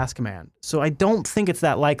run the pass command. So I don't think it's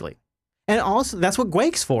that likely. And also, that's what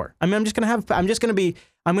Gwake's for. I mean, I'm going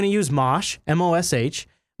to use Mosh, M-O-S-H.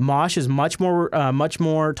 Mosh is much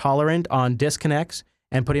more tolerant on disconnects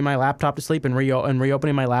and putting my laptop to sleep and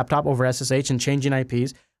reopening my laptop over SSH and changing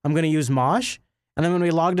IPs. I'm going to use Mosh, and I'm going to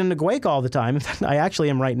be logged into Gwake all the time. In fact, I actually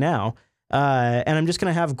am right now. And I'm just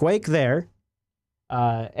going to have Gwake there,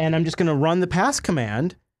 and I'm just going to run the pass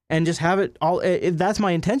command and just have it all. That's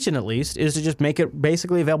my intention, at least, is to just make it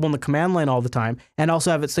basically available in the command line all the time and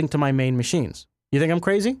also have it synced to my main machines. You think I'm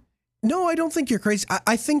crazy? No, I don't think you're crazy.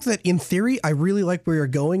 I think that in theory, I really like where you're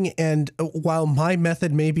going. And while my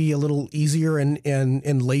method may be a little easier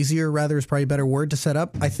and lazier, rather is probably a better word to set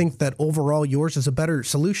up, I think that overall yours is a better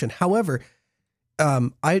solution. However,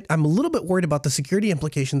 I'm a little bit worried about the security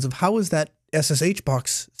implications of how is that SSH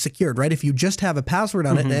box secured, right? If you just have a password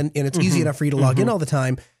on it and it's easy enough for you to log in all the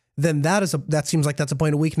time, then that seems like that's a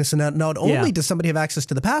point of weakness. And not only does somebody have access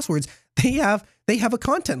to the passwords, they have a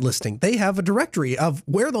content listing. They have a directory of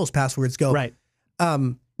where those passwords go. Right.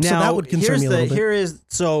 So that would concern me a little bit. Here is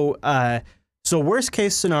so worst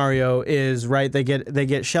case scenario is, right, they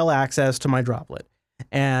get shell access to my droplet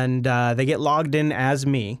and they get logged in as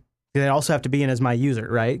me. They also have to be in as my user,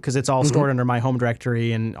 right? Because it's all stored under my home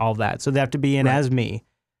directory and all that. So they have to be in as me.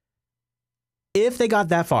 If they got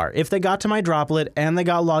that far, if they got to my droplet and they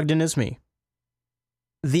got logged in as me,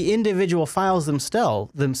 the individual files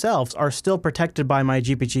themselves are still protected by my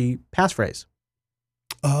GPG passphrase.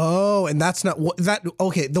 Oh, and that's not what that.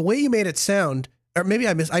 Okay, the way you made it sound, or maybe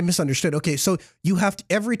I misunderstood. Okay, so you have to,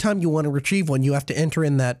 every time you want to retrieve one, you have to enter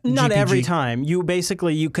in that. Not GPG. every time. You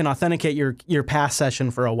can authenticate your pass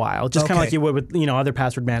session for a while, just kind of like you would with other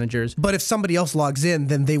password managers. But if somebody else logs in,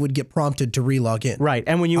 then they would get prompted to relog in. Right,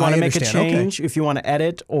 and when you want to make a change, if you want to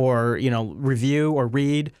edit or review or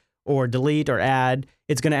read or delete or add,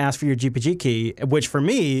 it's going to ask for your GPG key, which for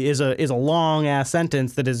me is a long ass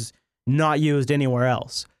sentence that is not used anywhere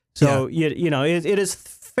else. So it is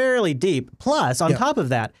fairly deep. Plus, on top of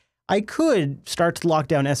that, I could start to lock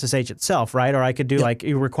down SSH itself, right? Or I could do like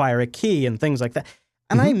you require a key and things like that.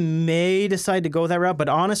 And I may decide to go that route, but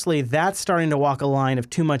honestly, that's starting to walk a line of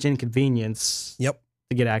too much inconvenience to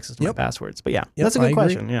get access to my passwords. But that's a good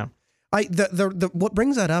question. Yeah. What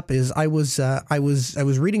brings that up is I was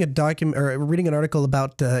reading reading an article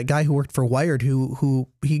about a guy who worked for Wired who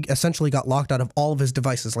he essentially got locked out of all of his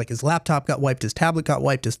devices. Like his laptop got wiped, his tablet got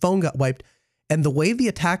wiped, his phone got wiped. And the way the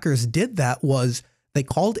attackers did that was they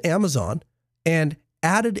called Amazon and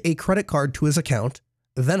added a credit card to his account,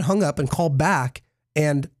 then hung up and called back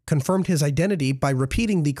and confirmed his identity by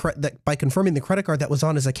confirming the credit card that was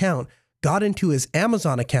on his account, got into his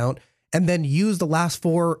Amazon account, and then used the last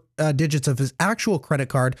four digits of his actual credit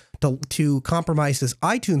card to compromise his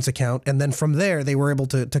iTunes account. And then from there, they were able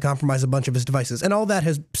to compromise a bunch of his devices. And all that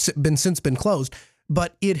has since been closed.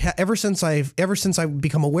 But ever since I've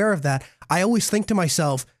become aware of that, I always think to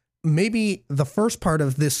myself, maybe the first part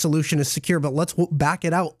of this solution is secure, but let's back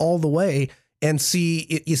it out all the way and see,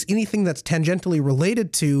 is anything that's tangentially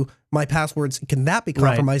related to my passwords, can that be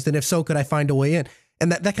compromised? Right. And if so, could I find a way in?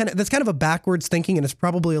 And that's kind of a backwards thinking, and it's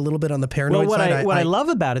probably a little bit on the paranoid side. What I love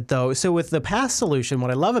about it, though, so with the pass solution, what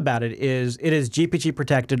I love about it is GPG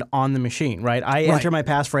protected on the machine, right? I enter my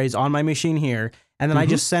passphrase on my machine here, and then I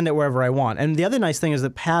just send it wherever I want. And the other nice thing is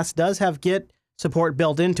that Pass does have Git support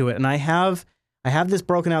built into it, and I have this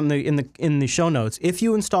broken out in the show notes. If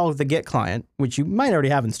you install the Git client, which you might already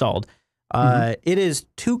have installed, it is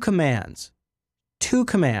two commands.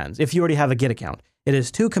 If you already have a Git account, it is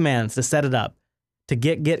two commands to set it up. to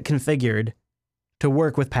get configured to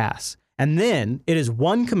work with Pass. And then it is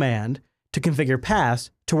one command to configure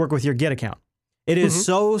Pass to work with your Git account. It is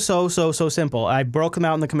so simple. I broke them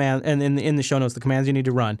out in the command and in the show notes, the commands you need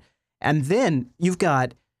to run. And then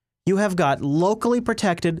you have got locally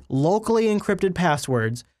protected, locally encrypted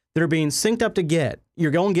passwords that are being synced up to Git.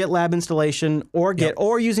 You're going GitLab installation or Git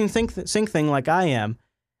or using Syncthing like I am.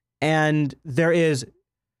 And there is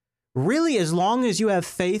really, as long as you have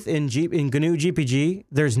faith in GNU GPG,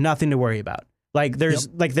 there's nothing to worry about. Like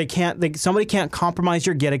somebody can't compromise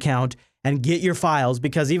your Git account and get your files,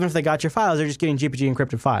 because even if they got your files, they're just getting GPG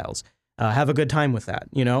encrypted files. Have a good time with that,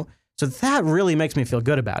 you know? So that really makes me feel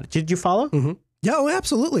good about it. Did you follow? Yeah, oh,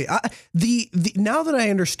 absolutely. Now that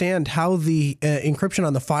I understand how the encryption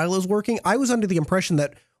on the file is working, I was under the impression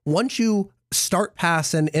that once you start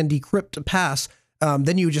Pass and decrypt Pass,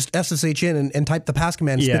 then you just SSH in and type the Pass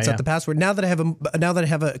command, spits out the password. Now that I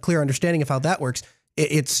have a clear understanding of how that works,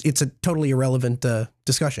 it's a totally irrelevant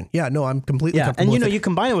discussion. Yeah, no, I'm completely comfortable. And you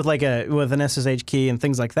combine it with an SSH key and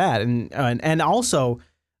things like that, and also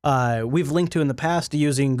we've linked to in the past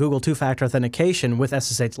using Google two-factor authentication with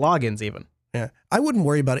SSH logins even. Yeah, I wouldn't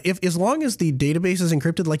worry about it. As long as the database is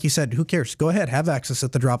encrypted, like you said, who cares? Go ahead, have access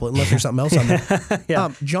at the droplet unless there's something else on there.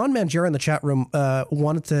 John Mangiera in the chat room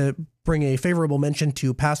wanted to bring a favorable mention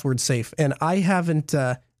to password safe, and I haven't.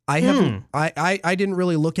 I didn't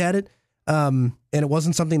really look at it, and it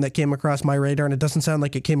wasn't something that came across my radar, and it doesn't sound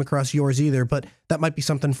like it came across yours either. But that might be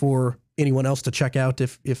something for anyone else to check out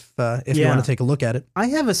if you want to take a look at it. I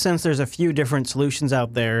have a sense there's a few different solutions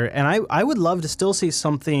out there, and I would love to still see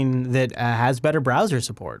something that has better browser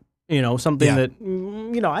support. You know, something that,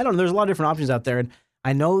 I don't know, there's a lot of different options out there, and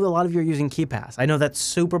I know a lot of you are using KeyPass. I know that's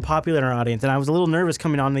super popular in our audience, and I was a little nervous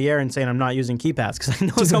coming on the air and saying I'm not using KeyPass because I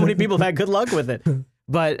know so many people have had good luck with it.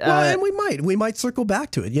 But and we might circle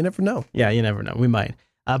back to it. You never know. Yeah, you never know. We might.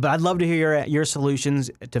 But I'd love to hear your solutions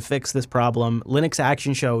to fix this problem.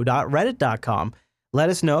 linuxactionshow.reddit.com. Let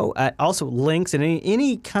us know. Also, links and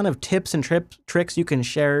any kind of tips and tricks you can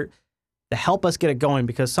share to help us get it going,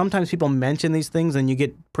 because sometimes people mention these things and you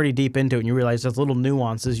get pretty deep into it and you realize there's little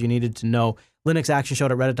nuances you needed to know.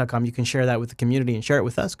 linuxactionshow.reddit.com. You can share that with the community and share it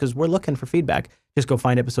with us because we're looking for feedback. Just go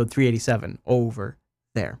find episode 387 over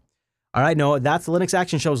there. All right, Noah, that's the Linux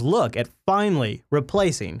Action Show's look at finally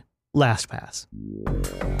replacing LastPass.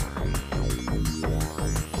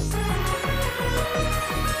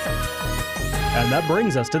 And that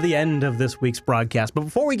brings us to the end of this week's broadcast. But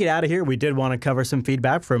before we get out of here, we did want to cover some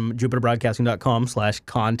feedback from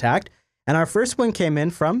jupiterbroadcasting.com/contact. And our first one came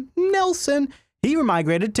in from Nelson. He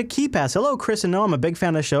migrated to KeyPass. Hello, Chris and Noah. I'm a big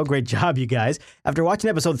fan of the show. Great job, you guys. After watching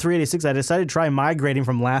episode 386, I decided to try migrating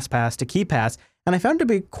from LastPass to KeyPass, and I found it to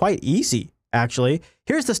be quite easy, actually.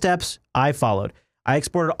 Here's the steps I followed. I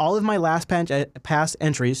exported all of my LastPass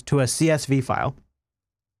entries to a CSV file,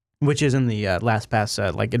 which is in the LastPass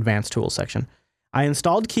advanced tools section. I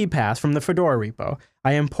installed KeyPass from the Fedora repo.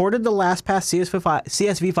 I imported the LastPass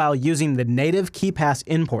CSV file using the native KeyPass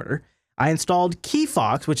importer. I installed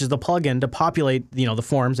KeyFox, which is the plugin to populate, the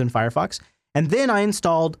forms in Firefox. And then I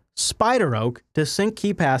installed SpiderOak to sync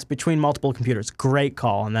KeyPass between multiple computers. Great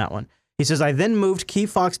call on that one. He says, I then moved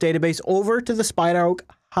KeyFox database over to the SpiderOak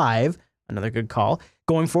Hive. Another good call.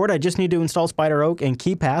 Going forward, I just need to install SpiderOak and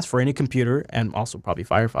KeyPass for any computer, and also probably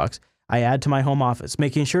Firefox. I add to my home office,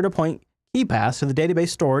 making sure to point KeyPass to the database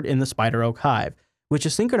stored in the SpiderOak Hive, which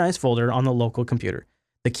is a synchronized folder on the local computer.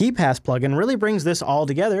 The KeyPass plugin really brings this all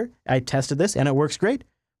together. I tested this and it works great.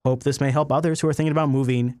 Hope this may help others who are thinking about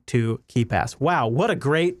moving to KeyPass. Wow, what a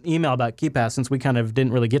great email about KeyPass, since we kind of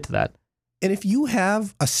didn't really get to that. And if you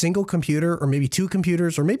have a single computer or maybe 2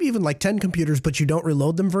 computers or maybe even like 10 computers, but you don't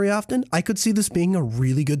reload them very often, I could see this being a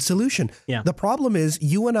really good solution. Yeah. The problem is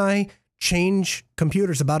you and I change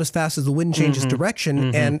computers about as fast as the wind changes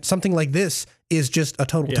direction, and something like this is just a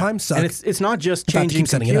total time suck. And it's not just changing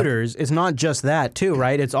computers. It's not just that too,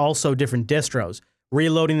 right? It's also different distros.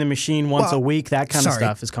 Reloading the machine once a week, that kind of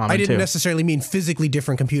stuff is common too. I didn't necessarily mean physically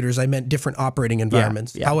different computers. I meant different operating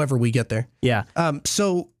environments, however we get there. Yeah.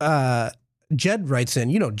 So Jed writes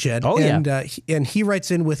in, Jed. Oh, and he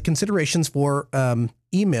writes in with considerations for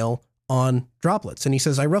email on droplets. And he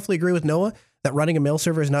says, I roughly agree with Noah that running a mail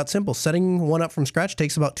server is not simple. Setting one up from scratch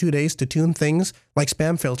takes about 2 days to tune things like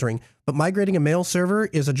spam filtering. But migrating a mail server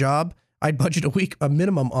is a job I'd budget a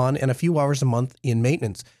minimum on and a few hours a month in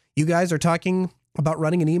maintenance. You guys are talking about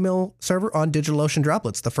running an email server on DigitalOcean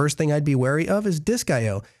droplets. The first thing I'd be wary of is disk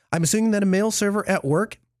I/O. I'm assuming that a mail server at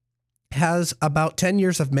work has about 10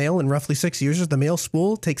 years of mail and roughly 6 users. The mail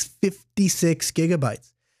spool takes 56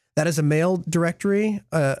 gigabytes. That is a mail directory,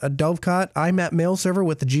 a Dovecot IMAP mail server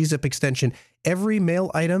with the gzip extension. Every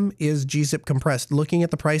mail item is gzip compressed. Looking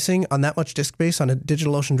at the pricing on that much disk space on a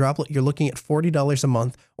DigitalOcean Droplet, you're looking at $40 a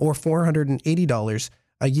month or $480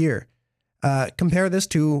 a year. Compare this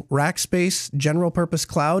to Rackspace general purpose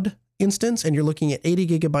cloud instance, and you're looking at 80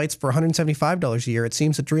 gigabytes for $175 a year. It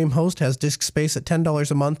seems that DreamHost has disk space at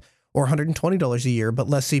 $10 a month or $120 a year, but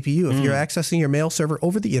less CPU. If you're accessing your mail server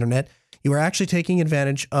over the internet, you are actually taking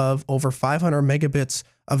advantage of over 500 megabits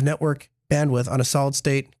of network bandwidth on a solid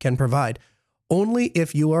state can provide. Only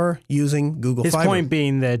if you are using Google His Fiber. point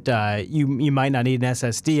being that you might not need an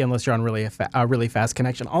SSD unless you're on a really fast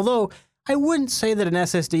connection. Although I wouldn't say that an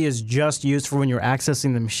SSD is just used for when you're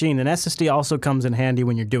accessing the machine. An SSD also comes in handy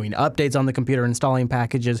when you're doing updates on the computer, installing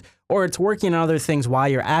packages, or it's working on other things while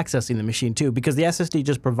you're accessing the machine too, because the SSD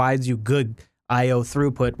just provides you good I/O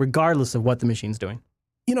throughput regardless of what the machine's doing.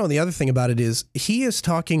 You know, the other thing about it is he is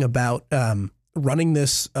talking about running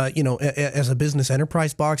this, as a business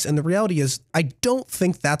enterprise box. And the reality is, I don't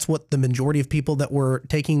think that's what the majority of people that were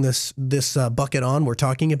taking this bucket on were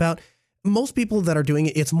talking about. Most people that are doing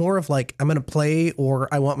it, it's more of like, I'm going to play, or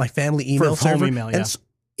I want my family email For home server. email,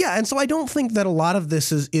 yeah. And so I don't think that a lot of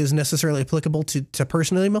this is necessarily applicable to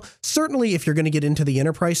personal email. Certainly, if you're going to get into the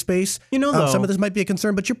enterprise space, some of this might be a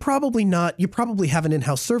concern, but you're probably not. You probably have an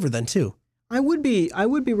in-house server then too. I would be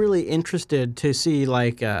really interested to see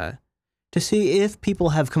if people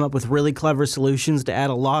have come up with really clever solutions to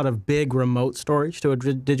add a lot of big remote storage to a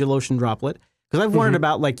DigitalOcean Droplet. Because I've wondered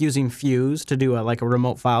about like using Fuse to do a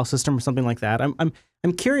remote file system or something like that.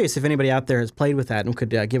 I'm curious if anybody out there has played with that and could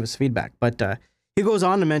give us feedback. But he goes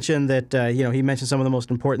on to mention that he mentioned some of the most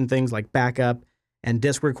important things like backup and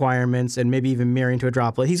disk requirements and maybe even mirroring to a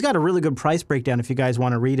Droplet. He's got a really good price breakdown if you guys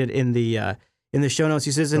want to read it in the show notes.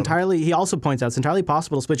 He says he also points out it's entirely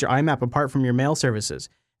possible to split your IMAP apart from your mail services.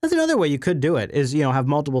 That's another way you could do it, is have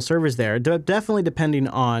multiple servers there, definitely depending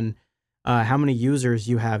on how many users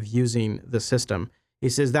you have using the system. He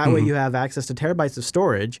says that way you have access to terabytes of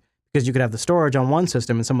storage, because you could have the storage on one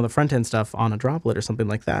system and some of the front-end stuff on a Droplet or something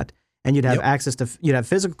like that. And you'd have access to, you'd have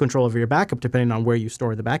physical control over your backup depending on where you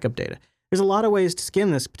store the backup data. There's a lot of ways to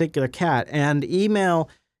skin this particular cat. And email,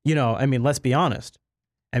 let's be honest.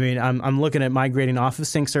 I'm looking at migrating off of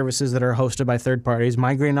sync services that are hosted by third parties,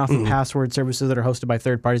 migrating off of password services that are hosted by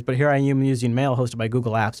third parties, but here I am using mail hosted by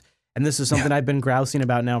Google Apps. And this is something I've been grousing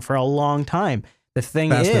about now for a long time. The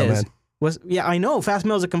thing I know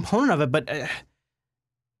Fastmail is a component of it, but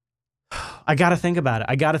I got to think about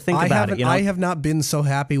it. I have not been so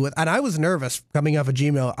happy with, and I was nervous coming off of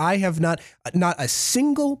Gmail. I have not a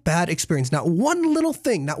single bad experience, not one little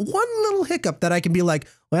thing, not one little hiccup that I can be like,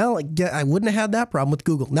 well, I wouldn't have had that problem with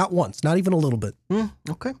Google. Not once, not even a little bit.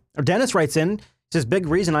 Okay. Or Dennis writes in, says, big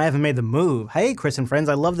reason I haven't made the move. Hey, Chris and friends,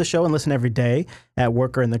 I love the show and listen every day at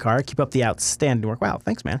work or in the car. Keep up the outstanding work. Wow,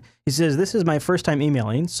 thanks, man. He says, this is my first time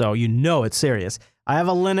emailing, so it's serious. I have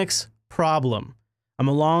a Linux problem. I'm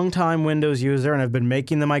a long-time Windows user, and I've been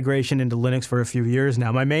making the migration into Linux for a few years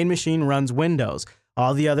now. My main machine runs Windows.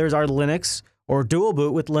 All the others are Linux or dual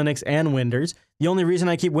boot with Linux and Windows. The only reason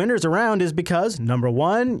I keep Windows around is because, number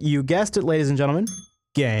one, you guessed it, ladies and gentlemen,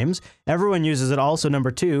 games. Everyone uses it also, number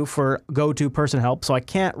two, for go-to person help, so I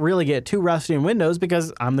can't really get too rusty in Windows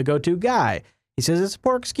because I'm the go-to guy. He says it's a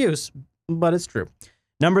poor excuse, but it's true.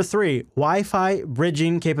 Number three, Wi-Fi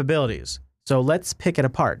bridging capabilities. So let's pick it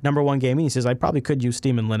apart. Number one, gaming. He says, I probably could use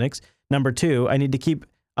Steam and Linux. Number two, I need to keep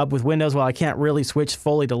up with Windows while I can't really switch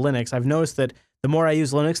fully to Linux. I've noticed that the more I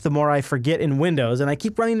use Linux, the more I forget in Windows, and I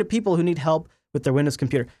keep running into people who need help with their Windows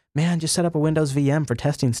computer. Man, just set up a Windows VM for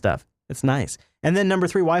testing stuff. It's nice. And then number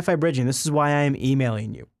three, Wi-Fi bridging. This is why I am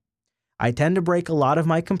emailing you. I tend to break a lot of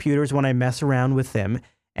my computers when I mess around with them,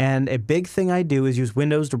 and a big thing I do is use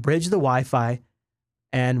Windows to bridge the Wi-Fi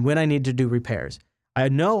and when I need to do repairs. I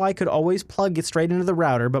know I could always plug it straight into the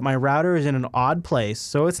router, but my router is in an odd place,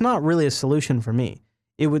 so it's not really a solution for me.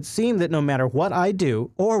 It would seem that no matter what I do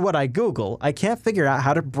or what I Google, I can't figure out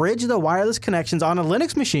how to bridge the wireless connections on a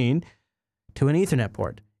Linux machine to an Ethernet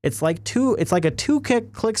port. It's like a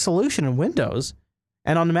two-click solution in Windows,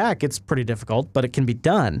 and on the Mac it's pretty difficult, but it can be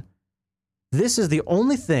done. This is the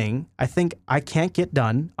only thing I think I can't get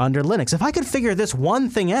done under Linux. If I could figure this one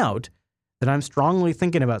thing out, then I'm strongly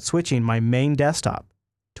thinking about switching my main desktop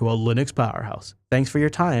to a Linux powerhouse. Thanks for your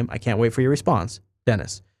time. I can't wait for your response.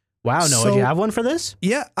 Dennis. Wow, Noah, do you have one for this?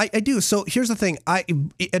 Yeah, I do. So here's the thing.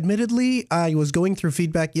 Admittedly, I was going through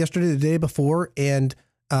feedback yesterday, the day before, and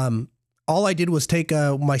all I did was take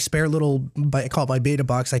my spare little, I call it my beta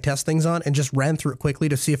box I test things on, and just ran through it quickly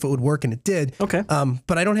to see if it would work, and it did. Okay.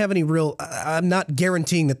 But I don't have any real, I'm not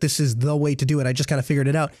guaranteeing that this is the way to do it. I just kind of figured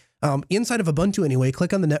it out. Inside of Ubuntu anyway,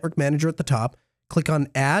 click on the network manager at the top, click on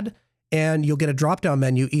add, and you'll get a drop-down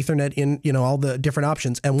menu, Ethernet in, all the different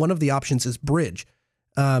options. And one of the options is bridge.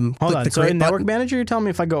 Hold on. So in network manager, you're telling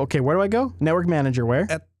me if I go, okay, where do I go? Network manager, where?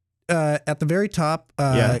 At the very top,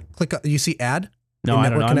 click, you see add? No, I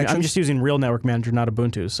don't know. I'm just using real network manager, not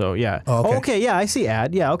Ubuntu. So yeah. Oh, okay. Yeah, I see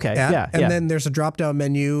add. Yeah. Okay. Add, yeah. And then there's a drop-down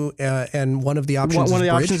menu, and one of the options is one of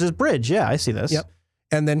the bridge. options is bridge. Yeah, I see this. Yep.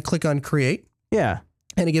 And then click on create. Yeah.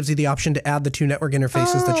 And it gives you the option to add the 2 network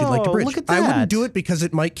interfaces that you'd like to bridge. Look at that. I wouldn't do it because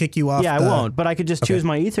it might kick you off. Yeah, I won't. But I could just choose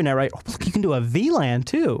my Ethernet, right? Oh, look, you can do a VLAN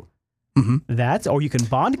too. Mm-hmm. Or you can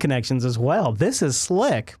bond connections as well. This is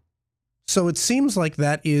slick. So it seems like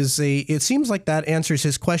that answers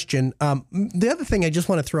his question. The other thing I just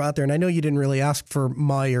want to throw out there, and I know you didn't really ask for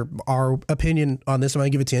my or our opinion on this, I'm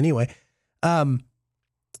going to give it to you anyway.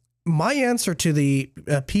 My answer to the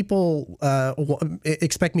people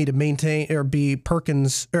expect me to maintain or be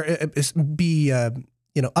Perkins or be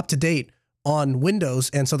up to date on Windows,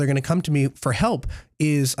 and so they're going to come to me for help.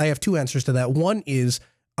 Is I have 2 answers to that. One is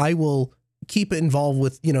I will keep involved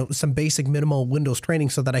with some basic minimal Windows training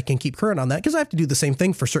so that I can keep current on that, because I have to do the same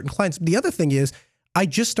thing for certain clients. The other thing is I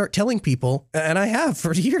just start telling people, and I have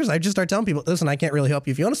for years, I just start telling people, listen, I can't really help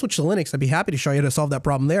you. If you want to switch to Linux, I'd be happy to show you how to solve that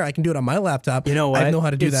problem there. I can do it on my laptop. You know what? I know how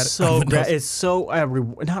to do that. It's so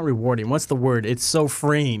not rewarding. What's the word? It's so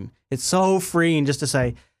freeing. It's so freeing just to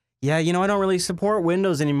say, yeah, I don't really support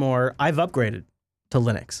Windows anymore. I've upgraded to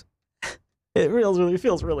Linux. It really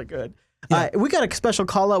feels really good. Yeah. We got a special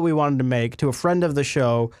call out we wanted to make to a friend of the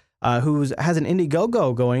show who has an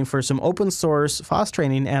Indiegogo going for some open source FOSS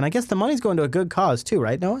training, and I guess the money's going to a good cause too,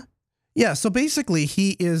 right, Noah? Yeah. So basically,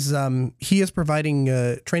 he is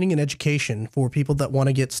providing training and education for people that want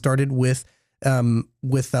to get started with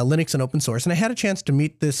Linux and open source. And I had a chance to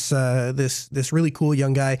meet this really cool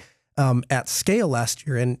young guy at Scale last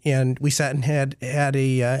year, and we sat and had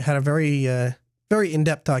a very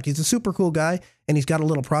in-depth talk. He's a super cool guy, and he's got a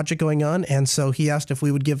little project going on. And so he asked if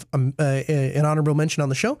we would give an honorable mention on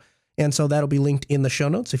the show. And so that'll be linked in the show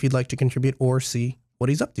notes if you'd like to contribit or see what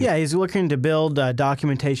he's up to. Yeah, he's looking to build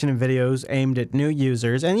documentation and videos aimed at new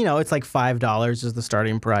users. And, it's like $5 is the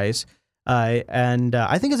starting price. And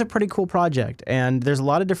I think it's a pretty cool project. And there's a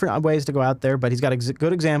lot of different ways to go out there, but he's got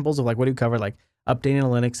good examples of like what he covered, like updating a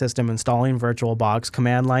Linux system, installing VirtualBox,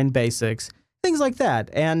 command line basics, things like that.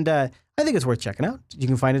 And I think it's worth checking out. You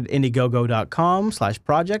can find it at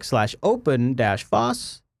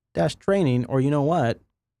indiegogo.com/project/open-foss-training, or you know what?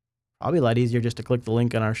 Probably a lot easier just to click the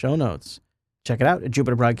link in our show notes. Check it out at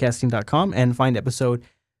jupiterbroadcasting.com and find episode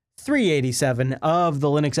 387 of the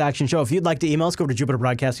Linux Action Show. If you'd like to email us, go to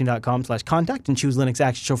jupiterbroadcasting.com/contact and choose Linux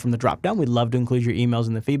Action Show from the drop-down. We'd love to include your emails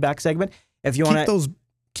in the feedback segment. If you want to...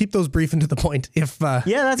 Keep those brief and to the point. That's a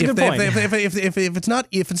good point. If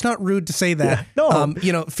it's not rude to say that,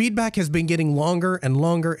 feedback has been getting longer and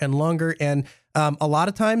longer and longer, and a lot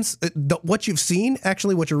of times what you've seen,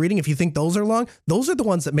 actually what you're reading, if you think those are long, those are the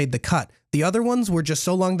ones that made the cut. The other ones were just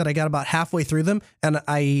so long that I got about halfway through them, and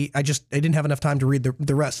I didn't have enough time to read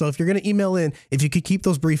the rest. So if you're going to email in, if you could keep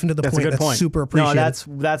those brief and to the point, that's super appreciated.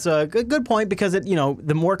 No, that's a good point, because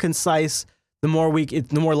the more concise, the more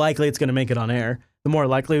likely it's going to make it on air. The more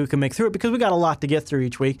likely we can make through it, because we got a lot to get through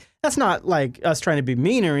each week. That's not like us trying to be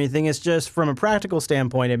mean or anything. It's just from a practical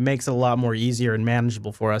standpoint, it makes it a lot more easier and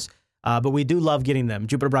manageable for us. But we do love getting them.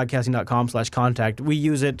 jupiterbroadcasting.com/contact. We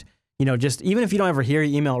use it, just even if you don't ever hear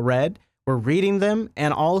your email read, we're reading them,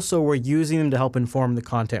 and also we're using them to help inform the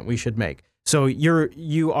content we should make. So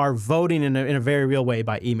you are voting in a very real way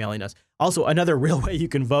by emailing us. Also, another real way you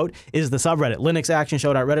can vote is the subreddit,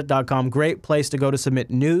 linuxactionshow.reddit.com. Great place to go to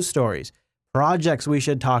submit news stories, projects we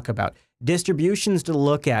should talk about, distributions to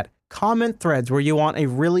look at, comment threads where you want a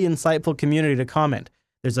really insightful community to comment.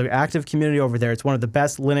 There's an active community over there. It's one of the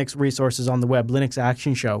best Linux resources on the web,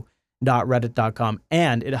 linuxactionshow.reddit.com,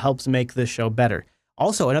 and it helps make this show better.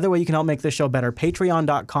 Also, another way you can help make this show better,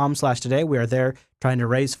 patreon.com/today. We are there trying to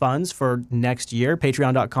raise funds for next year,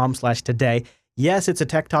 patreon.com/today. Yes, it's a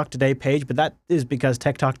Tech Talk Today page, but that is because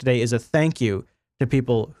Tech Talk Today is a thank you to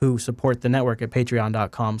people who support the network at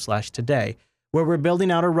patreon.com/today, where we're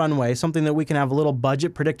building out a runway, something that we can have a little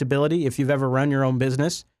budget predictability. If you've ever run your own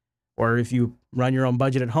business, or if you run your own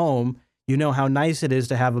budget at home, you know how nice it is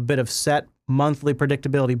to have a bit of set monthly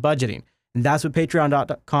predictability budgeting. And that's what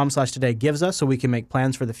patreon.com/today gives us, so we can make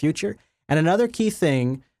plans for the future. And another key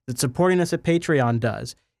thing that supporting us at Patreon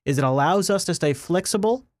does is it allows us to stay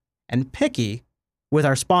flexible and picky with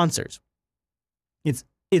our sponsors.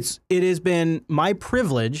 It has been my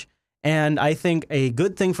privilege, and I think a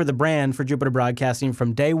good thing for the brand for Jupiter Broadcasting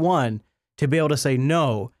from day one to be able to say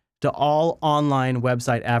no to all online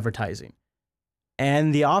website advertising.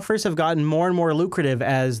 And the offers have gotten more and more lucrative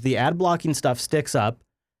as the ad blocking stuff sticks up,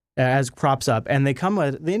 as crops up, and they come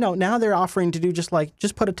with, now they're offering to do just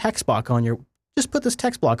put a text block on just put this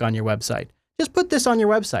text block on your website. Just put this on your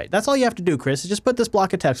website. That's all you have to do, Chris, is just put this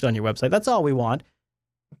block of text on your website. That's all we want.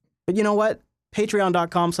 But you know what?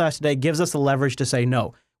 Patreon.com/today gives us the leverage to say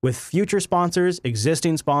no with future sponsors,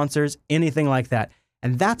 existing sponsors, anything like that.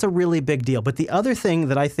 And that's a really big deal. But the other thing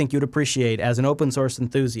that I think you'd appreciate as an open source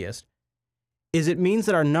enthusiast is it means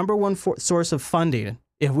that our number one source of funding,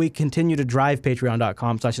 if we continue to drive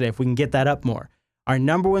patreon.com/today, if we can get that up more, our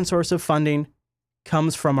number one source of funding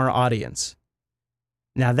comes from our audience.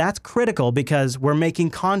 Now that's critical because we're making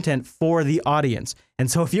content for the audience.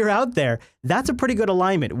 And so if you're out there, that's a pretty good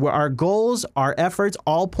alignment where our goals, our efforts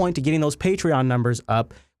all point to getting those Patreon numbers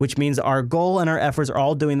up, which means our goal and our efforts are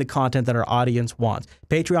all doing the content that our audience wants.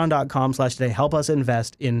 Patreon.com/today help us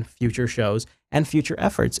invest in future shows and future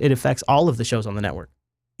efforts. It affects all of the shows on the network.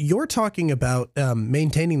 You're talking about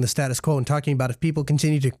maintaining the status quo and talking about if people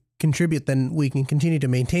continue to contribute, then we can continue to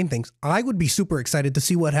maintain things. I would be super excited to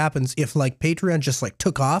see what happens if like Patreon just like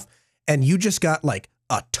took off and you just got like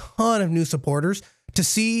a ton of new supporters to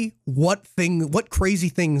see what crazy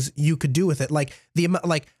things you could do with it. Like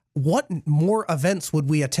what more events would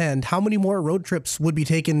we attend? How many more road trips would be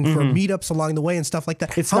taken for meetups along the way and stuff like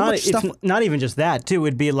that? It's not even just that too.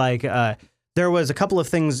 It'd be like, there was a couple of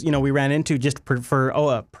things, we ran into just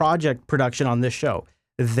for project production on this show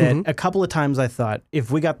that a couple of times I thought,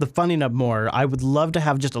 if we got the funding up more, I would love to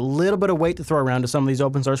have just a little bit of weight to throw around to some of these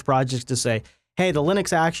open source projects to say, hey, the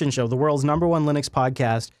Linux Action Show, the world's #1 Linux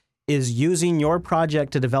podcast, is using your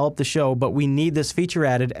project to develop the show, but we need this feature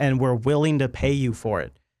added and we're willing to pay you for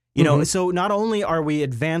it. So not only are we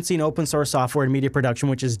advancing open source software and media production,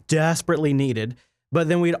 which is desperately needed, but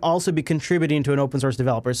then we'd also be contributing to an open source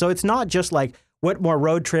developer. So it's not just like what more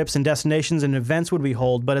road trips and destinations and events would we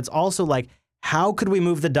hold, but it's also like, how could we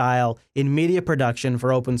move the dial in media production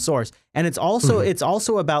for open source? And it's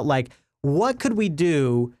also about like, what could we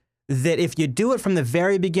do that if you do it from the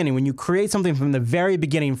very beginning, when you create something from the very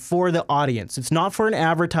beginning for the audience, it's not for an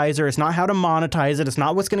advertiser, it's not how to monetize it, it's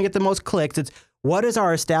not what's going to get the most clicks, it's what is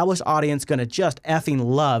our established audience going to just effing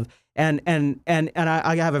love? And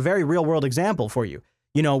I have a very real world example for you.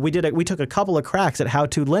 We took a couple of cracks at How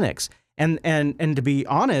to Linux, and to be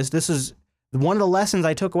honest, this is one of the lessons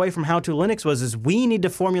I took away from How to Linux is we need to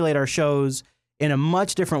formulate our shows in a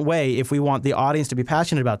much different way if we want the audience to be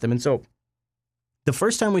passionate about them. And so the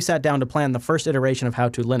first time we sat down to plan the first iteration of How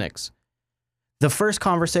to Linux, the first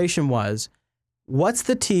conversation was, what's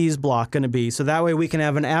the tease block going to be? So that way we can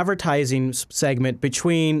have an advertising segment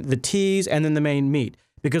between the tease and then the main meat.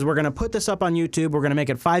 Because we're going to put this up on YouTube, we're going to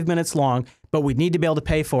make it 5 minutes long, but we need to be able to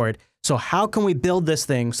pay for it. So how can we build this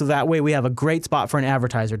thing so that way we have a great spot for an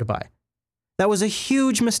advertiser to buy? That was a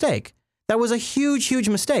huge mistake. That was a huge, huge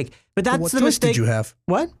mistake. But that's the mistake. What choice did you have?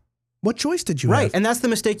 What? What choice did you have? Right, and that's the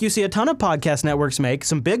mistake you see a ton of podcast networks make,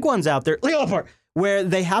 some big ones out there, where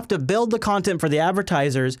they have to build the content for the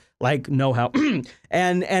advertisers, like know-how,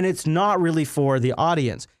 and it's not really for the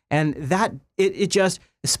audience. And that, it just,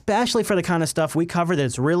 especially for the kind of stuff we cover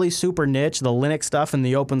that's really super niche, the Linux stuff and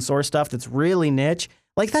the open source stuff that's really niche,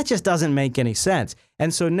 like that just doesn't make any sense.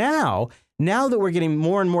 And so now that we're getting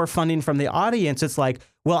more and more funding from the audience, it's like,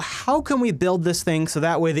 well, how can we build this thing so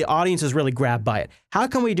that way the audience is really grabbed by it? How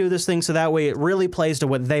can we do this thing so that way it really plays to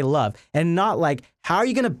what they love? And not like, how are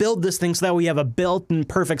you going to build this thing so that we have a built-in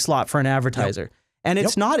perfect slot for an advertiser? Yep. And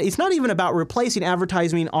it's not even about replacing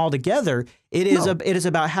advertising altogether. It is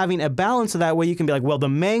about having a balance so that way you can be like, well, the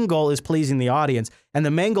main goal is pleasing the audience and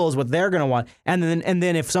the main goal is what they're going to want. And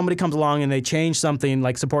then if somebody comes along and they change something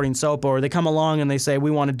like supporting SOPA, or they come along and they say,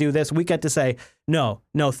 we want to do this, we get to say, no,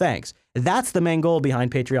 thanks. That's the main goal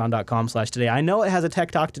behind patreon.com/today. I know it has a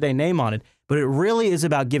Tech Talk Today name on it, but it really is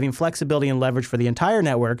about giving flexibility and leverage for the entire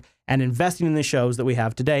network and investing in the shows that we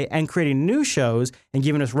have today and creating new shows and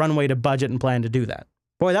giving us runway to budget and plan to do that.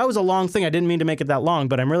 Boy, that was a long thing. I didn't mean to make it that long,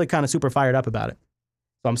 but I'm really kind of super fired up about it.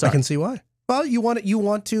 So I'm sorry. I can see why. Well, you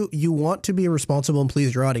want to be responsible and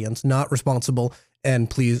please your audience, not responsible and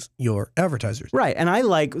please your advertisers. Right. And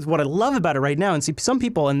what I love about it right now, and see some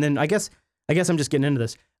people, and then I guess I'm just getting into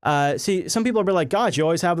this. See, some people are like, gosh, you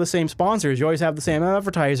always have the same sponsors. You always have the same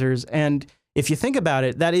advertisers. And if you think about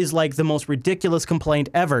it, that is like the most ridiculous complaint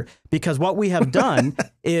ever, because what we have done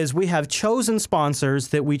is we have chosen sponsors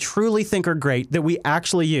that we truly think are great, that we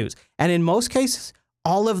actually use. And in most cases,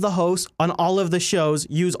 all of the hosts on all of the shows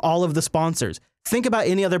use all of the sponsors. Think about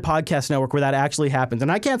any other podcast network where that actually happens.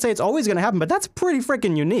 And I can't say it's always going to happen, but that's pretty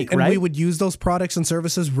freaking unique, and right? we would use those products and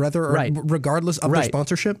services regardless of their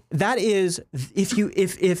sponsorship. That is, if you've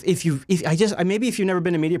never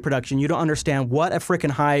been in media production, you don't understand what a freaking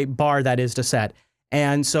high bar that is to set.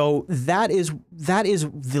 And so that is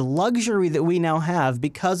the luxury that we now have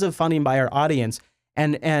because of funding by our audience.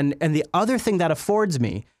 And the other thing that affords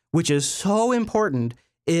me, which is so important,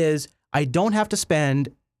 is I don't have to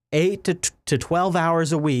spend 8 to 12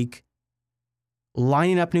 hours a week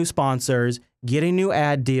lining up new sponsors, getting new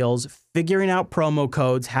ad deals, figuring out promo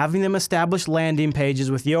codes, having them establish landing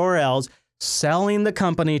pages with URLs, selling the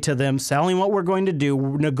company to them, selling what we're going to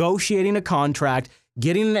do, negotiating a contract,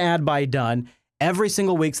 getting an ad buy done every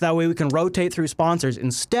single week so that way we can rotate through sponsors.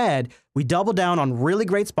 Instead, we double down on really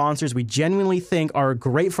great sponsors we genuinely think are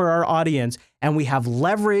great for our audience, and we have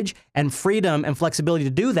leverage and freedom and flexibility to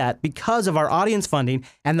do that because of our audience funding.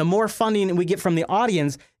 And the more funding we get from the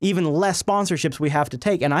audience, even less sponsorships we have to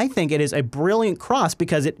take. And I think it is a brilliant cross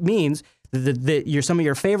because it means that some of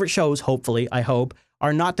your favorite shows, hopefully, I hope,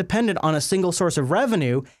 are not dependent on a single source of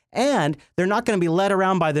revenue, and they're not going to be led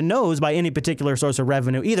around by the nose by any particular source of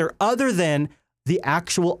revenue either, other than the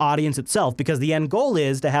actual audience itself, because the end goal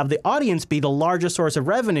is to have the audience be the largest source of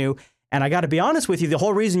revenue. And I got to be honest with you, the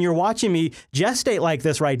whole reason you're watching me gestate like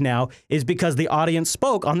this right now is because the audience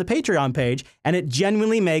spoke on the Patreon page, and it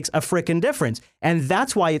genuinely makes a frickin' difference. And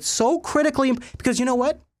that's why it's so critically, because you know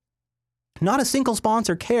what? Not a single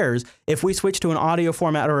sponsor cares if we switch to an audio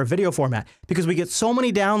format or a video format, because we get so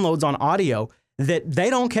many downloads on audio that they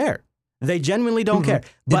don't care. They genuinely don't care.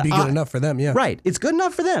 It'd be good enough for them, yeah. Right. It's good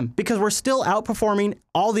enough for them because we're still outperforming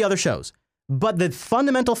all the other shows. But the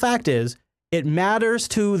fundamental fact is it matters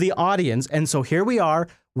to the audience. And so here we are.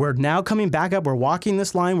 We're now coming back up. We're walking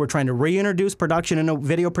this line. We're trying to reintroduce production and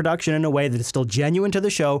video production in a way that is still genuine to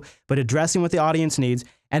the show, but addressing what the audience needs.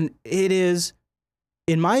 And it is,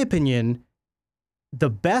 in my opinion,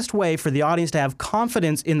 the best way for the audience to have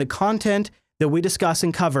confidence in the content that we discuss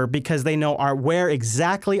and cover because they know where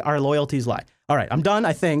exactly our loyalties lie. All right, I'm done,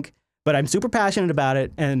 I think, but I'm super passionate about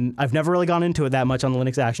it, and I've never really gone into it that much on the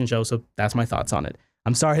Linux Action Show, so that's my thoughts on it.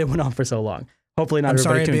 I'm sorry it went on for so long. Hopefully not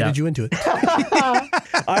everybody tuned out. I'm sorry I baited you into it.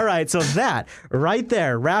 All right, so that right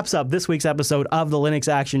there wraps up this week's episode of the Linux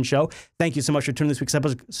Action Show. Thank you so much for tuning this week's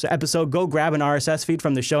episode. Go grab an RSS feed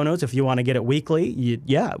from the show notes if you want to get it weekly.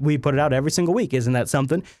 Yeah, we put it out every single week. Isn't that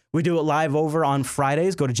something? We do it live over on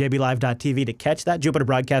Fridays. Go to jblive.tv to catch that.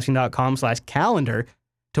 jupiterbroadcasting.com/calendar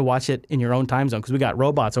to watch it in your own time zone, because we got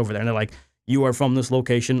robots over there, and they're like, you are from this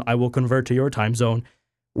location. I will convert to your time zone.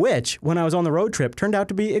 Which, when I was on the road trip, turned out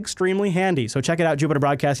to be extremely handy. So check it out,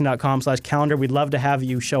 jupiterbroadcasting.com/calendar. We'd love to have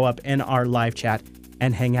you show up in our live chat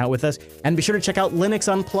and hang out with us. And be sure to check out Linux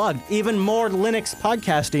Unplugged. Even more Linux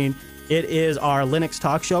podcasting. It is our Linux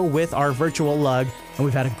talk show with our virtual lug. And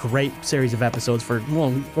we've had a great series of episodes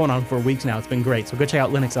going on for weeks now. It's been great. So go check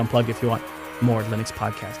out Linux Unplugged if you want more Linux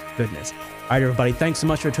podcast goodness. All right, everybody. Thanks so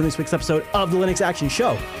much for tuning this week's episode of the Linux Action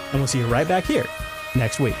Show. And we'll see you right back here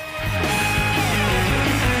next week.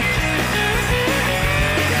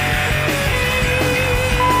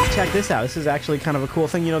 Check this out. This is actually kind of a cool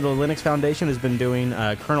thing. You know, the Linux Foundation has been doing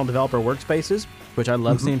kernel developer workspaces, which I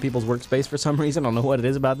love seeing people's workspace for some reason. I don't know what it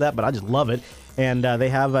is about that, but I just love it. And they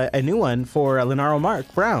have a new one for Lenaro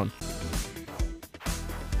Mark Brown.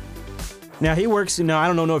 Now, he works, I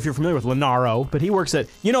don't know if you're familiar with Lenaro, but he works at,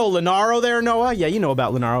 Lenaro there, Noah? Yeah, you know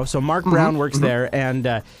about Lenaro. So Mark Brown works there,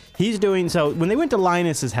 and he's doing, so when they went to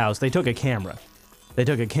Linus's house, they took a camera. They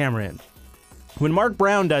took a camera in. When Mark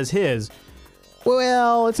Brown does his,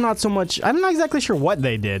 well, it's not so much, I'm not exactly sure what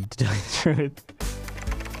they did, to tell you the truth.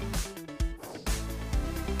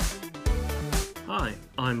 Hi,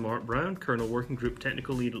 I'm Mark Brown, Kernel Working Group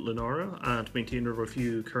Technical Lead at Lenaro and maintainer of a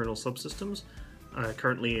few kernel subsystems.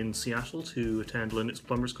 Currently in Seattle to attend Linux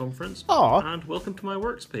Plumbers Conference. Aww. And welcome to my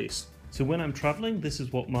workspace. So when I'm traveling, this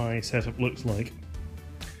is what my setup looks like.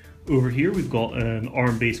 Over here we've got an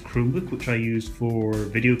ARM-based Chromebook which I use for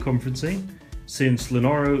video conferencing. Since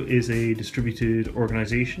Lenaro is a distributed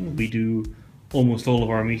organization, we do almost all of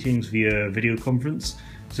our meetings via video conference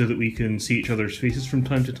so that we can see each other's faces from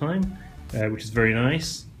time to time, which is very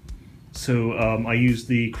nice. So I use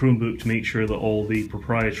the Chromebook to make sure that all the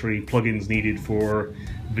proprietary plugins needed for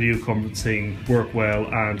video conferencing work well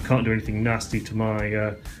and can't do anything nasty to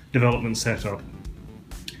my development setup.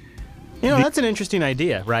 That's an interesting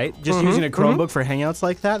idea, right? Just using a Chromebook for Hangouts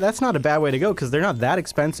like that. That's not a bad way to go because they're not that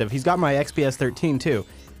expensive. He's got my XPS 13 too,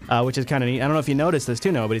 which is kind of neat. I don't know if you noticed this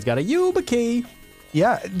too, Noah, but he's got a YubiKey.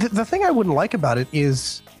 Yeah, the thing I wouldn't like about it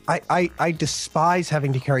is I despise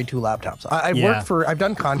having to carry 2 laptops. I've Yeah. I've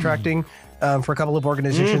done contracting for a couple of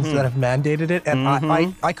organizations that have mandated it, and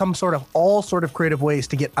I come all sort of creative ways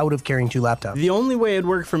to get out of carrying 2 laptops. The only way it'd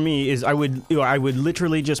work for me is I would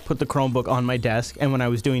literally just put the Chromebook on my desk, and when I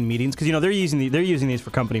was doing meetings, because they're using these for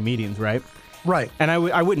company meetings, right? Right. And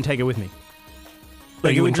I wouldn't take it with me.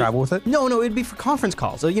 Like you it wouldn't travel with it? No, it'd be for conference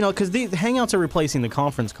calls. So, because the Hangouts are replacing the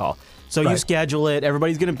conference call. So you Right. schedule it.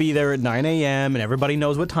 Everybody's going to be there at 9 a.m. and everybody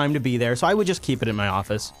knows what time to be there. So I would just keep it in my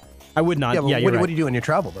office. I would not. Yeah, but you're what right. do you do in your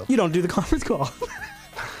travel, though? You don't do the conference call.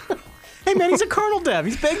 Hey, man, he's a kernel dev.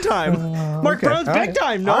 He's big time. Mark okay. Brown's All big right.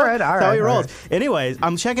 time. No, All right, that's how he all rolls. right. Anyways,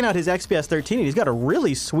 I'm checking out his XPS 13, and he's got a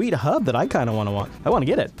really sweet hub that I kind of want. I want to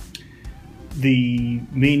get it. The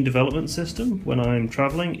main development system when I'm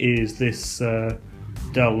traveling is this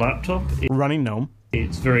Dell laptop. Running GNOME.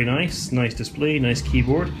 It's very nice display, nice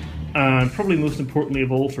keyboard, and probably most importantly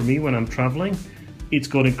of all for me when I'm traveling, it's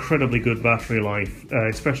got incredibly good battery life,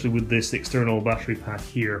 especially with this external battery pack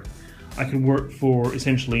here. I can work for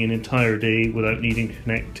essentially an entire day without needing to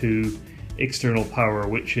connect to external power,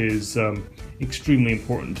 which is extremely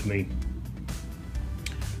important to me.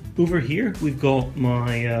 Over here we've got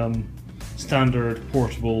my standard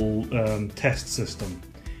portable test system.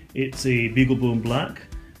 It's a BeagleBone Black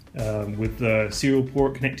with the serial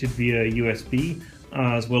port connected via USB,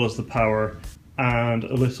 as well as the power and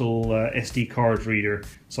a little SD card reader,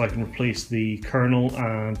 so I can replace the kernel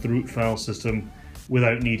and the root file system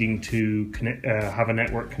without needing to have a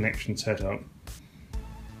network connection set up.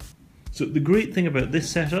 So the great thing about this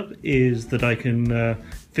setup is that I can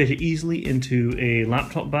fit it easily into a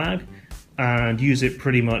laptop bag and use it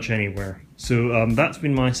pretty much anywhere. So that's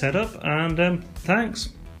been my setup, and thanks.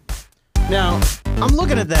 Now, I'm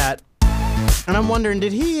looking at that, and I'm wondering,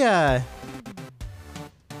 did he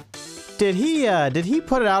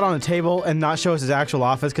put it out on a table and not show us his actual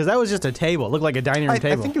office? Because that was just a table. It looked like a dining room I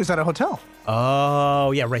table. think he was at a hotel.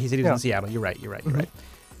 Oh, yeah, right. He said he was Yeah. in Seattle. You're right.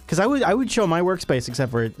 Because I would show my workspace,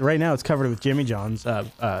 except for right now it's covered with Jimmy John's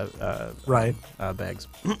Right. bags.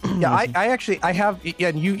 Yeah, I have, yeah,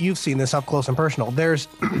 and you've seen this up close and personal. There's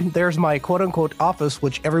my quote unquote office,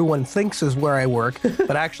 which everyone thinks is where I work,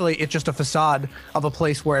 but actually it's just a facade of a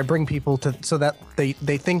place where I bring people to so that they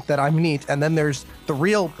think that I'm neat. And then there's the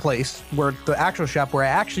real place where the actual shop where I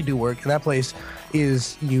actually do work, and that place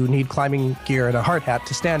is you need climbing gear and a hard hat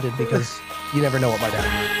to stand in because you never know what might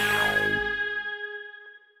happen.